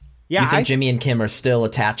 Yeah. Yeah. You think Jimmy and Kim are still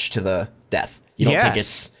attached to the death? You don't think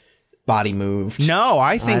it's body moved? No,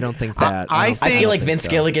 I don't think that. I feel like think Vince so.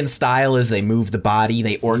 Gilligan's style is they move the body,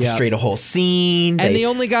 they orchestrate a whole scene. And the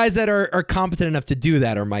only guys that are competent enough to do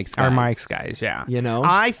that are Mike's guys. Yeah.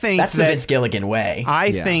 I think that's the Vince Gilligan way.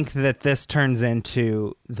 I think that this turns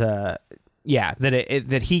into that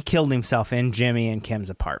he killed himself in Jimmy and Kim's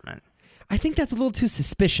apartment. I think that's a little too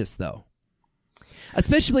suspicious, though.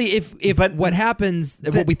 Especially if what happens,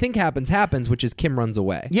 what we think happens, which is Kim runs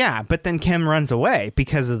away. Yeah, but then Kim runs away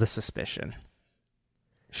because of the suspicion.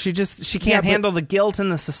 She can't handle the guilt and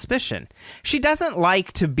the suspicion. Kim doesn't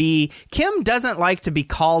like to be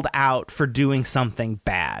called out for doing something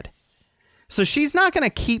bad. So she's not going to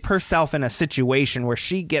keep herself in a situation where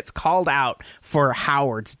she gets called out for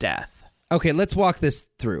Howard's death. Okay, let's walk this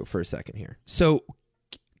through for a second here. So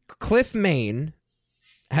Cliff Main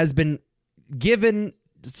has been given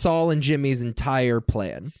Saul and Jimmy's entire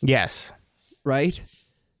plan, Yes. right?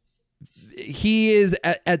 He is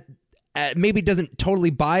at maybe doesn't totally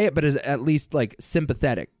buy it, but is at least like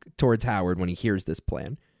sympathetic towards Howard when he hears this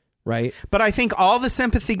plan, right? But I think all the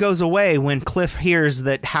sympathy goes away when Cliff hears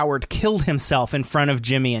that Howard killed himself in front of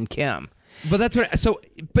Jimmy and Kim. But that's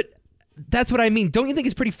what I mean. Don't you think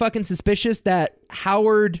it's pretty fucking suspicious that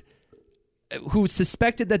Howard, who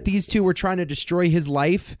suspected that these two were trying to destroy his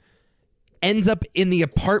life, ends up in the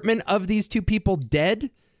apartment of these two people dead?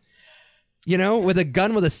 With a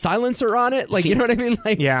gun with a silencer on it? Like, you know what I mean?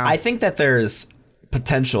 Like, Yeah. I think that there's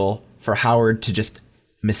potential for Howard to just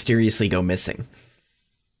mysteriously go missing.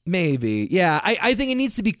 maybe. Yeah, I think it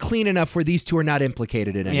needs to be clean enough where these two are not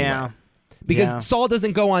implicated in any Yeah. way. Because Yeah. Saul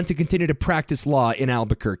doesn't go on to continue to practice law in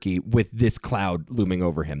Albuquerque with this cloud looming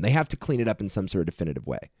over him. They have to clean it up in some sort of definitive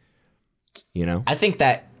way. I think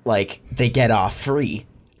that, they get off free,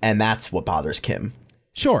 and that's what bothers Kim.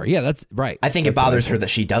 Sure, yeah, that's right. I think it bothers her that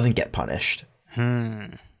she doesn't get punished. Yeah.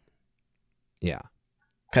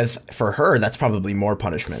 Because for her, that's probably more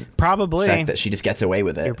punishment. Probably. The fact that she just gets away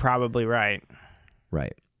with it. You're probably right.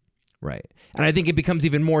 Right. And I think it becomes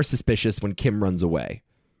even more suspicious when Kim runs away.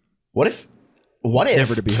 What if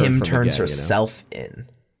Never to be heard Kim from turns again, herself in?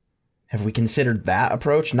 Have we considered that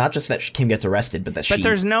approach? Not just that Kim gets arrested, but that But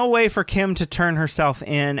there's no way for Kim to turn herself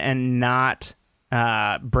in and not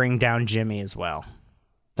bring down Jimmy as well.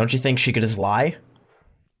 Don't you think she could just lie?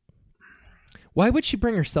 Why would she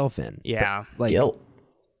bring herself in? Yeah. Guilt.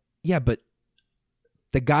 Yeah, but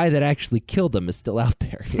the guy that actually killed him is still out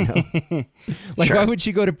there, Sure. Why would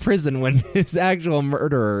she go to prison when his actual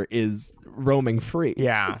murderer is roaming free?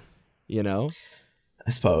 Yeah. I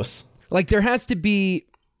suppose. There has to be,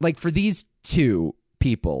 for these two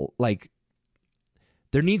people,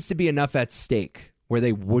 there needs to be enough at stake where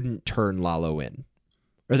they wouldn't turn Lalo in,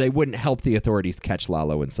 or they wouldn't help the authorities catch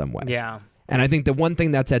Lalo in some way. Yeah. And I think the one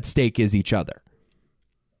thing that's at stake is each other.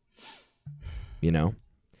 You know?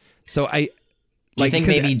 So Do you think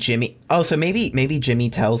maybe Jimmy... Oh, so maybe Jimmy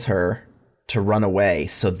tells her to run away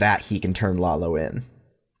so that he can turn Lalo in.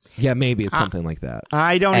 Yeah, maybe it's something like that.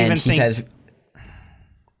 I don't And even he think...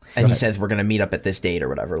 says we're going to meet up at this date or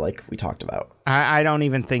whatever, like we talked about. I don't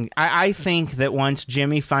even think... I think that once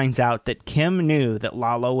Jimmy finds out that Kim knew that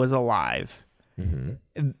Lalo was alive,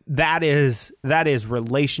 that is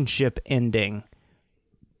relationship ending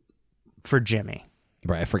for Jimmy.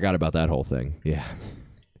 Right, I forgot about that whole thing. Yeah.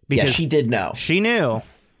 Yeah, she did know. She knew,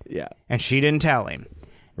 Yeah. and she didn't tell him.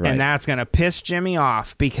 Right. And that's going to piss Jimmy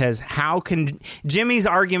off, because Jimmy's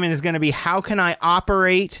argument is going to be, how can I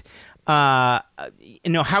operate... how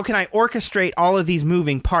can I orchestrate all of these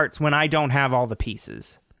moving parts when I don't have all the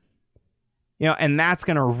pieces? And that's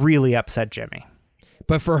going to really upset Jimmy.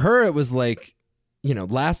 But for her, it was like,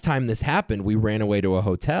 last time this happened, we ran away to a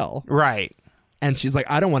hotel. Right. And she's like,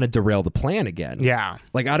 I don't want to derail the plan again. Yeah.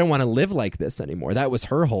 Like, I don't want to live like this anymore. That was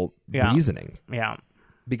her whole reasoning. Yeah.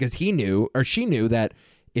 Because she knew that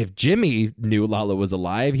if Jimmy knew Lalo was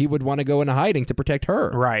alive, he would want to go into hiding to protect her.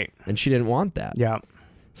 Right. And she didn't want that. Yeah.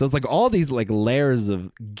 So it's like all these like layers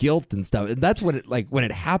of guilt and stuff. And that's when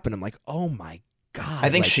it happened, I'm like, oh my God. I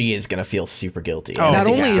think like, she is going to feel super guilty. not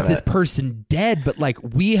only is this person dead, but like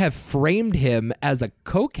we have framed him as a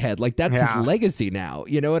cokehead. Like that's his legacy now.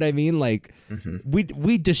 You know what I mean? Like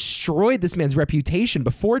we destroyed this man's reputation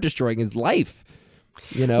before destroying his life.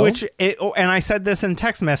 And I said this in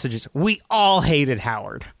text messages. We all hated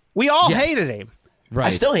Howard. We all hated him. Right. I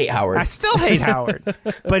still hate Howard. I still hate Howard,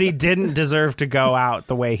 but he didn't deserve to go out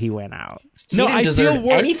the way he went out. He didn't deserve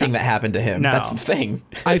anything that happened to him. No. That's the thing.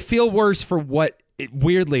 I feel worse for what it's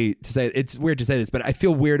weird to say this, but I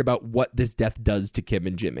feel weird about what this death does to Kim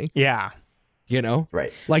and Jimmy. Yeah.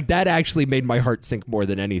 Right. Like that actually made my heart sink more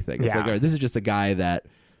than anything. It's like, all right, this is just a guy that,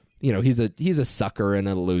 he's a sucker and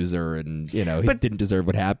a loser, and he didn't deserve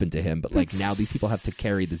what happened to him. But like now these people have to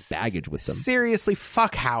carry this baggage with them. Seriously,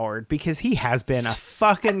 fuck Howard, because he has been a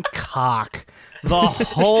fucking cock the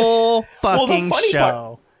whole fucking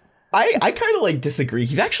show. I kind of like disagree.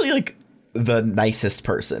 He's actually like the nicest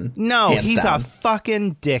person. No, hands he's down. a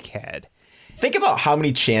fucking dickhead. Think about how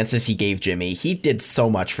many chances he gave Jimmy. He did so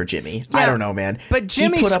much for Jimmy. I don't know, man. But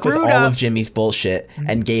Jimmy he put up with screwed all up. of Jimmy's bullshit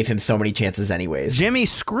and gave him so many chances anyways. Jimmy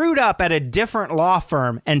screwed up at a different law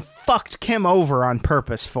firm and fucked Kim over on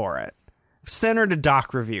purpose for it. Sent her to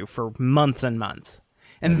doc review for months and months.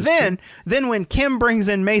 And then when Kim brings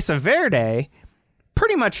in Mesa Verde,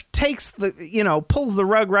 pretty much takes pulls the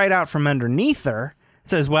rug right out from underneath her,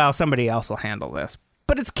 says, well, somebody else will handle this.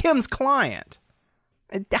 But it's Kim's client.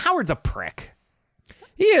 Howard's a prick.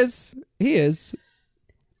 He is.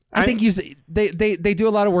 I think they do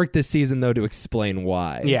a lot of work this season though to explain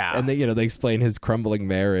why. Yeah, and they explain his crumbling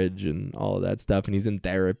marriage and all of that stuff, and he's in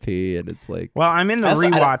therapy, and it's like, well, I'm in the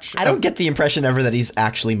rewatch. I don't get the impression ever that he's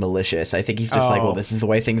actually malicious. I think he's just like, well, this is the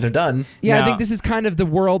way things are done. Yeah, No. I think this is kind of the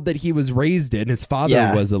world that he was raised in. His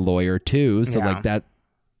father was a lawyer too, so like that.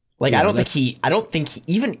 Like I don't think he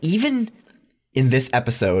even in this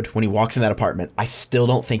episode when he walks in that apartment, I still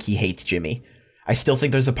don't think he hates Jimmy. I still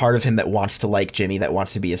think there's a part of him that wants to like Jimmy, that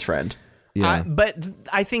wants to be his friend. Yeah. But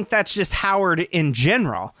I think that's just Howard in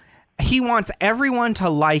general. He wants everyone to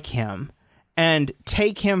like him and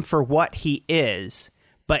take him for what he is,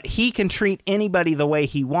 but he can treat anybody the way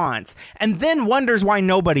he wants, and then wonders why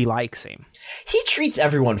nobody likes him. He treats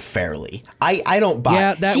everyone fairly. I don't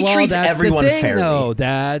buy. Yeah, he treats that's everyone the thing, fairly. though.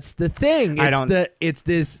 That's the thing. It's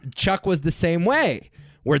this. Chuck was the same way,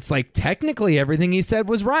 where it's like technically everything he said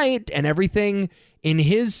was right, and everything in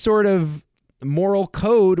his sort of moral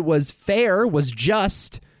code was fair, was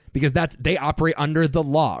just, because they operate under the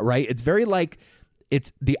law, right? It's very like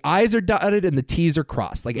it's the I's are dotted and the T's are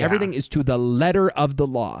crossed. Like everything is to the letter of the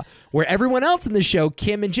law. Where everyone else in the show,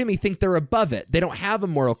 Kim and Jimmy, think they're above it. They don't have a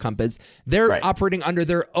moral compass. They're operating under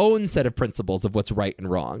their own set of principles of what's right and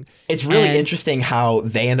wrong. It's really interesting how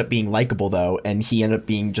they end up being likable though, and he ended up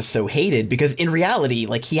being just so hated, because in reality,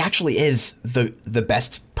 like he actually is the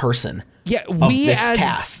best person. Yeah, we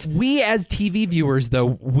as TV viewers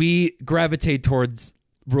though, we gravitate towards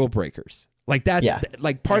rule breakers. Like that's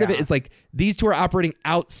like part of it is like these two are operating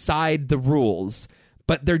outside the rules,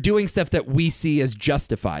 but they're doing stuff that we see as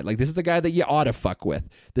justified. Like this is a guy that you ought to fuck with.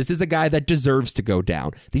 This is a guy that deserves to go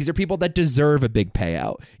down. These are people that deserve a big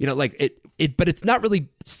payout. Like it but it's not really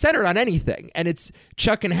centered on anything. And it's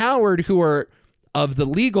Chuck and Howard who are of the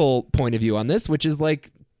legal point of view on this, which is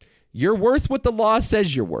like you're worth what the law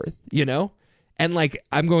says you're worth, And like,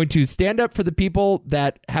 I'm going to stand up for the people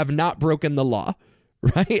that have not broken the law,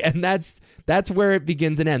 right? And that's where it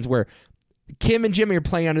begins and ends, where Kim and Jimmy are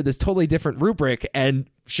playing under this totally different rubric, and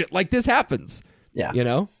shit like this happens. Yeah. You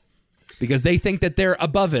know? Because they think that they're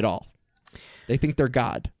above it all. They think they're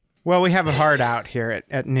God. Well, we have a hard out here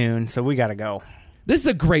at noon, so we got to go. This is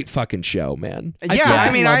a great fucking show, man.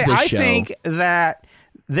 I think that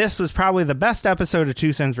this was probably the best episode of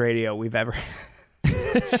 2 Cents Radio we've ever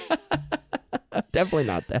Definitely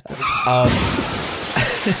not that.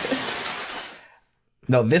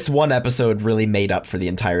 No, this one episode really made up for the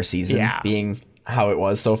entire season, being how it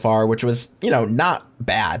was so far, which was, not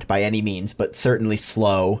bad by any means, but certainly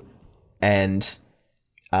slow. And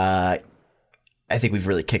I think we've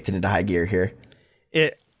really kicked it into high gear here.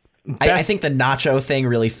 I think the nacho thing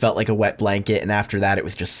really felt like a wet blanket, and after that it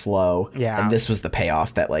was just slow. Yeah. And this was the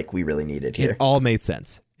payoff that we really needed here. It all made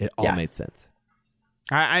sense. Made sense.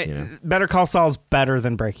 Better Call Saul's better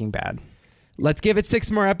than Breaking Bad. Let's give it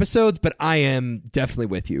 6 more episodes, but I am definitely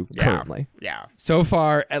with you currently. Yeah. So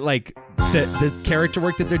far, at the character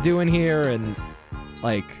work that they're doing here, and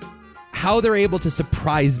how they're able to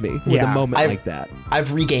surprise me with a moment like that.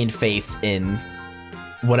 I've regained faith in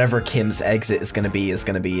whatever Kim's exit is going to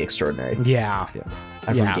be extraordinary. Yeah.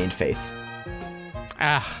 I've regained faith.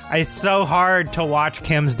 It's so hard to watch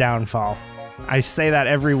Kim's downfall. I say that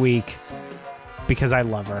every week because I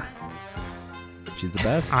love her. She's the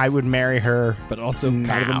best. I would marry her, but also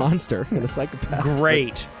kind of a monster and a psychopath.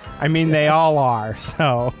 Great. I mean, they all are,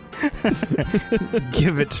 so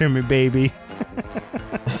give it to me, baby.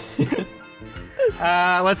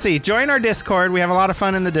 Let's see. Join our Discord. We have a lot of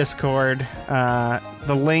fun in the Discord.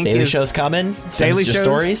 The link Daily is... Show's coming. Daily Shows.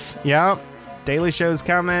 Stories. Yep. Daily Show's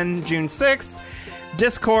coming June 6th.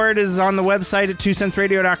 Discord is on the website at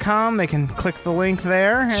 2centsradio.com. They can click the link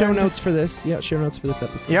there. Show notes for this. Yeah, show notes for this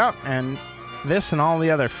episode. Yep, and this and all the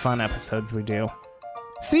other fun episodes we do.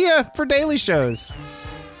 See ya for Daily Shows.